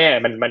ก็ไม่แน่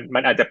มั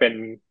นอาจจะเ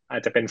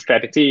ป็น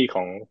strategy ข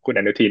องคุณ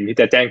อนุทินที่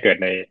จะแจ้งเกิด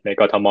ใน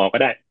กทมก็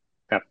ได้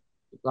ครับ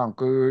ต้อง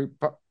คือ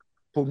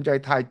ภูมิใจ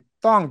ไทย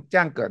ต้องแ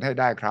จ้งเกิดให้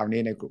ได้คราว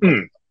นี้ในกลุ่มอืมก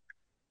ทม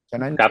ฉะ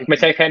นั้นครับจริงไม่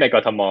ใช่แค่ในก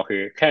ทม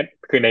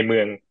คือในเมื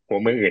องหัว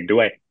เมืองอื่นด้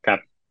วยครับ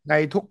ใน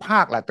ทุกภา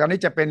คแหละตอนนี้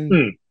จะเป็นอื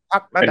มพรร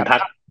คระเป็นพรร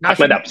คดับชาติ พรรค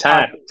ระดับ national ชา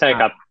ติ party ใช่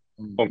ครับ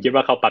อืมผมคิดว่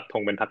าเขาปักธ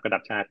งเป็นพรรคระดั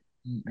บชาติ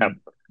อืมอืมครับ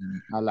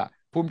เอาล่ะ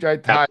ภูมิใจ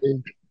ไทยครับ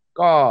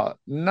ก็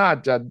น่า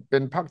จะเป็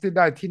นพรรคที่ไ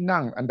ด้ที่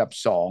นั่งอันดับ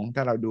2ถ้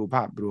าเราดูภ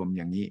าพรวมอ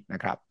ย่างนี้น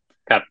ะครับ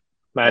ครับ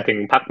มาแต่ถึง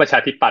พรรคประชา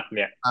ธิปัตย์เ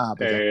นี่ย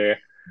ประชาอ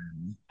อื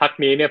มพรรค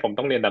นี้เนี่ยผม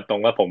ต้องเรียนตามตร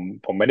งว่า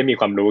ผมไม่ได้มี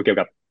ความรู้เกี่ยว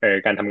กับ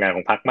การทำงานข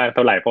องพรรคมากเ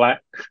ท่าไหร่เพราะว่า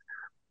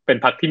เป็น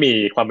พรรคที่มี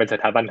ความเป็นส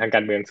ถาบันทางกา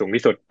รเมืองสูง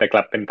ที่สุดแต่ก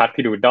ลับเป็นพรรค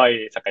ที่ดูด้อย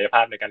ศักยภ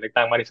าพในการเลือก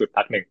ตั้งมากที่สุดพ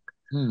รรคหนึ่ง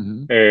อืม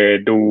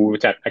ดู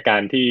จากอากา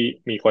รที่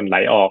มีคนไหล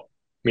ออก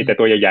มีแต่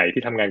ตัวใหญ่ๆ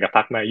ที่ทำงานกับพ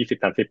รรคมา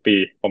20-30 ปี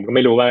ผมก็ไ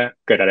ม่รู้ว่า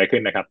เกิดอะไรขึ้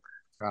นนะครับ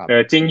ครับ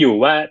จริงอยู่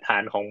ว่าฐา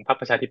นของพรรค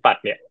ประชาธิปัต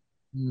ย์เนี่ย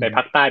อืมในภ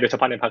าคใต้โดยเฉ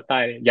พาะในภาคใต้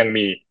ยัง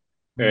มี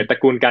อืมตระ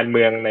กูลการเ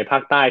มืองในภา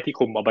คใต้ที่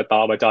คุมอบ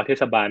จเท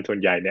ศบาลส่วน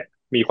ใหญ่เนี่ย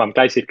มีความใก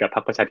ล้ชิดกับพร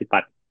รคประชาธิปั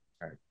ตย์ใ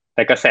ช่แ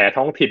ต่กระแส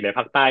ท้องถิ่นในภ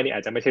าคใต้นี่อ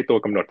าจจะไม่ใช่ตัว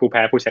กำหนดผู้แ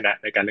พ้ผู้ชนะ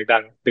ในการเลือกตั้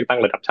ง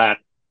ระดับชาติ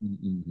อืม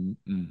อืมอืม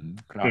อืม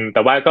ครับแ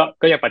ต่ว่า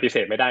ก็ยังปฏิเส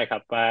ธไม่ได้ครั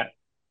บว่า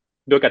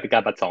ด้วยกติกา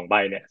บัตร2 ใบ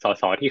เนี่ยส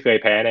สที่เคย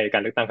แพ้ในกา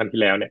รเลือกตั้งครั้งที่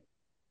แล้วเนี่ย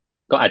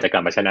ก็อาจจะกลั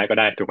บมาชนะก็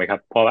ได้ถูกไหมครั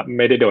บเพราะว่าไ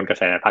ม่ได้โดนกระ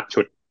แสพรรค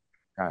ฉุด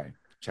ใช่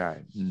ใช่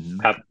อืม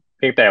ครับเ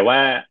พียงแต่ว่า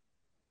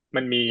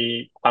มันมี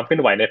ความเคลื่อ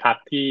นไหวในพรรค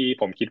ที่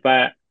ผมคิดว่า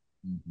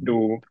อืดู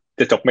ม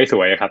จะจบไม่ส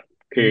วยครับ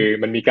อืคือ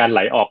มมันมีการไหล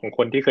ออกของค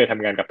นที่เคยท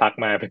ำงานกับพรรค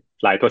มา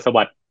หลายทศว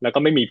รรษแล้วก็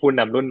ไม่มีผู้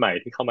นำรุ่นใหม่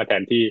ที่เข้ามาแท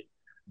นที่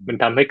มัน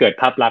ทำให้เกิด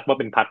ภาพลักษณ์ว่า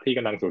เป็นพรรคที่ก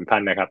ำลังสูญพั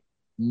นธุ์นะครับ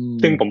อื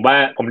ซึ่งผมมว่า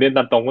ผมเรียนต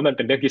ามตรงว่ามันเ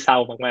ป็นเรื่องที่เศร้า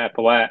มากๆเพ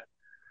ราะว่า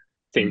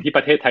อืสิ่งที่ปม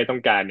ระเทศไทยต้อ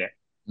งการเนี่ย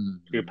อืม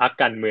อืมคือพรรค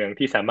การเมือง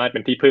ที่สามารถเป็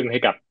นที่พึ่งให้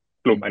กับ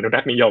กลุ่มอนุรั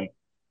กษ์นิยม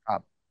ครั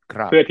บค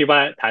รับเพื่อที่ว่า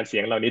ฐานเสี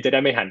ยงเหล่านี้จะได้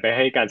ไม่หันไปใ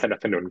ห้การสนับ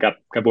สนุนกับ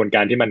กระบวนก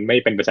ารที่มันไม่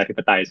เป็นประชาธิป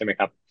ไตยใช่ไหม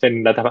ครับเช่น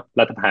รั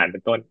ฐประหารเป็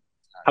นต้น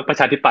พรรคประ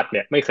ชาธิปัตย์เ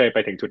นี่ยไม่เคยไป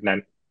ถึงจุดนั้น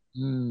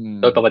อื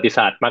โดยประวัมติศ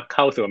าสตร์มักเ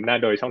ข้าสู่อำนาจ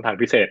โดยช่องทาง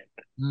พิเศษ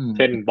อืมเ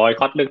ช่นบอย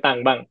คอตเลือกตั้ง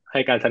บ้างให้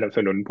การสนับส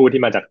นุนผู้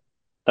ที่มาจาก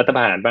รัฐป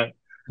ระหารบ้าง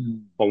อืม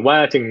ผมว่า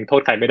จึงโท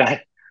ษใครไม่ได้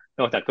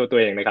นอกจากโทษตัว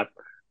เองนะครับ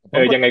ผม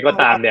ก็ยังไงก็เชื่อ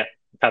ว่าตามเนี่ย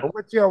ครับผม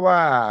ก็เชื่อว่า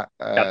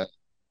เอ่อครับ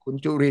คุณ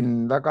จุรินทร์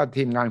แล้วก็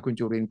ทีมงานคุณ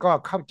จุรินทร์ก็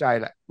เข้าใจ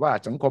แหละว่า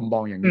สังคมม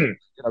องอย่างนี้อืม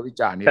ที่เราวิ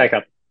จารณ์นี่แหละใช่ครั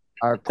บ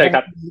คงใช่ค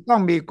รับต้อ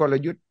งมีกล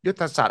ยุทธ์ยุท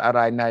ธศาสตร์อะไร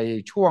ใน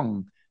ช่วง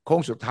โค้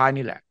งสุดท้าย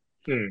นี่แหละ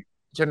อืม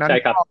ฉะนั้นก็ใช่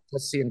ครับจะ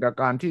เสี่ยงกับ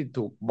การที่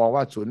ถูกบอก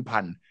ว่าสูญพั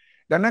นธุ์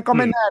ดังนั้นก็อืม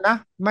ไม่แน่นะ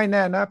ไม่แ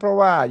น่นะเพราะ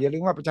ว่าอย่าลื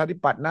มว่าประชาธิ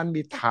ปัตย์นั้น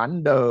มีฐาน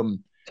เดิม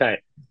ใช่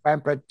แฟน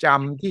ประจ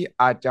ำที่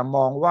อาจจะม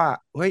องว่า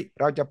เฮ้ย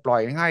เราจะปล่อ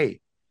ยให้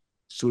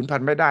สูญพัน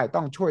ธุ์ไม่ได้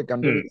ต้องช่วยกัน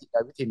ด้วยวิธีอืมใด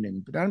วิธีหนึ่ง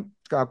เพราะฉะนั้น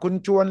กับคุณ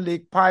ชวนหลี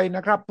กภัยน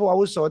ะครับผู้อา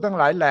วุโสทั้ง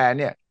หลายแหล่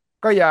เนี่ย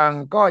ก็ยัง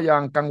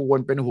กังวล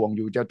เป็นห่วงอ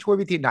ยู่จะช่วย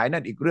วิธีไหน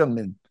นั่นอีกเรื่องห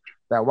นึ่ง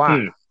แต่ว่าอื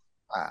ม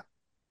อ่า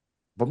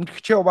ผม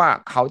เชื่อว่า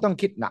เขาต้อง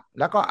คิดหนัก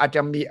แล้วก็อาจจ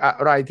ะมีอะ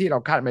ไรที่เรา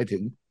คาดไม่ถึ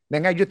งใน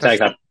แง่ยุทธใช่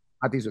ครับ ศาสตร์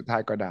อาทิตย์สุดท้า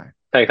ยก็ได้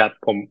ใช่ครับ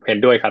ผมเห็น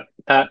ด้วยครับ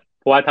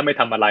เพราะว่าถ้าไม่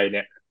ทำอะไรเ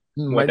นี่ย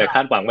มัวไม่ได้แต่ค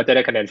าดหวังว่าจะไ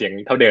ด้คะแนนเสียง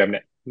เท่าเดิมเ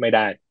นี่ยไม่ไ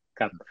ด้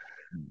ครับ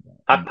อืม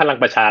พรรคพลัง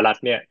ประชารัฐ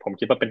เนี่ยผม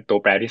คิดว่าเป็นตัว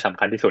แปรที่สำ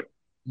คัญที่สุด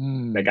อื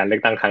มในการเลือ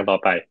กตั้งครั้งต่อ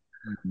ไป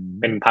อืม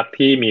เป็นพรรค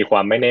ที่มีคว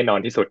ามไม่แน่นอน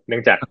ที่สุดเนื่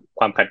องจาก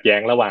ความขัดแย้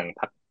งระหว่าง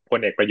พรรคพล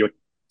เอกประยุทธ์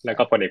และ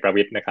ก็พลใช่เอกประ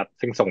วิตรนะครับ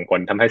ซึ่งส่งผล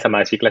ทำให้สม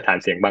าชิกและฐาน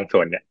เสียงบางส่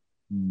วนเนี่ย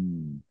อื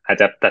มอาจ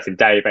จะตัดสิน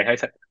ใจไปให้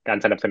การ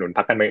สนับสนุนพ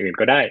รรคการเมืองอื่น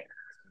ก็ได้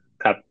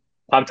ครับ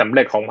ความสำเ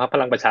ร็จของพรรคพ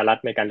ลังประชารัฐ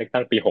ในการเลือก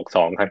ตั้งปี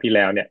62ครั้งที่แ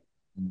ล้วเนี่ย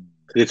อืม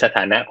คือสถ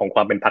านะของคว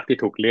ามเป็นพรรคที่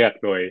ถูกเลือก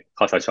โดยค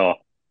สช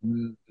อื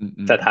มอืม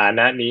อืมสถาน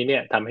ะนี้เนี่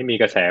ยทำให้มี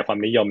กระแสความ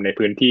นิยมใน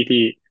พื้นที่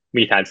ที่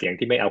มีฐานเสียง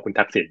ที่ไม่เอาคุณ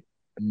ทักษิณ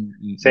อืม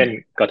อืมอืเช่นม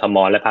กทม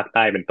และภาคใ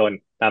ต้เป็นต้น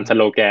ตามสโ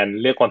ลแกน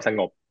เลือกความสง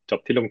บจบ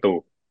ที่ลุงตู่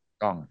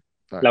ต้อง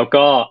ใช่แล้ว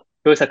ก็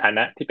ด้วยสถาน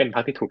ะที่เป็นพร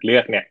รคที่ถูกเลื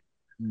อกเนี่ย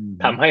อืม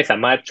ทำให้สา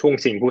มารถช่วง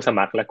ชิงผู้ส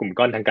มัครและกลุ่ม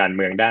ก้อนทางการเ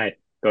มืองได้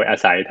โดยอา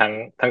ศัย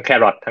ทั้งแค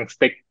รอททั้งส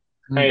ติ๊ก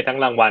อืมให้ทั้ง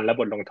รางวัลและ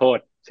บทลงโทษ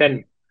เช่นอื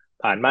ม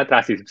ผ่านมาตรา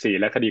 44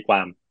 และคดีคว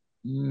าม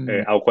อื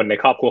เอามคนใน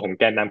ครอบครัวของ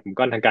แกนนำกลุ่ม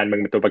ก้อนทางการเมือ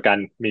งเป็นตัวประกัน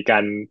มีกา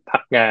รพั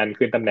กงาน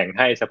คืนตำแหน่งใ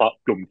ห้เฉพาะ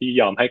กลุ่มที่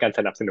ยอมให้การส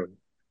นับสนุน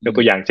ยก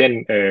ตัวอย่างเช่น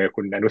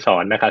คุณอนุส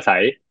รณ์นาคาสา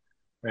ย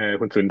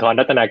คุณสุนทร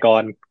รัตนาก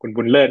รคุณ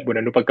บุญเลิศบุญ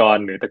อนุปกร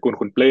ณ์หรือตระกูล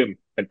คุณปลื้ม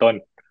เป็นต้น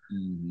อื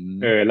ม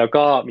แล้ว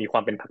ก็มีควา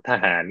มเป็นพรรคท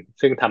หาร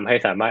ซึ่งทำให้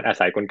สามารถอา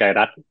ศัยกลไก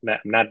รัฐและ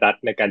อำนาจรัฐ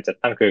ในการจัด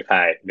ตั้งเครือข่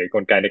ายหรือก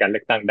ลไกในการเลื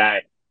อกตั้งได้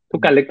ทุอืม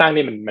กการเลือกตั้ง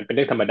นี่มันเป็นเ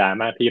รื่องธรรมดา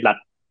มากที่รัฐ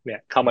เนี่ย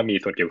เข้ามามี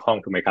ส่วนเกี่ยวข้อง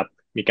ถูกไหมครับ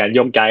มีการโย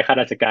กย้ายข้า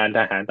ราชการท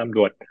หารตำร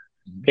วจ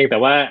อืมเพียงแต่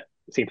ว่า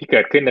สิ่งที่เกิ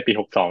ดขึ้นในปี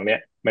62เนี่ย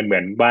มันเหมื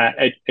อนว่า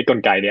ไอ้กล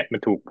ไกเนี่ยมัน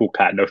ถูกผูกข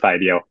าดโดยฝ่าย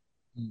เดียว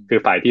อืมคือ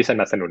ฝ่ายที่ส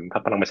นับสนุนพร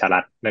รคพลังประชารั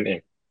ฐนั่นเอง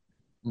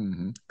อืม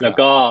ครับแล้ว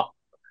ก็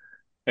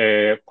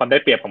ความได้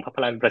เปรียบของพรรคพ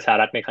ลังประชา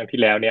รัฐในครั้งที่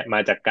แล้วเนี่ยมา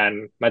จาก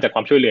คว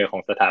ามช่วยเหลือขอ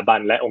งสถาบัน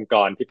และองค์ก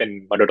รที่เป็น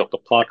มรดกต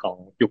กทอดของ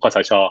ยุคคส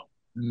ช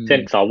อืเช่น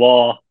สมว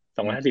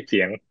อืม250เ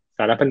สียงส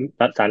ารรั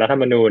ฐธร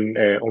รมนูญ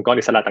องค์กร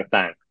อิสระ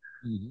ต่าง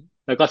อืม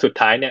ๆแล้วก็สุด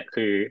ท้ายเนี่ย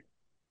คือ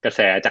กระแส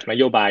จากน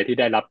โยบายที่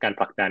ได้รับการ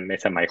ผลักดันใน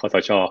สมัยคส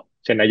ช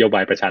เช่นนโยบา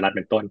ยประชารัฐเ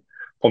ป็นต้น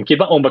ผมคิด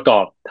ว่าองค์ประกอ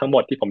บทั้งหม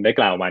ดที่ผมได้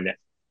กล่าวมาเนี่ย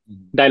อื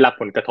มได้รับ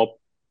ผลกระทบ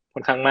ค่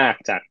อนข้างมาก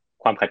จาก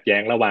ความขัดแย้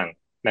งระหว่าง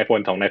นายพล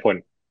สองนายพล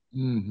อื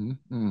ม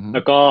อืมแล้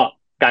วก็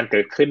การเ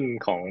กิดขึ้น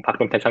ของพรรค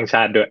รวมไทยสร้างช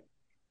าติด้วย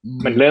อื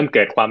มันเริ่มมเ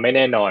กิดความไม่แ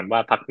น่นอนว่า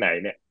พรรคไหน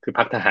เนี่ยคือพ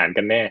รรคทหาร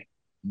กันแน่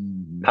อื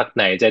มพรรคไ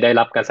หนจะได้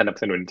รับการสนับ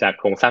สนุนจาก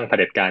โครงสร้างเผ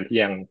ด็จการที่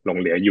ยังหลง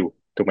เหลืออยู่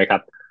ถูกไหมครั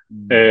บอื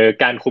ม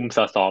การคุมส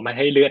สไม่ใ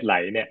ห้เลือดไหล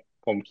เนี่ย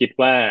ผมคิด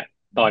ว่า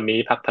ตอนนี้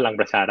พรรคพลัง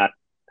ประชารัฐ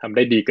ทำไ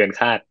ด้ดีเกิน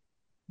คาด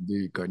ดี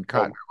เกินผมค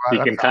าดว่าดี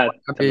เกินคาด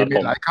รักษาไว้มีสำหรับผ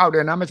ม ไหลเข้าด้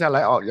วยนะไม่ใช่ไหล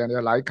ออกอย่างเดีย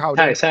วไหลเข้า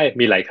ด้วยนะใช่ใช่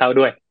มีไหลเข้า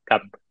ด้วยครั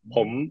บผ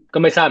มก็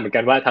ไม่ทราบเหมือน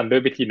กันว่าทำด้ว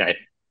ยวิธีไหน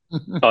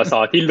สส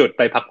ที่หลุดไ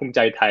ปพรรคภูมิใจ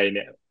ไทยเ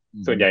นี่ยอื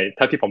ส่วนใหญ่มเ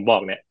ท่าที่ผมบอ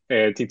กเนี่ย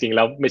จริงๆแ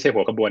ล้วไม่ใช่หั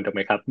วขบวนถูกไห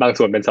มครับบาง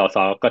ส่วนเป็นสส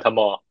กทม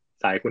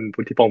สายคุณ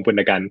พุทธิพงศ์ปุ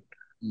ณกันต์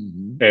อื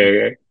มเออ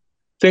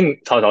ซึ่ง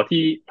สส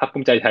ที่พรรคภู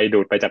มิใจไทย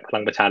ดูดไปจากพลั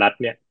งประชารัฐ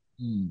เนี่ย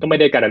อืมก็ไม่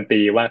ได้การันตี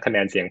ว่าคะแน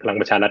นเสียงพลัง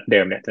ประชารัฐเดิ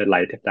มเนี่ยจะไห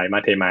ลมา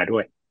เทมาด้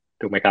วย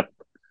ถูกไหมครับ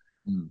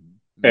อืม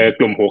อืม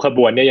กลุ่มหัวขบ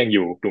วนเนี่ยยังอ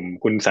ยู่กลุ่ม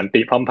คุณสัน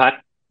ติพร้อมพัฒน์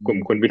กลุ่ม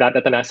คุณอืมวิรัต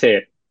รัตนเศร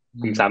ษฐ์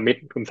กลุ่มอืมสามมิตร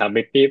กลุ่มสาม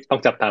มิตรนี่ต้อ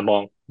งจับตามอ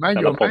งไม่อยู่ไหมส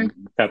ำหรับผม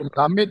ครับกลุ่มส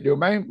ามมิตรอยู่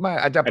ไหมไม่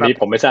อาจจะอันนี้ปรับ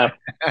ผมไม่ทราบ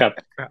ครับ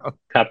ครับ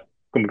ครับ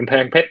กลุ่มกำแพ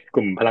งเพชรก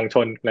ลุ่มพลังช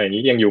นอะไรอย่าง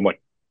นี้ยังอยู่หมด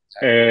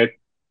เออใช่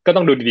ก็ต้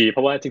องดูดีๆเพร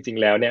าะว่าจริง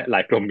ๆแล้วเนี่ยหลา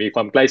ยกลุ่มมีค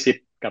วามใกล้ชิด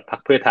กับพรร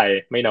คเพื่อไทย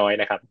ไม่น้อย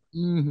นะครับอื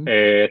มเออ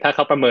ถ้าเข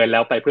าประเมินแล้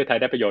วไปเพื่อไทย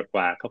ได้ประโยชน์ก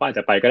ว่าเขาก็อาจ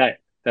จะไปก็ได้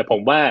แต่ผ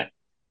มว่า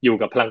อยู่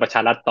กับพลังประชา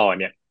รัฐต่อ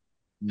เนี่ย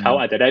อืเขา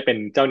อาจจะมได้เป็น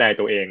เจ้านาย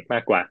ตัวเองมา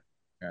กกว่า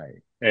ใช่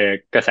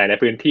กระแสใน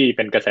พื้นที่เ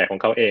ป็นกระแสของ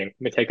เขาเอง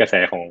ไม่ใช่กระแส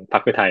ของพรร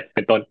คเพื่อไทยเ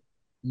ป็นต้น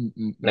อืม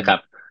อืมอืมนะครับ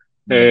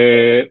อืม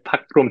พรรค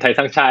รวมไทยส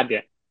ร้างชาติเนี่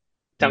ย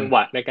จังหว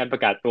ะอืมในการปร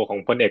ะกาศตัวของ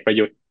พลเอกประ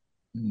ยุทธ์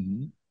อื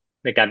ม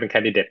ในการเป็นแค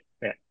นดิเดต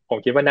เนี่ยผม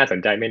คิดว่าน่าสน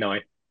ใจไม่น้อย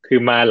คือ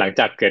มาหลัง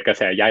จากเกิดกระแ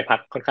สย้ายพรรค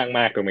ค่อนข้างม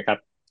ากถูกไหมครับ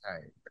ใช่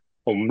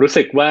ผมรู้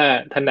สึกว่า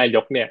ท่านนาย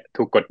กเนี่ย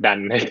ถูกกดดัน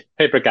ใ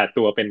ห้ประกาศ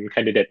ตัวเป็นแค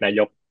นดิเดตนาย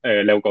ก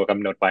เร็วกว่าก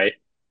ำหนดไว้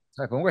ใ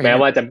ช่ผมก็เห็นอย่างแ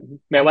ม้ว่าจะ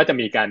แม้ว่าจะ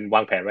มีการว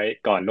างแผนไว้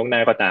ก่อนล่วงหน้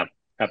าก็ตาม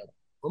ครับ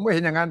ผมก็เห็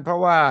นอย่างนั้นเพราะ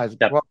ว่า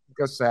พอครับ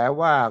กระแส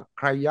ว่าใค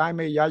รย้ายไ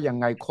ม่ย้ายยัง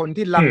ไงคน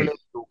ที่ลัอืมงเล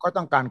อยู่ก็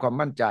ต้องการความ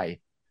มั่นใจ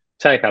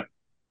ใช่ครับ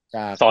จ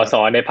ากส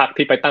ในพรรค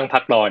ที่ไปตั้งพร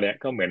รครอเนี่ย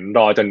ก็เหมือนร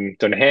อ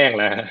จนแห้งแ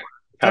ล้ว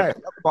คใช่รับ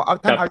แล้วก็บอกเอา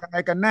ครับท่านเอายังไง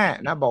กันแน่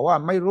นะบอกว่า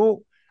ไม่รู้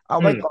เอา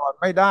อืมไว้ก่อน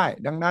ไม่ได้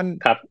ดังนั้น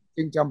ครับ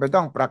จึงจำเป็นต้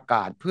องประกา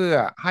ศเพื่อ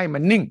ให้มั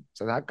นนิ่งส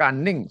ถานการ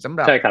ณ์นิ่งสำ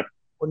หรับใช่ครับ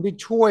คนที่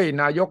ช่วย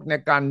นายกใน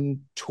การ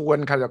ชวน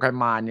ใครต่อใคร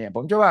มาเนี่ยผ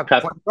มเชื่อว่าคนครั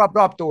บ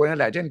รอบๆตัวนั่น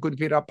แหละเช่นคุณ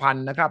พีรพัน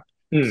ธ์นะครับ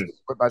อืมซึ่ง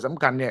บทบาทส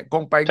ำคัญเนี่ยค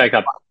งไปใช่ค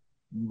รับ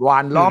หวา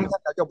นอืมล้อมท่า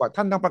นนายกบอก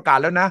ท่านต้องประกาศ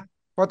แล้วนะ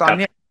เพราะตอน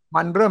นี้ครับ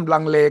มันเริ่มลั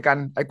งเลกัน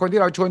ไอ้คนที่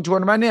เราชว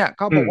นมาเนี่ยเ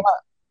ขาอืมบอกว่า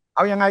เอ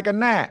ายังไงกัน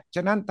แน่ฉ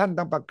ะนั้นท่าน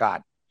ต้องประกาศ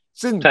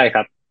ซึ่งใช่ค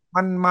รับ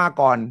มันมา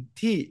ก่อน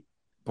ที่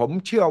ผม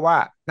เชื่อว่า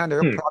ท่านนา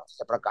ยอืมกพร้อมที่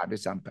จะประกาศด้ว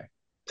ยซ้ำไป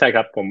ใช่ค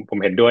รับผม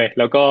เห็นด้วยแ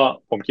ล้วก็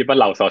ผมคิดว่าเ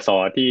หล่าส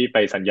ที่ไป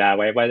สัญญา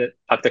ไว้ว่า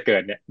พรรคจะเกิ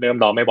ดเนี่ยเริ่ม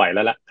รอไม่ไหวแ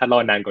ล้วล่ะถ้ารอ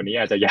นานกว่านี้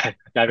อาจจะย้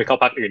ายไปเข้า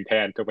พรรคอื่นแท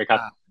นถูกไหมครับ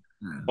อ่า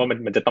อ่าเพราะ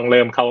มันจะต้องเ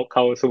ริ่มเ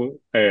ข้าสู่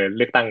เ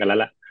ลือกตั้งกันแล้ว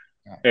ล่ะ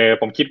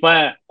ผมคิดว่า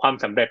ความ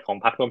สำเร็จของ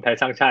พรรครวมไทย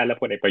สร้างชาติและ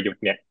พลเอกประยุท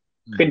ธ์เนี่ย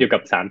อืมขึ้นอยู่กั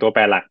บ3 ตัวแป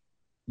รหลัก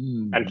อื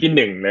มอันที่ห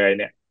นึ่งเลย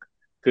เนี่ย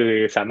คือ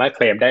สามารถเค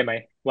ลมได้ไหม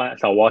ว่า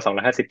สว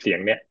250เสียง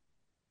เนี่ย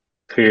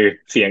คือ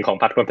เสียงของ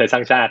พรรครวมไทยสร้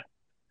างชาติ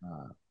อ่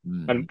า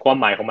มันอืมความ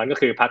หมายของมันก็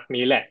คือพรรค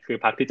นี้แหละคือ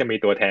พรรคที่จะมี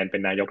ตัวแทนเป็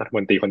นนายกรัฐม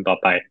นตรีคนต่อ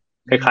ไป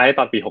คอืมล้ายๆต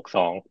อนปี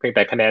62เพียงแ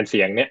ต่คะแนนเสี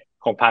ยงเนี่ย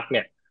ของพรรคเ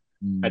นี่ย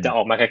อืมอาจจะอ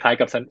อกมาคล้ายๆ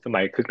กับส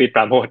มัยคึกฤทธิ์ป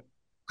ราโมช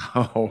โ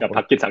อ้โหกับพร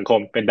รคกิจสังคม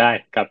เป็นได้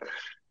ครับ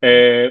เออ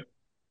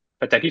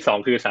ปัจจัยที่สอง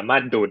คือสามาร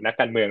ถดูดนัก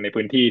การเมืองใน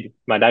พื้นที่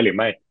มาได้หรือ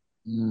ไม่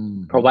อื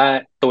เพราะว่า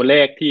มตัวเล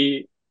ขที่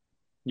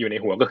อยู่ใน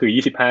หัวก็คือ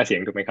25เสีย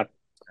งถูกไหมครับ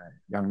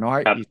อย่างน้อย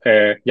ครับอีก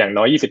อย่าง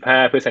น้อย25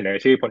เพื่อเสนอ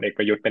ชื่อพลเอกป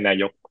ระยุทธ์เป็นนา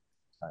ยก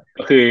ใช่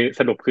ก็คือ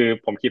สรุปคือ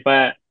ผมคิดว่า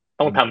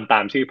ต้ออืมงทำตา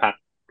มชื่อพรรค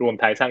รวม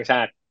ไทยสร้างช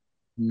าติ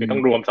อืคือต้อ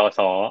งรวมมสส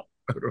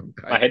รวม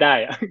ไทยมาให้ได้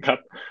อะครับ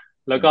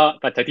แล้วก็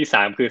ปัจจัยที่ส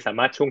ามคือสา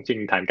มารถช่วงชิง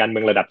ฐานการเมื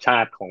องระดับชา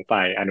ติของฝ่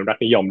ายอนุรัก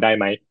ษ์นิยมได้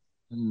ไหม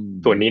อื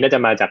ส่วนนี้มน่าจะ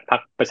มาจากพรร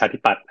คประชาธิ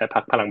ปัตย์และพร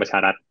รคพลังประชา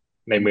รัฐ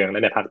ในอืมเมืองแล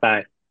ะในภาคใต้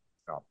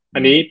ครับอั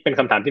นนี้เป็น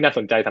คำถามที่น่าส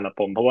นใจสำหรับ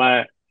ผมเพราะว่า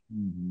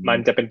อืมัน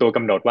จะมเป็นตัวก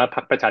ำหนดว่าพร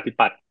รคประชาธิ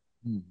ปัตย์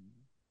อืม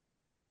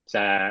จ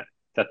ะ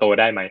จะโต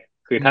ได้ไหม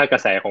คืออืมถ้ากระ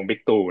แสของบิ๊ก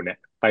ตู่เนี่ย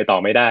ไปต่อ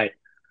ไม่ได้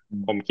อื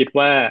มผมคิด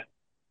ว่า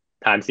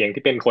ฐานเสียง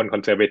ที่เป็นคนคอ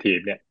นเซอร์เวทีฟ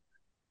เนี่ย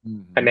อื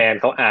คะแนมน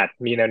เขาอาจ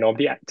มีแนวโน้ม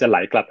ที่จะไหล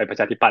กลับไปประ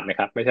ชาธิปัตย์นะ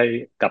ครับไม่ใช่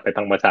กลับไปพ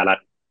ลังประชารัฐ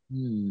อื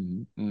ม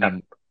อืมครับ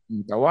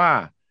แต่ว่า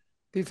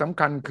ที่สำ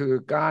คัญคือ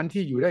การ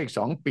ที่อยู่ได้อีก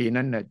2 ปี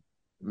นั้นเนี่ย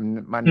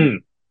มันอืม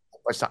อุ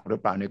ปสรรคหรือ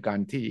เปล่าในการ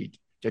ที่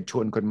จะช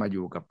วนคนมาอ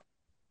ยู่กับ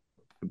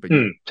คุณประยุ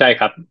ทธ์ใช่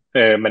ครับ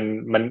มัน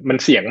มัน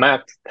เสี่ยงมาก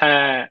ถ้า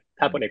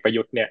ถ้าพลเอกประ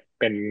ยุทธ์เนี่ย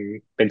เ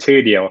ป็นชื่อ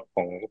เดียว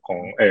ของ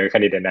แค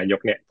นดิเดตนายก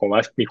เนี่ยผมว่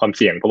ามีความเ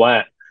สี่ยงเพราะว่า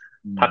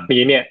อืมพรรค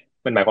นี้เนี่ย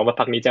มันหมายความว่า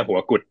พรรคนี้จะหัว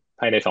กุด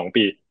ภายใน2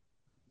 ปี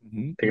อื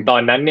มถึงตอ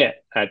นนั้นเนี่ย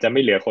อาจจะไม่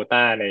เหลือโคว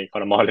ต้าในค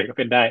รมเลยก็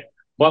เป็นได้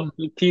เพราะอืม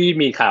ที่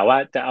มีข่าวว่า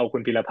จะเอาคุ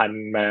ณพิรพัน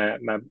ธ์มา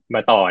ม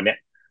าต่อเนี่ย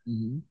อื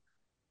ม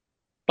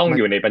ต้องมัน อ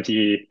ยู่ในบัญชี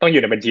ต้องอ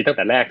ยู่ในบัญชีตั้งแ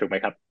ต่แรกถูกไหม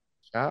ครับ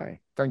ใช่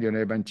ต้องอยู่ใน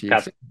บัญชีครั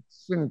บ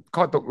ซึ่ง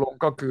ข้อตกลง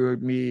ก็คือ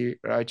มี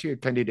รายชื่อ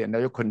แคนดิเดตนา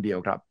ยกคนเดียว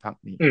ครับพรรค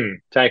นี้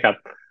ใช่ครับ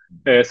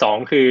สอง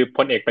คือพ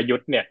ลเอกประยุท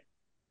ธ์เนี่ย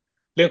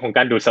เรื่องของก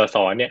ารดูดสส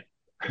เนี่ย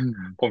อื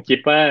ม ผมคิด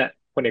ว่า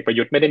พลเอกประ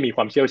ยุทธ์ไม่ได้มีค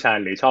วามเชี่ยวชาญ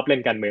หรือชอบเล่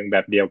นการเมืองแบ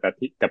บเดียวกั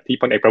บที่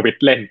พลเอกประวิตร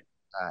เล่น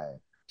ใช่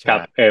ใช่กับ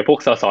พวก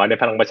สสใน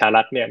พลังประชา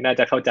รัฐเนี่ยน่า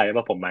จะเข้าใจ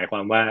ว่าผมหมายควา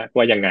ม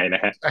ว่ายังไงน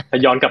ะฮะถ้า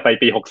ย้อนกลับไป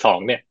ปี62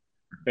เนี่ย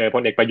พ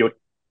ลเอกประยุทธ์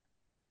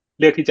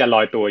เลือกที่จะล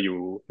อยตัวอยู่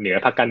เหนือ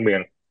พรรคการเมือ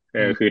ง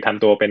อืมคือท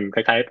ำตัวเป็นค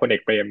ล้ายๆพลเอ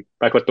กเปรม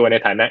ปรากฏตัวใน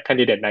ฐานะแคน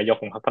ดิเดตนายก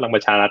ของพรรคพลังปร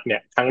ะชารัฐเนี่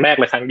ยครั้งแรก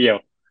และครั้งเดียว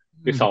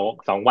คือ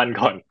สองวัน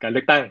ก่อนการเลื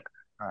อกตั้ง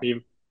มี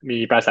มี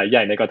ปราศัยให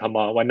ญ่ในกทม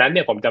วันนั้นเ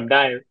นี่ยผมจำไ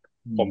ด้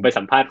ผมไป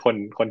สัมภาษณ์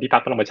คนที่พร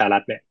รคพลังประชารั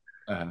ฐเนี่ย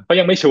อ่าเขา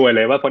ยังไม่ชัวร์เล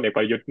ยว่าพลเอกป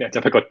ระยุทธ์เนี่ยจะ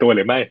ปรากฏตัวห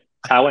รือไม่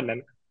เช้าวันนั้น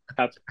ค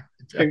รับ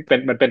ซึ่ง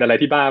มันเป็นอะไร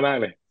ที่บ้ามาก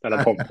เลยสำหรั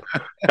บผม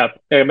ครับ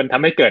มันท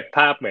ำให้เกิดภ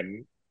าพเหมือน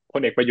พ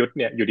ลเอกประยุทธ์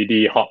เนี่ยอยู่ดี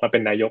ๆเหาะมาเป็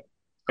นนายก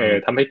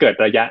ทำให้เกิด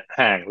ระยะ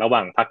ห่างระหว่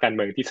างพรรคการเ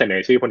มืองที่เสน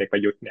อชื่อพลเอกปร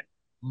ะยุทธ์เนี่ย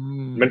อื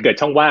มันเกิด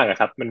มช่องว่างอะ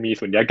ครับมันมี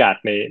สุญญากาศ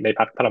ใน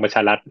พรรคพลังประช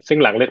ารัฐซึ่ง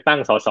หลังเลือกตั้ง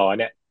สส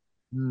เนี่ย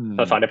อืมส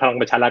สในพลัง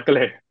ประชารัฐก็เล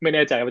ยไม่แ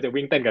น่ใจว่าจะ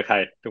วิ่งเต้นกับใคร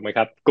ถูกไหมค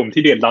รับกลุ่ม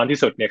ที่เดือดร้อนที่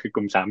สุดเนี่ยคือก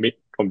ลุ่มสามมิตร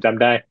ผมจ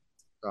ำได้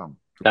ต้อง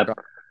ถูครับกต้อง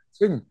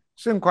ซึ่ง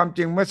ซึ่งความจ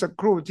ริงเมื่อสัก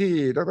ครู่ที่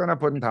ดรน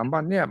พลถามว่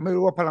าเนี่ยไม่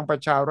รู้ว่าพลังปร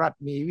ะชารัฐ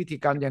มีวิธี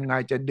การยังไง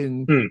จะดึง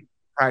อืม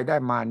ใครได้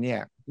มาเนี่ย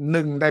ห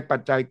นึ่งในปั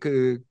จจัยคื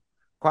อ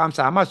ความ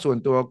สามารถส่วน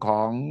ตัวข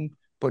อง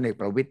พลเอก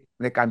ประวิตย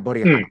ในการบ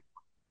ริหารอืม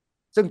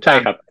ซึ่งต่างใ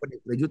ช่ครับกับพลเอ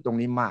กประยุทธ์ตรง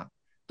นี้มาก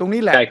ตรง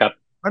นี้แหละใช่ครับ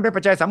มันเป็น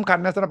ปัจจัยสำคัญ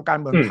นะสำหรับการ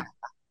เมืองอืมไทย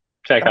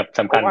ใช่คการรับ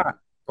สำคัญบอกว่า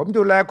ผม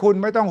ดูแลคุณ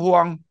ไม่ต้องห่ว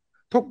ง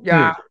ทุกอย่าง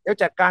อืมเดี๋ยว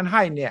จัดการใ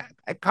ห้เนี่ย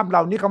ไอ้คำเหล่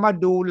านี้คำว่า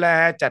ดูแล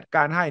จัดก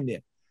ารให้เนี่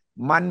ย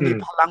มันมี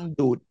พอืมลัง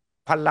ดูด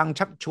พลัง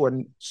ชักชวน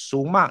สู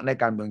งมากใน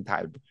การเมืองไท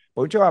ยผ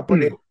มเชื่อว่าพอืมล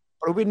เอก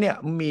ประวิตรเนี่ย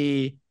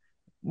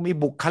มี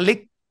บุคลิก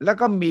แล้ว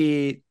ก็มี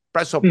ป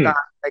ระสบอืมกา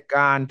รณ์ในก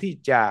ารที่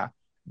จะ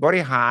บ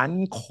ริหาร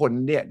คน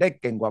เนี่ยได้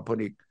เก่งกว่าพล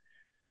เอก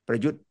ประ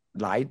ยุทธ์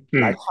หลายอืม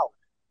หลายเท่า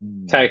อื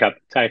มใช่ครับ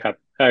ใช่ครับ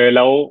แ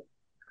ล้ว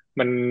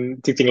มัน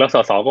จริงๆแล้วส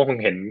สก็คง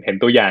เห็น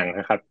ตัวอย่าง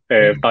นะครับ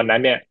อืตอนมนั้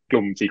นเนี่ยก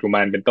ลุ่มสีกุม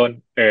ารเป็นต้น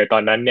ตอ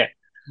นนั้นเนี่ย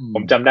อืมผ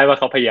มจำได้ว่า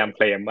เขาพยายามเค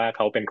ลมว่าเข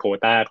าเป็นโคว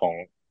ต้าของ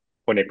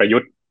พลเอกประยุท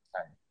ธ์ใ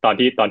ช่ตอน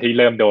ที่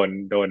เริ่มโด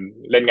น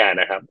เล่นงาน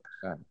นะครับ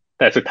ใช่แ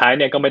ต่สุดท้ายเ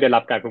นี่ยก็ไม่ได้รั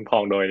บการคุ้มครอ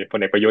งโดยพล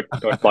เอกประยุทธ์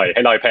โดนปล่อยใ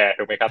ห้ลอยแพ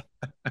ถูกไหมครับ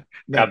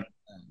คนั่นรับ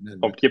นั่น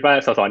แหละ ผมคิดว่า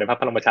สสในพรรค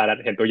พลังประชารัฐ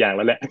เห็นตัวอย่างแ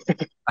ล้วแหละ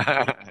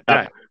ครัใช่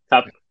บครั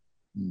บ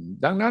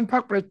ดังนั้น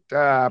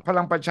พ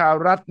ลังประชา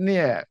รัฐเ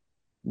นี่ย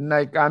ใน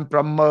การปร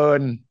ะเมิน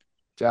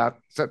จาก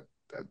ส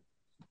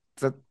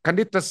ค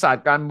ณิตศาสต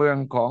ร์การเมือง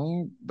ของ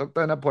ด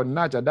รนพล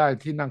น่าจะได้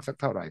ที่นั่งสัก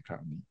เท่าไหร่ครา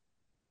วนี้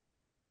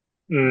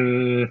อื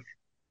ม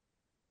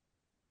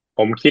ผ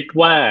มคิด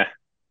ว่า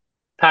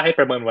ถ้าให้ป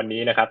ระเมินวัน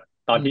นี้นะครับ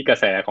ตอนอืมที่กระ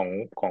แสข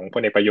องพ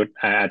ลเอกประยุทธ์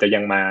อาจจะยั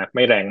งมาไ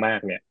ม่แรงมาก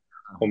เนี่ย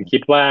อ่าผมคิ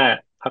ดว่า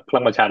พรรคพลั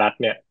งประชารัฐ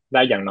เนี่ยไ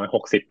ด้อย่างน้อย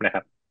60นะค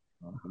รับ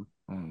อืม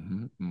อื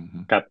มอื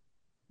มครับ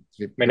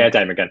สิบไม่แน่ใจ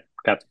เหมือนกัน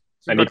ครับ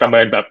อันนี้ปซึ่งก็ต่ระเมิ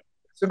นแบบ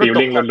ซึ่งก็ฟีล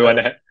ลิ่งตกจากเดิมล้วนๆน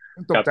ะฮะ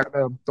ซึ่งครับ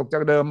ตกจา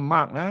กเดิมม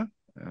ากนะ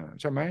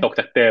ใช่ไหมตกจ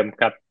ากเดิม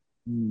ครับ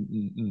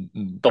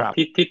ครับ ตก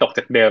ที่ตกจ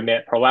ากเดิมเนี่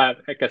ยเพราะว่า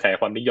กระแส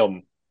ความนิยม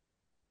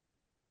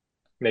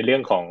ในเรื่อ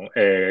งของ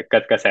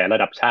กระแสระ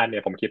ดับชาติเนี่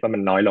ยผมคิดว่ามั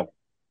นน้อยลง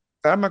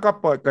แต่มันก็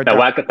เปิดเกิดแต่จาก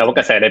ว่าแต่ว่าก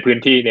ระแสในพื้น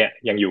ที่เนี่ย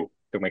ยังอยู่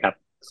ถูกไหมครับ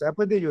แส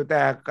พื้นที่อยู่แ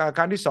ต่ก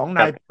ารที่สองน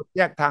ายครับแ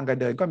ยกทางกัน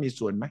เดินก็มี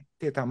ส่วนไหม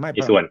ที่ทำให้พลัง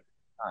มีส่วน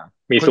อ่า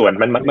มีคนส่วน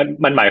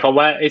มันหมายความ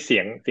ว่าไอ้เสี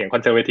ยงคอ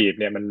นเซอร์เวทีฟ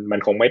เนี่ยมัน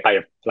คงไม่ไป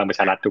พลังประช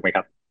ารัฐถูกไหมค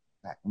รับ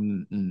อืม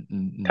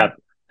ครับ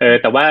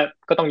แต่ว่า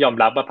ก็ต้องยอม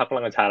รับว่าพรรคพ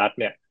ลังประชารัฐ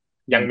เนี่ย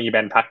อืมยังมีแบร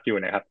นด์พรรคอยู่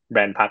นะครับแบ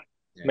รนด์พรรค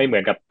ไม่เหมื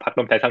อนกับพรรคร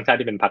วมไทยสร้างชาติ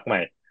ที่เป็นพรรคใหม่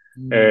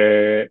อืเอม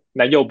อ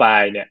นโยบา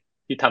ยเนี่ย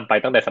ที่ทำไป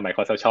ตั้งแต่สมัยค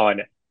สชเ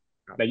นี่ย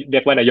ครับเรี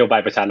ยกว่านโยบา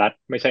ยประชารัฐ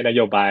ไม่ใช่นโ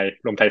ยบาย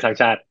รวมไทยสร้าง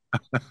ชาติ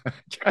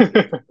ใช่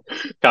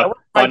ครับแต่ว่า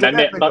ใคตอนรจะนั้นเ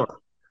นี่ยตอนได้ประโยชน์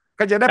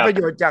ก็จะได้ครับประโ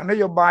ยชน์จากน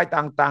โยบาย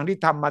ต่างๆที่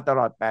ทำมาต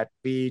ลอด8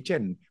 ปีเช่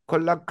นค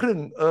นละครึ่ง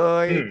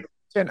อืม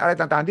เช่นอะไร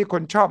ต่างๆที่ค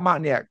นชอบมาก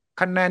เนี่ย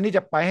คะแนนนี่จ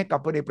ะไปให้กับ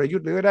พลเอกประยุท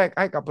ธ์หรือได้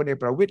ให้กับพลเอก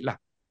ประวิตรล่ะ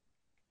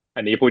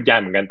อันนี้พูดยาก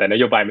เหมือนกันแต่น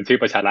โยบายมันชื่อ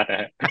ประชารัฐน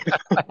ะฮะ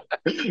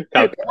ค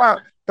รับ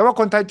แต่ว่า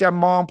คนไทยจะ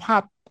มองภา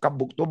พกับ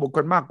ตัวบุคค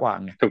ลมากกว่า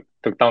ไง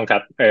ถูกต้องครั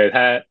บ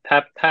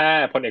ถ้า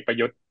พลเอกประ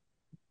ยุทธ์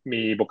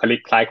มีบุคลิก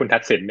คล้ายคุณทั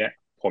กษิณเนี่ย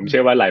ผมอืมเชื่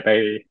อว่าไหลไป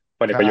พ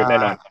ลเอกใช่ประยุทธ์แน่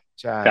นอน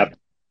ใช่ครับ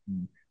อื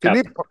มที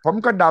นี้ครับผม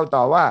ก็เดาต่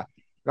อว่า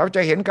เราจ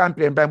ะเห็นการเป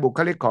ลี่ยนแปลงบุค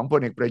ลิกของพล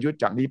เอกประยุทธ์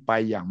จากนี้ไป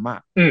อย่างมา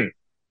กอืม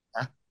น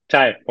ะใ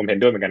ช่ผมเห็น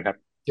ด้วยเหมือนกันครับ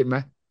คิดไหม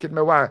คิดไหม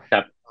ว่าค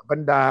รับบร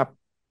รดา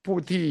ผู้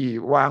ที่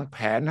วางแผ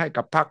นให้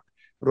กับพรรค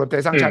รวมไท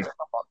ยสร้างชาติจะอืม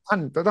ต้องบอกท่า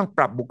นจะต้องป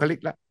รับบุคลิก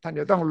แล้วท่าน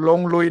จะต้องล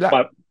งลุยแล้วคว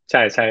ามใ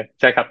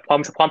ช่ครับค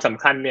วามส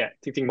ำคัญเนี่ย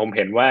จริงๆผมเ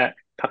ห็นว่า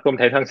พรรครวมไ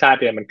ทยสร้างชาติ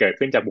เนี่ยมันเกิด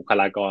ขึ้นจากบุค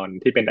ลากร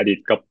ที่เป็นอดีต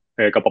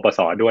กปปส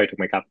ด้วยถูก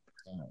ไหมครับ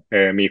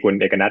มีคุณ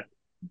เอกนัท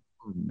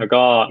อืมแล้ว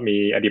ก็มี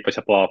อดีตปช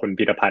ปคุณ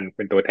พีรพันธ์เ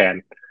ป็นตัวแทน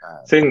ใช่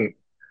ซึ่ง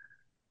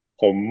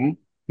ผม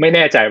ไม่แ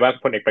น่ใจว่า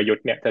พลเอกประยุท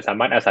ธ์เนี่ยจะสา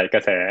มารถอาศัยกร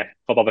ะแส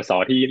กปปส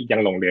ที่ยัง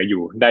หลงเหลืออ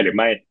ยู่ได้หรือ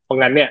ไม่เพราะ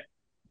งั้นเนี่ย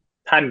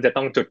ท่านจะ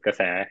ต้องจุดกระแ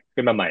ส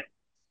ขึ้นมาใหม่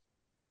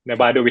ไม่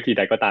ว่าด้วยวิธีใ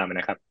ดก็ตาม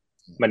นะครับ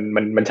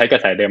มันใช้กระ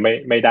แสเดิม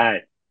ไม่ได้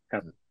ครั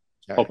บ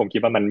เพใช่ราะผมคิด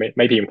ว่ามันไ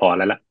ม่เพียงพอ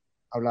แล้วล่ะ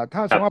เอาล่ะถ้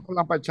าสครับมมติว่าพ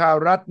ลังประชา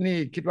รัฐนี่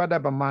คิดว่าได้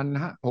ประมาณ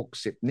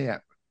60เนี่ย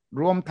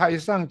รวมไทย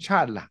สร้างช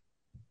าติล่ะ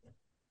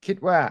คิด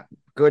ว่า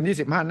เกิน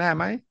25แน่ไ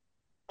หม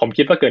ผม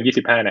คิดว่าเกิน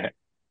25นะฮะ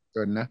เ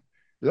กินนะ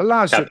แล้วล่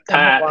าสุดก็ครับ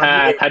ถ้าเมื่อวานถ้า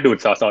นี้เองถ้าดูด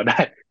สได้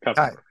ครับใ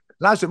ช่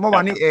ล่าสุดเมื่ครับอว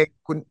านนี้เอง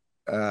คุณ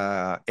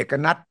เอก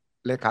นัท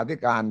เลขาธิ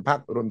การพรรค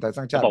รวมไทยส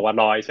ร้างชาติเขาบอกว่า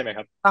ร้อยใช่ไหมค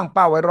รับตั้งเ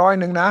ป้าไว้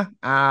100นะ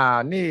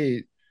นี่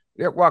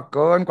เรียกว่าเ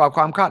กินกว่าค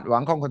วามคาดหวั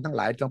งของคนทั้งห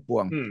ลายทั้งป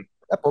วงอืม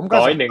และผมก็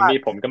101นี่สัมภาษณ์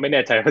ผมก็ไม่แ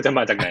น่ใจว่าจะม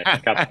าจากไหน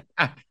ครับ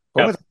ผม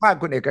ครับก็สัมภาษณ์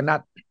คุณเอกนัท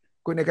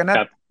คุณเอกนัทค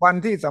รับวัน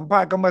ที่สัมภา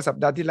ษณ์ก็เมื่อสัป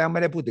ดาห์ที่แล้วไ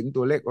ม่ได้พูดถึง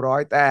ตัวเลขร้อ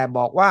ยแต่บ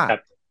อกว่า ครั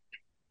บ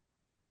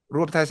ร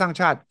วมไทยสร้าง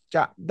ชาติจ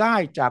ะได้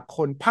จากค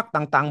นพรรค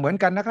ต่างๆเหมือน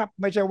กันนะครับ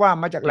ไม่ใช่ว่า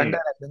มาจากแหล่งใด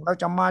แหอืมล่งหนึ่งเรา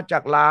จะมาจา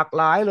กหลาก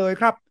หลายเลย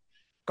ครับ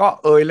ก็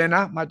เลยน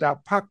ะมาจาก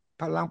พรรค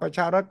พลังประช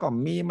ารัฐก็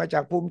มีมาจา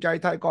กภูมิใจ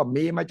ไทยก็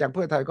มีมาจากเ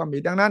พื่อไทยก็มี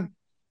ดังนั้น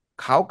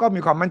เขาก็มี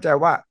ความมั่นใจ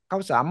ว่าเขา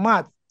สามาร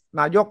ถ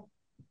นายก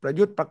ประ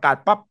ยุทธ์ประกาศ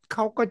ปั๊บเข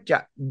าก็จะ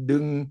ดึ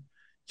ง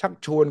ชัก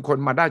ชวนคน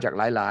มาได้จาก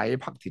หลาย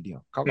ๆพรรคทีเดียว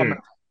เขาก็อืมมัน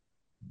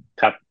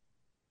ครับ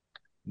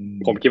อื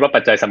ผมคิดมว่าปั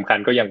จจัยสำคัญ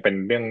ก็ยังเป็น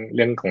เ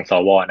รื่องของส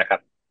วนะครั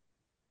บ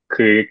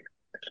คือ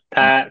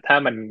ถ้าถ้า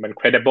มัน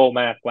credible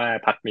มากว่า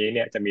พรรคนี้เ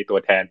นี่ยจะมีตัว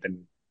แทนเป็น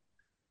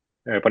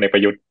พลเอกปร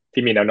ะยุทธ์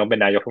ที่มีแนวโน้มเป็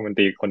นนายกรัฐมนต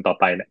รีคนต่อ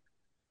ไปเนี่ย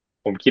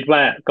ผมคิดว่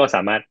าก็ส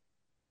ามารถ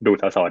ดูด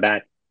สสได้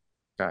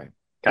ใช่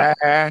แต่ครับ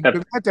แต่ถึ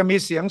งแม้จะมี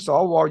เสียงส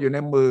วอยู่ใน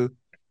มือ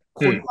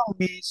คุณต้องอื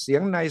มมีเสีย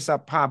งในส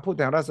ภาผู้แ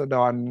ทนราษฎ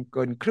รเ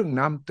กินครึ่ง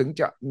น้ำถึง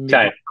จะมีใ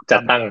ช่ความสำคัญจั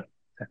ดตั้ง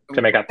ใ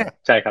ช่ไหมครับเนี่ย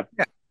ใช่ครับเ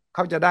นี่ยเข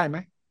าจะได้ไหม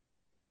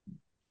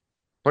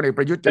พลเอกป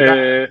ระยุทธ์เอจะได้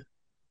อ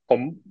ผ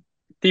ม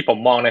ที่ผม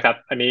มองนะครับ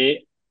อันนี้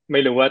ไม่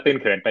รู้ว่าตื้น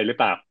เขินไปหรือ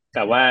เปล่าแ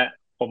ต่ว่า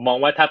ผมมอง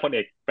ว่าถ้าพลเอ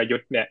กประยุท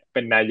ธ์เนี่ยเ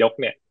ป็นนายก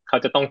เนี่ยเขา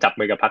จะต้องจับ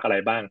มือกับพรรคอะไร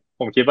บ้าง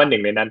ผมคิดว่าหนึ่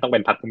งในนั้นต้องเป็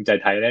นพรรคภูมิใจ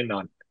ไทยแน่นอ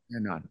น แ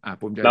น่นอน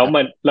ภูมิใจแล้วไทย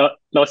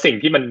แล้วสิ่ง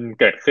ที่มัน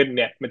เกิดขึ้นเ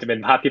นี่ยมันจะเป็น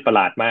ภาพที่ประหล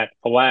าดมาก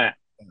เพราะว่า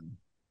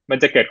มัน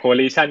จะเกิด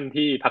coalition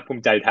ที่พรรคภู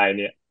มิใจไทย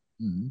เนี่ย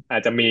อืมอา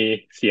จจะมี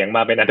เสียงม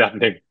าเป็นอันดับ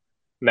หนึ่ง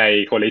ใน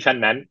coalition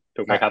นั้น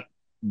ถูกไหมใช่ครับ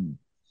อืม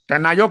แต่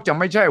นายกจะ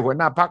ไม่ใช่หัว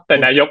หน้าพรรคแต่ภู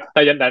มินายก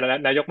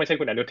ไม่ใช่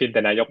คุณอนุทินแ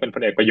ต่นายกเป็นพ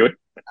ลเอกประยุทธ์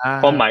อ่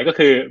ความหมายาก็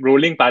คือ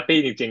ruling party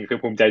จริงๆคือ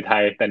ภูมิใจไท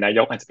ยแต่นาย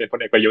กอาจจะเป็นพล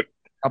เอกประยุทธ์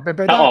เอาเป็นไ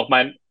ปได้ถ้าออกมา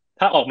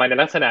ถ้าออกมาใน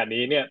ลักษณะ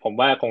นี้เนี่ยผม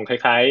ว่าคงค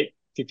ล้าย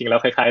ๆจริงๆแล้ว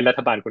คล้ายๆรั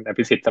ฐบาลคุณอ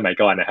ภิสิทธิ์สมัย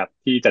ก่อนนะครับ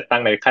ที่จัดตั้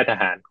งในค่ายท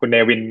หารคุณเน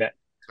วินเนี่ย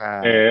ใช่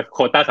โค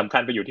วต้าสำคั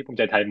ญไปอยู่ที่ภูมิใ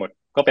จไทยหมด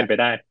ก็เป็นไปใ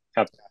ช่ได้ค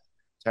รับ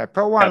ใช่เพ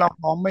ราะว่าเราครับ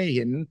มองไม่เ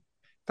ห็น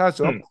ถ้าส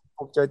มมติอืม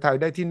ภูมิใจไทย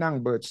ได้ที่นั่ง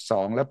เบอร์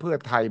 2และเพื่อ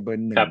ไทยเบอ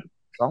ร์ 1ครับ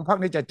สองพรรค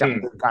นี้จะจัอืมบ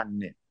มือกัน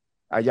เนี่ย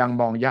ยัง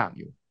มองยาก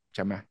อยู่ใ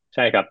ช่ไหม ใ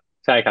ช่ครับ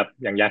ใช่ครับ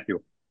ยังยากอยู่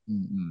อื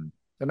ม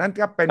ฉะนั้น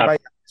ก็เป็นไป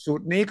ครับสู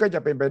ตรนี้ก็จะ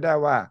เป็นไปได้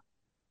ว่า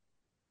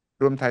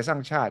รวมไทยสร้า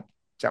งชาติ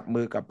จับ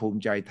มือกับภูมิ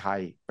ใจไทย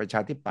ประช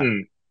าธิปัตย์อืม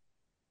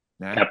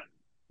นะครับ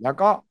แล้ว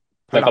ก็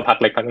พลังแล้วก็พรรค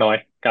เล็กพรรคน้อย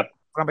ครับ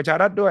พลังประชา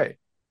รัฐด้วย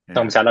พ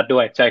ลังประชารัฐด้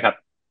วยใช่ครับ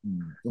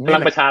ตรงนี้แหละพลั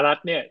งประชารัฐ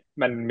เนี่ย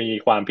มันมี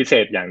ความพิเศ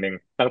ษอย่างหนึ่ง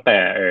ตั้งแ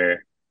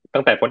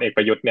ต่พลเอกป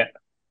ระยุทธ์เนี่ย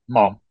อืมอ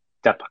อก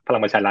จากพลั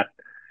งประชารัฐ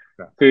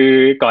ครับคือ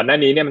ก่อนหน้า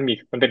นี้เนี่ย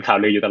มันเป็นข่าว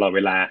ลืออยู่ตลอดเว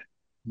ลา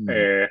อืมเอ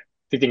อ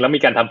จริงๆแล้วมี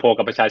การทำโพล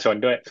กับประชาชน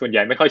ด้วยส่วนให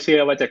ญ่ไม่ค่อยเชื่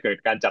อว่าจะเกิด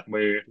การจับ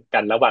มือกั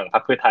นระหว่างพร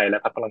รคเพื่อไทยและ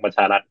พรรคพลังประช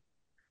ารัฐ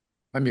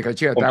ไม่มีใครเ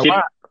ชื่อผมคิดแต่ว่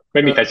า ไ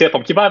ม่เออมีใครเชื่อผ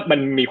มคิดว่ามัน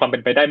มีความเป็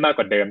นไปได้มากก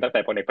ว่าเดิมตั้งแต่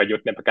พลเอกประยุท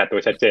ธ์เนี่ยประกาศตัว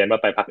ชัดเจนว่า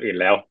ไปพรรคอื่น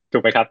แล้วถู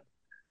กไหมครับ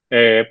เอ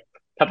อ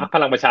ถ้าพรรคพ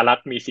ลังประชารัฐ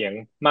มีเสียง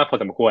มากพอ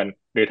สมควร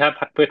หรือถ้า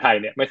พรรคเพื่อไทย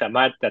เนี่ยไม่สาม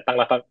ารถจะตั้ง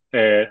รัฐ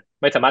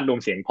ไม่สามารถรวม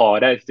เสียงพอ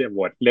ได้ที่จะโหว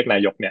ตเลือกนา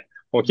ยกเนี่ย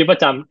ผมคิดว่า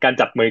การ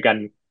จับมือกัน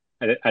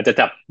อาจจะ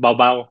จับ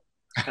เบา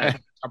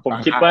ๆครับผม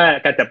คิดฟังฮะว่า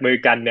การจับมือ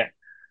กันเนี่ย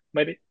ไ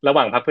ม่ได้ระห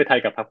ว่างพรรคเพื่อไทย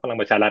กับพรรคพลัง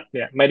ประชารัฐเ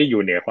นี่ยไม่ได้อ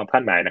ยู่เหนือความคา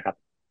ดหมายนะครับ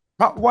เ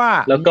พราะว่า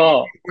แล้วก็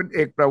พลเอ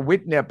กประวิต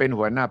ยเนี่ยเป็น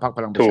หัวหน้าพรรคพ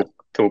ลังประถูกชารัฐ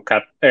ถูกครั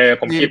บ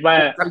ผมมีคิดว่า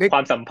บุคลิก คว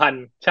ามสัมพัน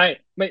ธ์ใช่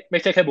ไม่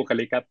ใช่แค่บุค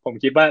ลิกครับผม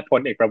คิดว่าพ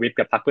ลเอกประวิตร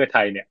กับพรรคเพื่อไท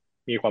ยเนี่ย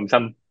มีความ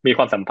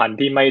สัมพันธ์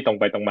ที่ไม่ตรง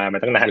ไปตรงมา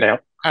ตั้งนานแล้ว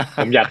ผ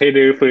มอยากให้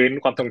รื้อฟื้น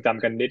ความทรงจ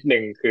ำกันนิดนึ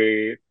งคือ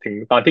ถึง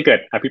ตอนที่เกิด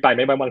อภิปรายไ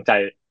ม่ไว้วางใจ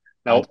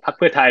แล้วพรรคเ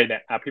พื่อไทยเนี่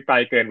ยอภิปรา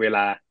ยเกินเวล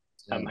า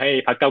ทำให้ใ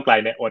ช่พรรคก้าวไกล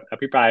เนี่ยอดอ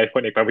ภิปรายพ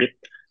ลเอกประวิตร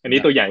อันนี้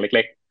ตัวอใช่ย่างเ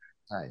ล็ก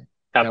ใช่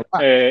ๆครับแต่ว่า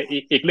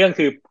อีกเรื่อง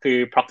คือ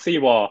proxy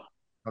war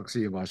วัค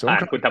ซีนว่าสงผ่า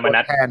นครามคุณธรรม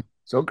นัสตัวแทน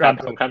สงครามค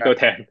รับสงครามตัวแทนตัว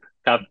แทน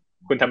ครับ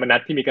คุณธรรมนัส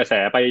ที่มีกระแส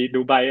ไปดู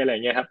ไบอะไรเ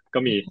งี้ยครับก็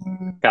มีอื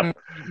มครับ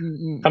อืม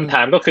อืมคำถ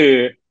ามก็คือ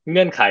เ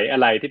งื่อนไขอะ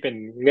ไรที่เป็น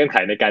เงื่อนไข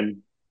ในการ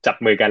จับ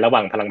มือกันระหว่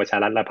างพลังประชา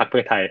รัฐและพรรคเ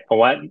พื่อไทยเพราะ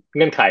ว่าเ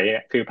งื่อนไขเนี่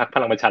ยคือพรรคพ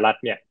ลังประชารัฐ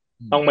เนี่ย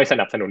อืมต้องไม่ส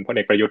นับสนุนพลเ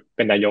อกประยุทธ์เ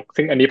ป็นนายก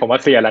ซึ่งอันนี้ผมว่า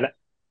เคลียร์แล้วนะ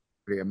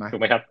เปลี่ยนไหมถูก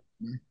ไหมครับ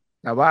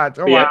แต่ว่า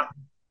เคลียร์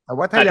แต่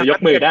ว่าถ้าอาจจะอย่างนั้นเนี่ยยก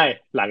มือได้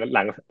ห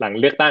ลัง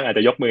เลือกตั้งอาจจ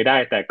ะยกมือได้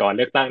แต่ก่อนเ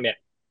ลือกตั้งเนี่ย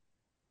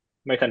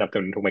ไม่สนับส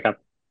นุนถูกไหมครับ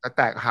จะแ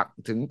ตกหัก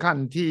ถึงขั้น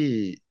ที่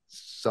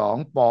สอง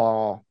ปอ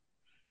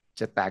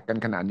จะแตกกัน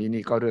ขนาดนี้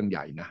นี่ก็เรื่องให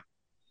ญ่นะ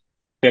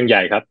เรื่องให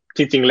ญ่ครับจ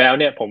ริงๆแล้ว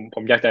เนี่ยผ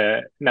มอยากจะ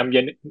นำเ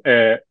ย็น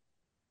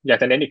อยาก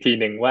จะเน้นอีกที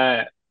หนึ่งว่า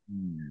อื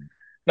ม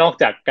นอก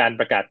จากการ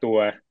ประกาศตัว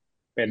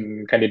เป็น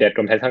แคนดิเดตร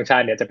วมไทยสร้างชา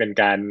ติเนี่ยจะเป็น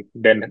การ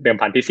เดิม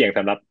พันที่เสี่ยงส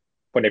ำหรับ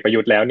พลเอกประยุ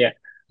ทธ์แล้วเนี่ย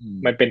อื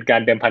มมันเป็นกา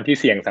รเดิมพันที่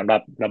เสี่ยงสำหรั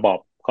บระบอบ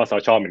คส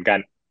ชเหมือนกัน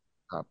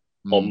ครับ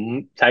ผม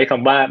ใช้ค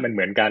ำว่ามันเห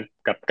มือนกัน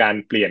กับการ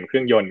เปลี่ยนเครื่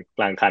องยนต์ก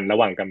ลางคันระ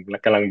หว่าง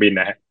กำลังบิน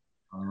นะฮะ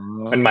อ๋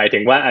มันหอมายถึ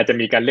งว่าอาจจะ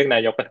มีการเลือกน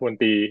ายกรัฐมน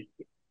ตรี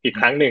อีก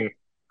ครั้งหนึ่ง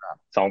ครับ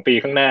2 ปี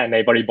ข้างหน้าใน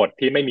บริบท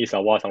ที่ไม่มีส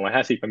ว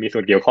250มันมีส่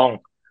วนเกี่ยวข้อง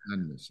นั่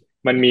นน่ะสิ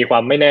มันมีควา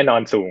มไม่แน่นอ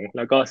นสูงแ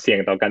ล้วก็เสี่ยง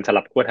ต่อการส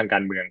ลับขั้วทางกา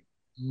รเมือง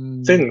อื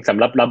ซึ่งมสำ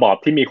หรับระบอบ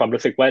ที่มีความ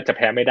รู้สึกว่าจะแ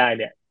พ้ไม่ได้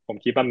เนี่ยผม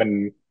คิดว่ามั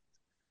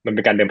นเ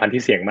ป็นการเดิมพัน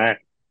ที่เสี่ยงมาก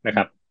นะค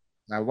รับ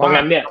แต่ว่าเพราะ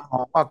งั้นเนี่ยม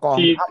องว่ากอง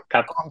ที่ทัพค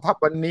รับกองทัพ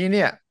วันนี้เ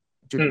นี่ย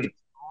จุดยืนอืม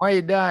ไม่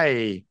ได้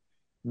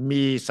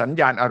มีสัญ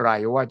ญาณอะไร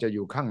ว่าจะอ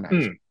ยู่ข้างไหนอื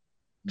ม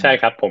อืมใช่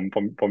ครับผ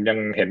มยัง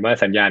เห็นว่า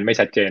สัญญาณไม่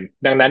ชัดเจน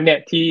ดังนั้นเนี่ย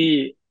ที่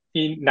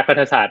นักรั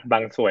ฐศาสตร์บา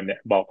งส่วนเนี่ย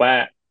บอกว่า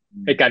อื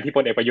มไอ้การที่พ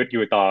ลเอกประยุทธ์อ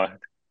ยู่ต่อ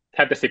แท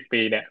บจะ10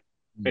 ปีเนี่ย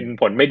อืม เป็น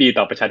ผลไม่ดี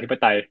ต่อประชาธิป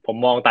ไตยผม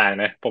มองต่าง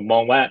นะผมมอ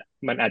งว่า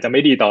มันอาจจะไ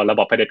ม่ดีต่อระบ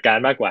อบเผด็จการ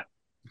มากกว่า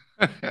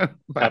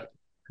ครับ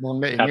มอง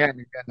ในอีครับกแง่ห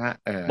นึงกันนะ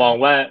มอง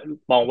ว่า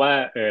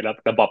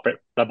ระบอ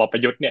บปร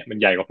ะยุทธ์เนี่ยมัน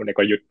ใหญ่กว่าพลเอก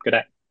ประยุทธ์ก็ไ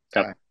ด้ค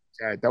รัใช่บใ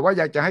ช่แต่ว่าอ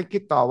ยากจะให้คิ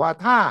ดต่อว่า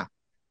ถ้า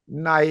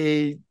ใน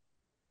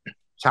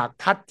ฉาก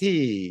ทัศน์ที่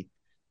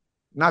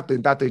น่าตื่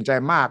นตาตื่นใจ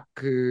มาก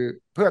คือ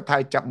เพื่อไท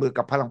ยจับมือ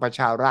กับพลังประ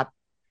ชารัฐ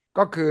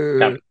ก็คือ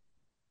ครับ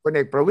พลเอ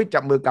กประวิตร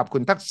จับมือกับคุ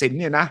ณทักษิณ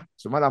เนี่ยนะ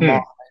สมมติเราอืมมอ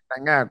งใน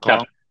แง่ของครับ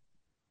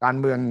การ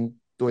เมือง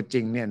ตัวจ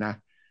ริงเนี่ยนะ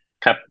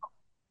ครับ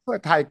เพื่อ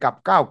ไทยกับ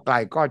ก้าวไกล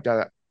ก็จะ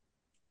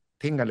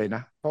ทิ้งกันเลยน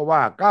ะเพราะว่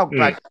าก้าวไก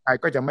ลอืมยังไง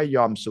ก็จะไม่ย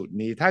อมสูตร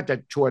นี้ถ้าจะ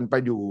ชวนไป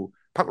อยู่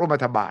พรรคร่วมรั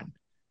ฐบาล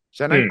ฉ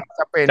ะอืมนั้นก็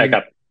จะเป็นใช่ค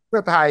รับเพื่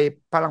อไทย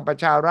พลังประ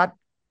ชารัฐ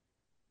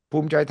ภู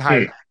มิใจไทย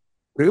อืม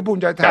หรือภู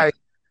มิใจไทยครับ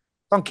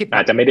ต้องคิดหนักอ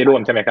าจจะไม่ได้ร่ว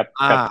มใช่ไหมครับ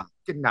อ่าครับ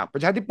คิดหนักปร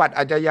ะชาธิปัตย์อ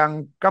าจจะยัง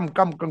กล้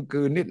ำก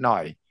ลืนนิดหน่อ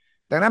ย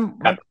ดังนั้น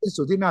มันครับ เป็น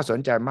สูตรที่น่าสน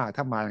ใจมาก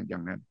ถ้ามาอย่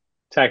างนั้น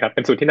ใช่ครับเ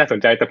ป็นสูตรที่น่าสน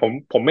ใจแต่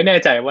ผมไม่แน่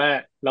ใจว่า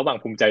ระหว่าง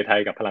ภูมิใจไทย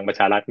กับพลังประ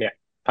ชารัฐเนี่ย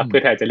พรรคเพื่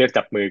อไทอืมยจะเลือก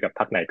จับมือกับ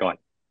พรรคไหนก่อน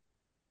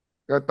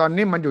ก็ตอน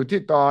นี้มันอยู่ที่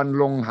ตอน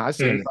ลงหาอืเ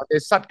สียงมตอนได้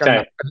ซัดกันใช่ห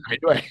นักกันไหน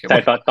ด้วย ใช่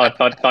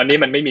ตอนนี้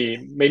มันไม่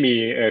มี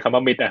คำว่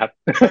ามิตรนะครับ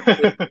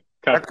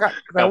ครับแต่ก็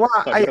ครับแต่ว่า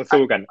ไอ้ตอนนี้ต้อง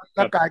สู้กันคแ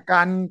ล้วรับก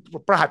าร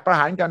ประ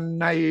หารกัน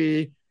ใน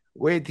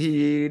เวที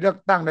เลือก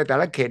ตั้งในแต่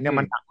ละเขตเนี่ยอืม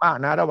มันหนักมาก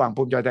นะระหว่าง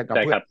ภูมิใจไทยกับ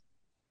เพื่อนใช่ครับ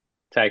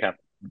ใช่ครับ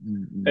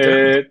เออฉะนั้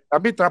น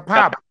มิตรค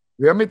รับภาพเ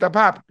หลือมิตรภ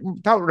าพ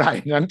เท่าไหร่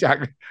หลังจาก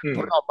อืมผ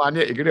ลออกมาเ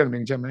นี่ยอีกเรื่องห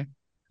นึ่งใช่ไหม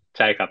ใ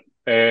ช่ครับ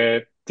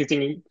จริ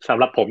งๆสำ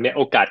หรับผมเนี่ยโ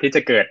อกาสที่จ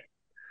ะเกิด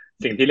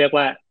สิ่งที่เรียก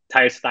ว่าไท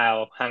ยสไต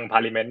ล์ฮังพา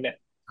ร์ลิเมนต์เนี่ย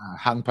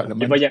ฮังพาร์ลเมนต์ผม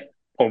คิดว่ายัง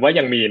ผมว่า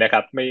ยังมีนะค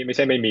รับไม่ใ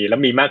ช่ไม่มีแล้ว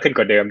มีมากขึ้นก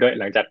ว่าเดิมด้วย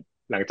หลังจ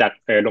าก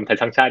รวมไทย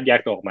สร้างชาติแยก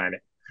ตัวออกมาเนี่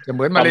ยจะเห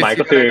มือนความมาเลหมาย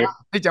ก็คือเซียเลยนะ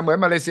นี่จะเหมือน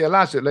มาเลเซียล่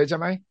าสุดเลยใช่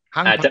ไหม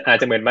ฮังพาอาจจะอาจ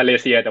จะเหมือนมาเล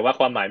เซียแต่ว่า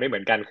ความหมายไม่เหมื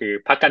อนกันคือ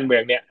พรรคการเมือ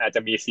งเนี่ยอาจจ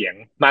ะมีเสียง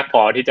มากพ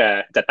อที่จะ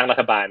จัดตั้งรั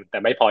ฐบาลแต่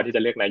ไม่พอที่จ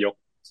ะเลือกนายก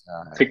ใช่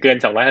คือเกิน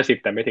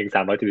250แต่ไม่ถึง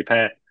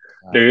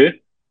375หรือใ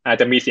ช่อาจ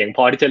จะมีเสียงพ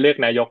อที่จะเลือก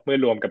นายกเมื่อ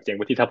รวมกับเสียง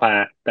วุฒิสภา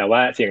แต่ว่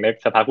าเสียงใน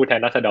สภาผู้แทน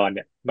ราษฎรเ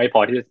นี่ยไม่พอ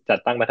ที่จะจัด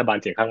ตั้งรัฐบาล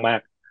เสียงข้างมา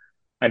ก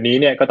อันนี้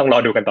เนี่ยก็ต้องรอ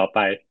ดูกันต่อไป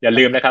อย่า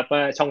ลืมนะครับว่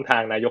าช่องทา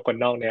งนายกคน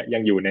นอกเนี่ยยั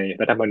งอยู่ใน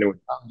รัฐธรรมนูญ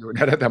อยู่ใน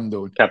รัฐธรรม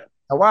นูญครับ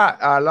แต่ว่า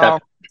ลองครับ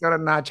พิจาร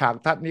ณาฉาก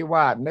ทัศน์นี้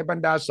ว่าในบรร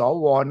ดาส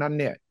วนั้น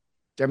เนี่ย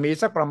จะมี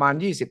สักประมาณ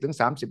20 ถึง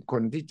 30ค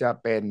นที่จะ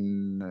เป็น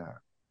เอ่อ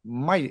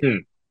ไม่อืม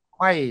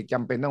ไม่จ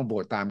ำเป็นต้องโหว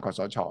ตตามคส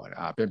ช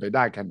เป็นไปไ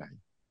ด้แค่ไหน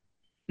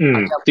อืมอ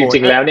าจจะจโหวตให้ริ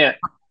งๆแล้วเนี่ย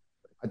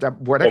อาจจะ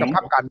โหวตผมให้กับพ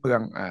รรคการเมือ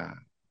ง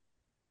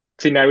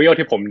ซีนาริโอ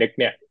ที่ผมนึก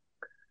เนี่ย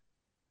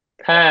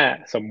ถ้า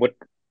สมมุติ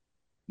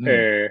อืเอ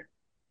อม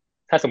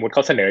ถ้าสมมุติเข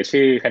าเสนอ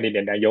ชื่อแคนดิเด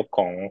ตนายกข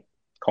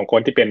องค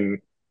นที่เป็น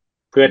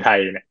เพื่ออืมไทย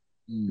เนี่ย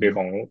อืมหรือข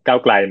องก้าว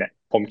ไกลเนี่ย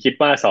ผมคิด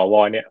ว่าสว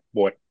เนี่ยโหว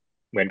ต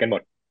เหมือนกันหม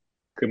ด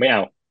คือไม่เอ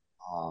า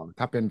อ๋อ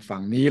ถ้าเป็นฝั่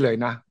งนี้เลย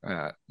นะ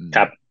อืมค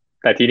รับ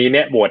แต่ทีนี้เ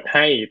นี่ยโหวตใ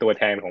ห้ตัว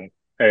แทนของ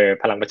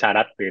พลังประชา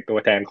รัฐหรือตัว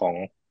แทนของ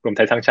รวมไท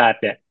ยสร้างชาติ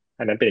เนี่ย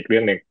อันนั้นเป็นอีกเรื่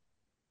องหนึ่ง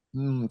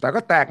แต่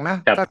ก็แตกนะ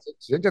ครับถ้า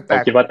เสียงจะแตผม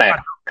กคิดว่าแตก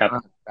ครับ อ่า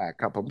แตก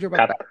ครับผมคิดค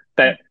รับว่าแตกแ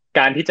ต่ก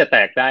ารที่จะแต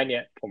กได้เนี่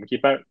ยผมคิด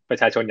ว่าประ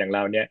ชาชนอย่างเร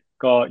าเนี่ย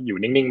ก็อยู่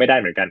นิ่งๆไม่ได้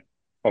เหมือนกัน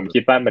ผมคิ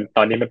ดว่ามันต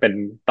อนนี้มันเป็น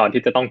ตอน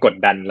ที่จะต้องกด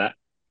ดันละ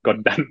อืมกด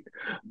ดัน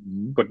อื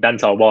ม กดดัน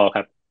สวค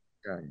รับ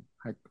ใช่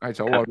ให้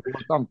สวรู้ครับ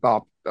ว่าต้อง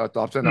ต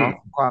อบสนองอืม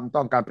ความ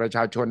ต้องการประช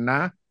าชนน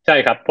ะใช่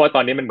ครับเพราะว่าต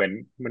อนนี้มันเห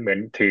มือน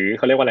ถือเ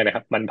ขาเรียกว่าอะไรนะค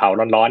รับมันเผา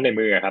ร้อนๆใน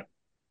มืออะครับ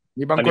ตอน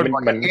มีบางคนนี้มันบอ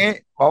กอย่างนี้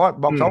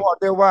บอกอืมสว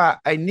ด้วยว่า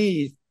ไอ้นี่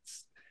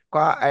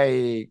ก็ไอ้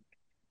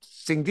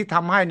สิ่งที่ท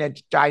ำให้เนี่ย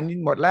จ่ายนี่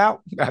หมดแล้ว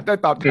ได้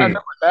ตอบแทอืมน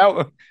ทั้งหมดแล้ว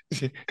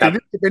สิ่ง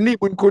ที่ครับเป็นหนี้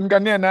บุญคุณกั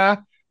นเนี่ยนะ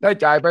ได้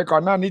จ่ายไปก่อ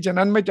นหน้านี้ฉะ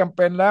นั้นไม่จำเ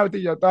ป็นแล้ว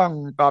ที่จะต้อง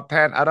ตอบแท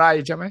นอะไร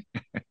ใช่ไหม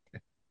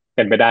เ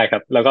ป็นไปได้ครั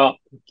บแล้วก็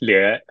เหลื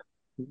อ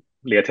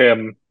เหลือเทอม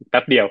แ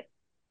ป๊บเดียว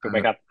ถูกไหม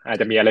ครับอาจใ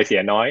ช่ จะมีอะไรเสี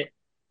ยน้อย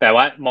แต่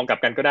ว่ามองกลับ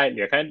กันก็ได้เห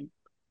ลือแค่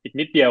อีก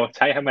นิดเดียวใ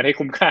ช้ให้มันให้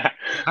คุ้มค่า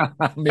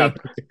คมีรับ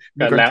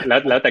มีคนก็แล้วคิดอย่างนั้นแล้ว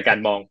แล้วแต่การ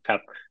มองครับ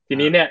ที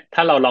นี้เนี่ยถ้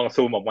าเราลอง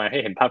ซูมออกมาให้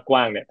เห็นภาพก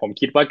ว้างเนี่ยผม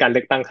คิดว่าการเลื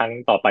อกตั้งครั้ง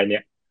ต่อไปเนี่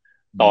ย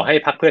ต่อให้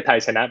พรรคเพื่อไทย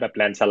ชนะแบบแ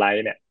ลนด์สไล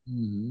ด์เนี่ยอื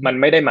มมัน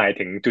ไม่ได้หมาย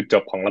ถึงจุดจ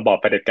บของระบอบ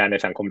เผด็จการใน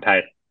สังคมไทย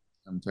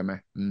ใช่ไหม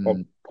ผม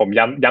ผม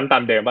ย้ำตา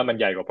มเดิมว่ามัน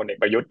ใหญ่กว่าพลเอก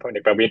ประยุทธ์พลเอ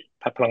กประวิตร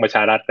พรรคพลังประช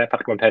ารัฐและพร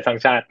รครวมไทยสร้าง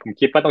ชาติผม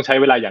คิดว่าต้องใช้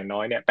เวลาอย่างน้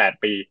อยเนี่ย8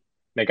 ปี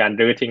ในการ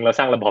รื้อทิ้งแล้ว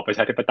สร้างระบอบประช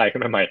าธิปไตยขึ้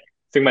นมาใหม่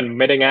ซึ่งมัน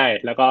ไม่ได้ง่าย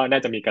แล้วก็น่า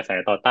จะมีกระแส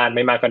ต่อต้านไ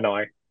ม่มากก็น้อ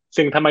ย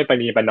ซึ่งถ้าไม่ประ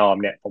นีประนอม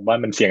เนี่ยผมว่า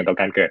มันเสี่ยงต่อ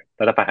การเกิด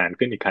รัฐประหาร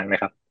ขึ้นอีกครั้งน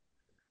ะครับ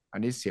อัน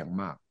นี้เสี่ยง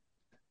มาก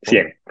ผมเสี่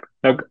ยง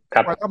แล้วผมค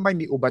รับว่าถ้าไม่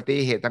มีอุบัติ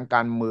เหตุทางก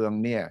ารเมือง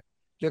เนี่ย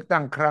เลือกตั้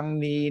งครั้ง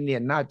นี้เนี่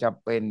ยน่าจะ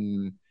เป็น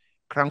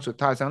ครั้งสุด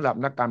ท้ายสำหรับ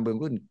นักการเมือง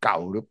รุ่นเก่า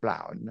หรือเปล่า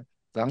นะ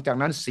หลังจาก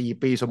นั้น4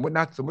 ปีสมมติ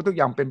ทุกอ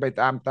ย่างเป็นไป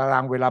ตามตารา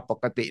งเวลาป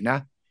กตินะ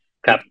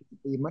อีกครับ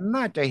4 ปีมัน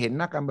น่าจะเห็น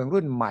นักการเมือง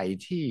รุ่นใหม่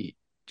ที่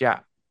จะ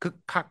คึก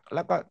คักแ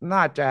ล้วก็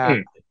น่าจะอื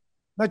ม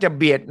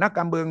เบียดนักก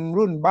ารเมือง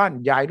รุ่นบ้าน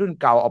ใหญ่รุ่น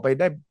เก่าออกไป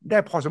ได้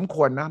พอสมค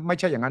วรนะไม่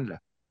ใช่อย่างนั้นเหรอ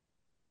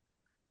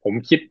ผม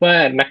คิดว่า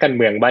นักการเ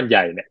มืองบ้านให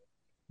ญ่เนี่ย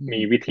อืมมี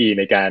วิธีใ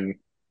นการ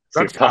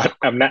สืรักษา บทอด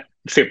อำนาจ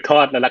สืบทอ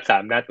ดและรักษา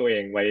อำนาจตัวเอ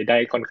งไว้ได้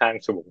ค่อนข้าง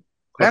สูง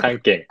ค่อนและข้าง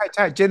เก่งใ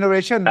ช่เจเนอเร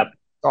ชันครับ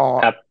ต่อ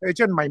ครับเจเนอเร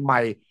ชันให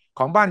ม่ๆข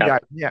องบ้านใหญ่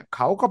ครับเนี่ยเ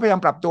ขาก็พยายาม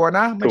ปรับตัวน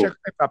ะไม่ถูก ใช่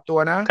ไม่ปรับตัว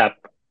นะครับ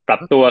ปรั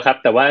บตัวครับ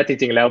แต่ว่าจ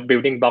ริงๆแล้ว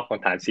building block ของ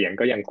ฐานเสียง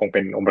ก็ยังคงเ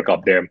ป็นองค์ประกอบ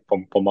เดิม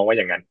ผมมองว่าอ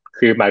ย่างนั้น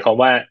คือหมายความ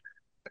ว่า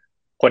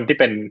คนที่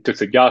เป็นจุด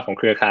สุดยอดของเ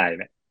ครือข่าย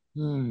เนี่ย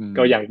อื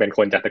ก็ยังมเป็นค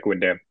นจากตระกูล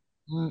เดิม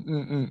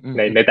ใ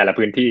นอืมในแต่ละ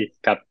พื้นที่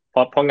ครับ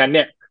เพราะงั้นเ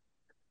นี่ย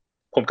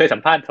ผมเคยสั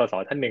มภาษณ์สส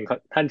ท่านหนึ่ง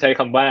ท่านใช้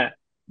คำว่า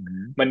อื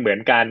มมันเหมือน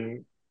การ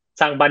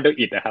สร้างบ้านด้วย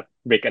อิฐนะครับ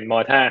brick and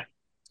mortar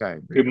ใช่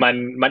เบรคือกัน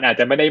มันอาจ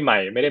จะไม่ได้ใหม่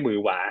ไม่ได้มือ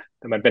หวา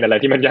แต่มันเป็นอะไร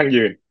ที่มันยั่ง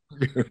ยืน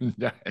ยืน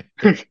ได้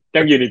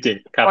ยั่งยืนจริง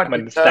ๆครับก้อนมัน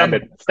อิฐเดิม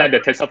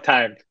standard test of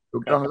time ถู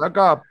กครับต้องแล้ว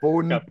ก็ปู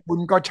นครับปูน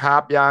ก็ฉา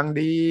บอย่าง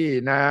ดี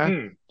นะอื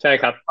มใช่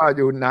ครับก็อ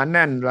ยู่หนาแ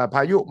น่นละพ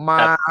ายุมา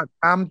ครับ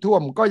น้ำท่ว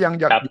มก็ยัง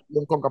อยากครับอยู่ย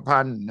งคงกระพั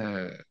น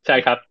ใช่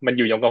ครับมันอ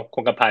ยู่ยงค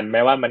งกระพันแ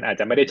ม้ว่ามันอาจ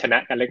จะไม่ได้ชนะ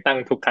การเลือกตั้ง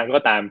ทุกครั้งก็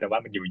ตามแต่ว่า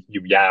มันอ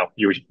ยู่ยาว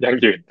อยู่ยั่ง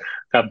ยืน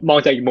ครับมอง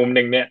จากอีกมุมห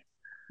นึ่งเนี่ย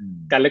อืม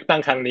การเลือกตั้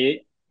งครั้งนี้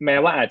แม้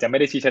ว่าอาจจะไม่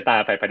ได้ชี้ชะตา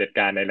ฝ่ายเผด็จก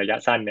ารในระยะ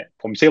สั้นเนี่ย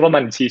ผมเชื่อว่า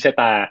มันชี้ชะ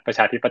ตาประช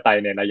าธิปไตย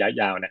ในระยะ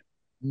ยาวนะ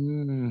อื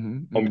ม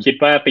อืผมมคิด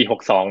ว่าปี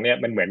62เนี่ย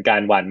มันเหมือนกา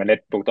รหว่านเมล็ด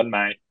ปลูกต้นไ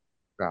ม้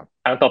ครับ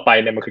ครั้งต่อไป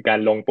เนี่ยมันคือการ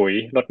ลงปุ๋ย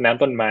รดน้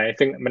ำต้นไม้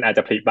ซึ่งมันอาจจ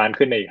ะผลิบาน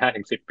ขึ้นในอีก5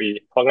 ถึง 10 ปี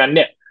เพราะงั้นเ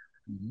นี่ย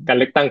อืมการ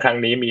เลือกตั้งครั้ง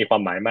นี้มีควา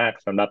มหมายมาก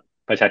สำหรับ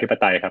ประชาธิป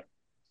ไตยครับ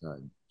ใช่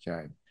ใช่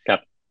ครับ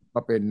ก็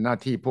เป็นหน้า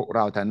ที่พวกเร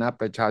าฐานะ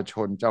ประชาช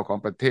นเจ้าของ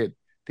ประเทศ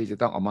ที่จะ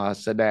ต้องออกมา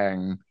แสดง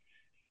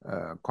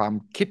ความ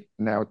คิด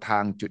แนวทา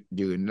งจุด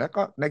ยืนแล้ว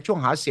ก็ในช่วง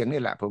หาเสียง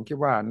นี่แหละผมคิด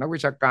ว่านักวิ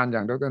ชาการอย่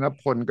างดรณ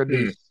พลก็ดีอื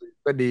ม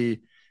ก็ดี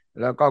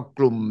แล้วก็ก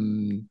ลุ่ม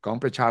ของ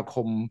ประชาค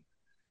ม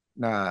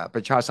ป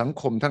ระชาสัง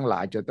คมทั้งหลา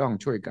ยจะต้อง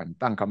ช่วยกัน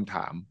ตั้งคำถ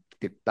าม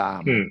ติดตา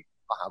มอืม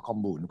หาข้อ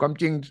มูลความ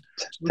จริง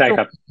โซเชียลใช่ค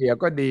รับ มีเดีย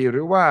ก็ดีห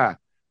รือว่า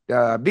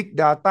Big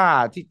Data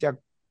ที่จะ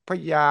พย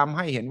ายามใ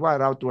ห้เห็นว่า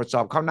เราตรวจส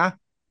อบเขานะ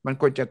มัน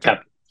ควรจะครับ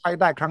ใช้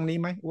ได้ครั้งนี้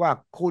ไหมว่า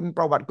คุณป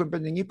ระวัติคุณเป็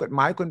นอย่างนี้กฎห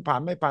มายคุณผ่า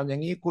นไม่ผ่านอย่า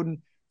งนี้คุณ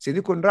สิ่ง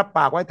ที่คุณรับป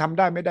ากไว้ทำ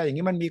ได้ไม่ได้อย่าง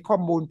นี้มันมีข้อ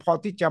มูลพอ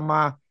ที่จะม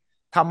า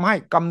ทำให้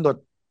กำหนด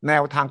แน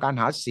วทางการ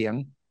หาเสียง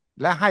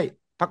และให้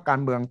พรรคการ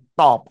เมือง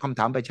ตอบคำถ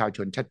ามประชาช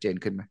นชัดเจน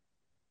ขึ้นไหม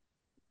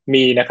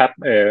มีนะครับ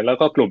แล้ว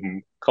ก็กลุ่ม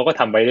เขาก็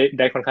ทำไว้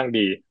ได้ค่อนข้าง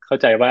ดีเข้า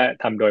ใจว่า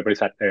ทำโดยบริ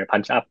ษัท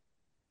Punch Up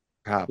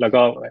แล้ว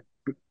ก็ครับ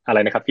อะไร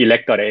นะครับ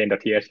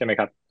elect.in.th ใช่ไหม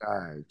ครับใช่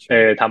ใช่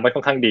ทำไว้ค่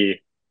อนข้างดี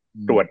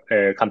อืมตรวจ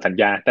คำสัญ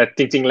ญาแต่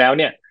จริงๆแล้ว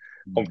เนี่ย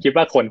อืมผมคิด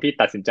ว่าคนที่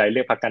ตัดสินใจเลื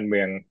อกพรรคการเมื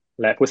อง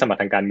และผู้สมัคร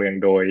ทางการเมือง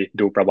โดย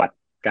ดูประวัติ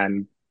การ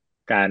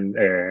การ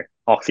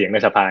ออกเสียงใน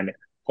สภาเนี่ย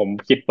ผม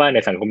คิดว่าใน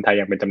สังคมไทย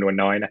ยังเป็นจำนวน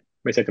น้อยนะ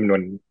ไม่ใช่จำนวน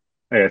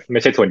ไ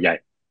ม่ใช่ส่วนใหญ่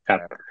ครับ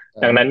แ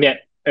ต่ดังนั้นเนี่ย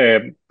เออ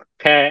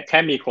แค่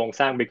มีโครง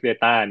สร้าง Big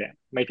Data เนี่ย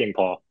ไม่เพียงพ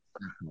อ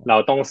เรา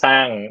ต้องสร้า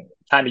ง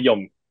ค่านิยม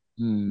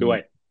อืมด้วย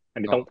อัน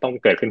นี้ก็ต้อง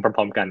เกิดขึ้นพ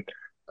ร้อมๆกัน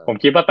ผมเอ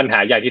อคิดว่าปัญหา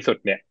ใหญ่ที่สุด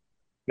เนี่ย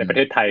ในอืมประเ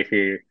ทศไทยคื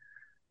อ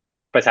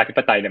ประชาธิป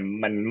ไตยเนี่ย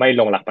มันไม่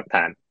ลงหลักปักฐ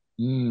าน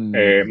อื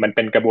มันมเ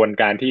ป็นกระบวน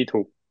การที่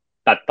ถูก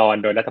ตัดตอน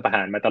โดยรัฐประห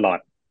ารมาตลอด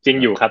จริง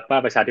อยู่ครับว่า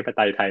ประชาธิปไต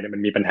ยไทยเนี่ยมั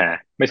นมีปัญหา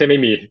ไม่ใช่ไม่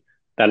มี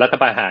แต่รัฐ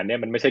ประหารเนี่ย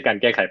มันไม่ใช่การ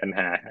แก้ไขปัญห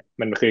า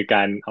มันคือก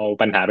ารเอา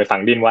ปัญหาไปฝั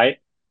งดินไว้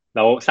แ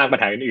ล้วสร้างปัญ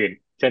หาอื่น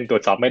ๆเช่นตรว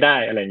จสอบไม่ได้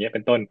อะไรเงี้ยเ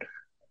ป็นต้น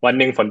วัน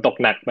หนึ่งฝนตก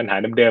หนักปัญหา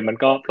เดิมๆมัน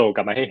ก็โผล่ก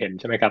ลับมาให้เห็น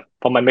ใช่ไหมครับ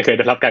เพราะมันไม่เคยไ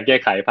ด้รับการแก้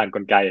ไขผ่านก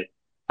ลไก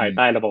อืภายใ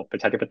ต้มระบบปร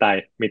ะชาธิปไตย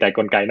มีแต่ก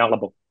ลไกนอกร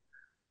ะบบ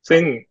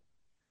ซึ่งครับ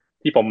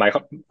ที่ผมหมาย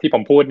ที่ผ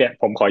มพูดเนี่ย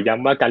ผมขอย้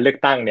ำว่าการเลือก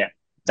ตั้งเนี่ย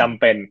จำ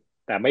เป็น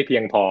แต่ไม่เพี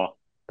ยงพอ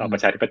ต่อปร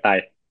ะชาอืมธิปไตย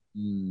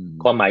อืม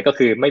ความหมายก็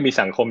คือไม่มี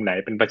สังคมไหน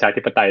เป็นประชา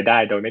ธิปไตยได้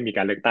โดยไม่มีก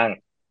ารเลือกตั้ง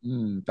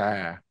แต่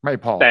ไม่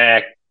พอแต่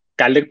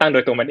การเลือกตั้งโด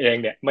ยตัวมันเอง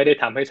เนี่ยไม่ได้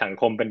ทำให้สัง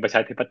คมเป็นประช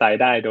าธิปไตย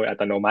ได้โดยอั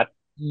ตโนมัติ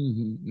อืม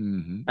อืมอืม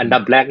อันดั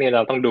บแรกเนี่ยเร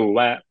าต้องดู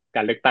ว่าก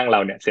ารเลือกตั้งเรา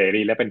เนี่ยเส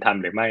รีและเป็นธรรม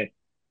หรือไม่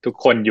ทุก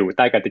คนอยู่ใ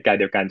ต้กติกา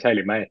เดียวกันใช่ห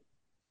รือไม่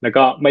แล้ว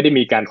ก็ไม่ได้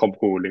มีการข่ม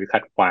ขู่หรือขั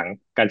ดขวาง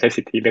การใช้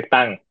สิทธิเลือก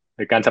ตั้งห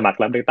รือการสมัคร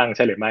รับเลือกตั้งใ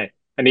ช่หรือไม่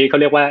อันนี้เขา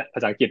เรียกว่าภ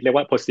าษาอังกฤษเรียก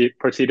ว่า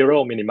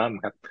procedural minimum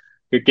ครับ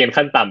คือเกณฑ์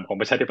ขั้นต่ำของ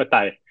ประชาธิปไต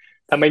ย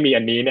ถ้าไม่มี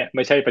อันนี้เนี่ยไ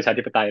ม่ใช่ประชา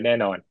ธิปไตยแน่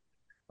นอน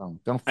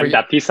ต้องฟรีอัน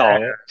ดับที่สอง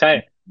ใช่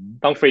อืม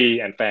ต้องฟรี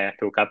แอนด์แฟร์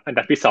ถูกครับอัน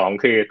ดับที่สอง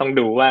คือต้อง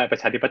ดูว่าประ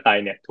ชาธิปไตย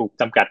เนี่ยถูก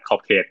จำกัดขอ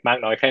บเขตมาก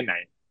น้อยแค่ไหน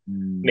อื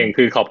หนึ่ง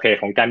คือขอบเขต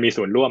ของการมี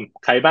ส่วนร่วม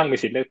ใครบ้างมี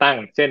สิทธิเลือกตั้ง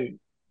เช่น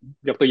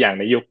ยกตัวอย่าง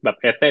ในยุคแบบ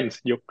เอเธนส์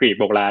ยุคกรีก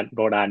โบร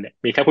าณเนี่ย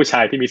มีแค่ผู้ช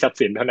ายที่มีทรัพย์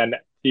สินเท่านั้นน่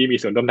ะที่มี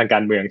ส่วนร่วมทางกา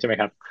รเมืองใช่ไหม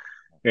ครับ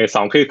ส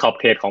องคือขอบ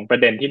เขตของประ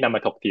เด็นที่นำม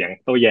าถกเถียง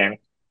โต้แย้ง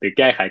หรือแ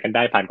ก้ไขกันไ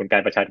ด้ผ่านกลไก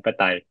ประชาธิป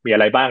ไตยมีอะ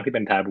ไรบ้างที่เ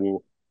ป็นทาบู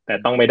แต่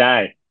ต้องไม่ได้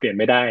เปลี่ยน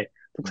ไม่ได้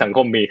ทุกสังค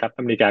มมีครับ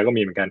อเมริกาก็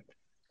มีเหมือนกัน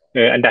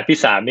อันดับที่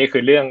สามนี่คื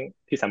อเรื่อง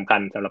ที่สำคั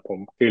ญสำหรับผม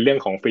คือเรื่อง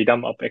ของ freedom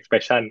of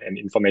expression and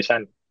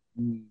information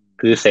อืม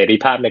คือเสรี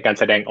ภาพในการ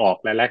แสดงออก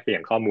และแลกเปลี่ย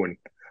นข้อมูล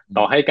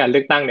ต่อให้การเลื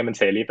อกตั้งเนี่ยมัน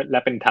เสรีและ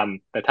เป็นธรรม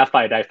แต่ถ้าฝ่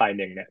ายใดฝ่าย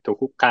หนึ่งเนี่ยถูก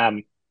คุกคาม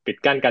ปิด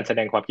กั้นการแสด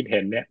งความคิดเ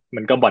ห็นเนี่ย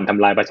มันก็บ่อนท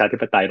ำลายประชาธิ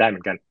ปไตยได้เหมื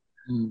อนกัน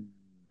อืม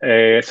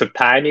สุด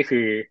ท้ายนี่คื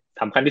อ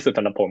สำคัญที่สุดส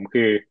ำหรับผม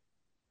คือ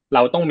เร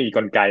าต้องมีก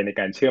ลไกใน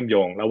การเชื่อมโย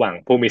งระหว่าง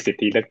ผู้มีสิท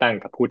ธิเลือกตั้ง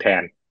กับผู้แท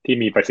นที่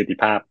มีประสิทธิ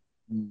ภาพ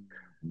อืม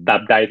อืตรา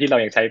บใดที่เรา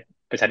ยังใช้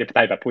ประชาธิปไต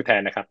ยแบบผู้แท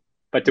นนะครับ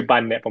ปัจจุบั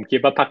นเนี่ยผมคิด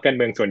ว่าพรรคการเ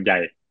มืองส่วนใหญ่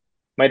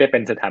ไม่ได้เป็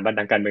นสถาบัน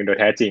ทางการเมืองโดย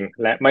แท้จริง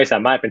และไม่สา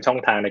มารถเป็นช่อง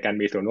ทางในการ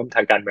มีส่วนร่วมท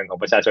างการเมืองของ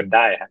ประชาชนไ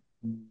ด้ครับ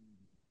ม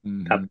อื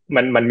มครับ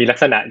มันมีลัก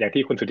ษณะอย่าง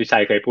ที่คุณสุทธิชั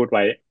ยเคยพูดไ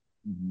ว้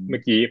อืเมื่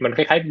อมกี้มันค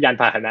ล้ายๆยาน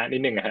พาหนะนิ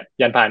ดนึงอะฮะ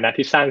ยานพาหนะ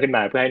ที่สร้างขึ้นม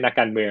าเพื่อให้นัก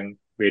การเมือง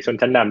หรือชน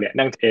ชั้นนำเนี่ย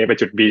นั่ง A ไป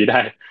จุด B ได้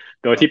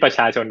โดยที่ประช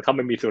าชนเข้า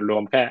มามีส่วนร่ว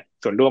มแ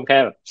ค่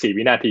แบบ4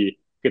 วินาที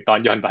คือตอน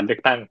หย่อนบัตรเลือ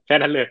กตั้งแค่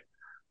นั้นเลย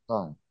ต้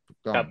องถูก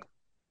ต้องครับ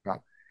ครับ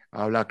เอ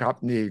าละครับ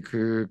นี่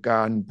คือก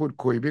ารพูด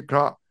คุยวิเคร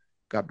าะห์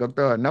กับด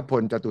รณพ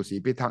ลจตุศรี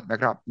พิทักษ์นะ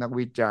ครับนัก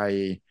วิจัย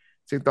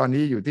ซึ่งตอน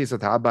นี้อยู่ที่ส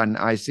ถาบัน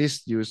ISIS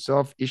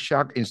Yusof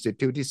Ishak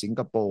Institute ที่สิงค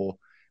โปร์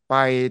ไป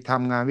ท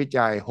ำงานวิ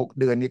จัย6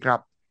เดือนนี้ครับ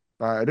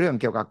เรื่อง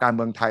เกี่ยวกับการเ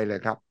มืองไทยเลย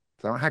ครับ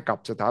ให้กับ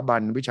สถาบั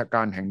นวิชาก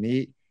ารแห่งนี้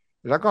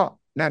แล้วก็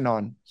แน่นอ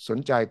นสน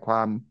ใจคว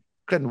าม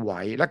เคลื่อนไหว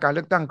และการเ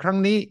ลือกตั้งครั้ง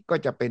นี้ก็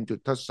จะเป็นจุด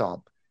ทดสอบ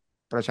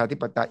ประชาธิ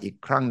ปไตยอีก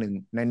ครั้งหนึ่ง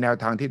ในแนว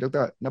ทางที่ด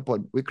รณพล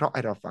วิเคราะห์ใ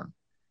ห้เราฟัง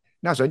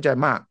น่าสนใจ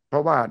มากเพรา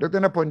ะว่าด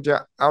รณพลจะ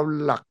เอา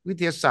หลักวิ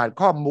ทยาศาสตร์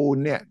ข้อมูล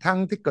เนี่ยทั้ง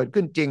ที่เกิด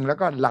ขึ้นจริงแล้ว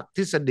ก็หลักท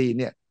ฤษฎี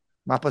เนี่ย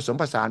มาผสม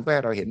ผสานเพื่อใ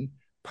ห้เราเห็น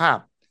ภาพ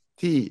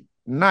ที่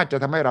น่าจะ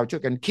ทำให้เราช่ว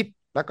ยกันคิด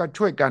แล้วก็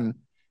ช่วยกัน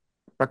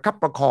ประคับ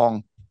ประคอง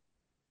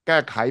แก้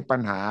ไขปัญ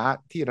หา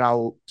ที่เรา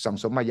สัง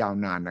สมมายาว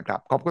นานนะครับ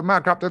ขอบคุณมา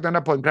กครับดรณ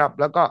พลครับ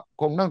แล้วก็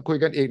คงต้องคุย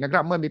กันอีกนะครั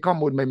บเมื่อมีข้อ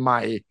มูลให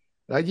ม่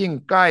ๆและยิ่ง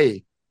ใกล้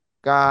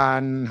กา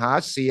รหา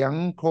เสียง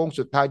โค้ง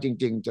สุดท้ายจ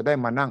ริงๆจะได้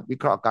มานั่งวิ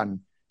เคราะห์กัน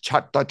ช็อ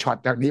ตต่อช็อต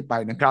จากนี้ไป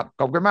นะครับ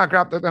ขอบคุณมากค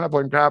รับดรณพ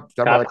ลครับส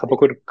ครับวัสดีขอบพระ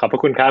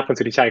คุณครับคุณ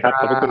สุทธิชัยคครับ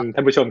ขอบพระคุณรับท่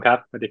านผู้ชมครับ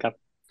สวัสดีครับ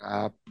ค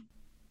รับ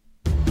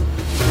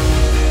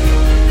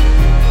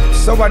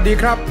สวัสดี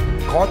ครับ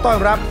ขอต้อน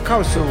รับเข้า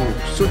สู่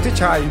สุทธิ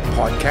ชัยพ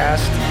อดแคส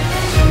ต์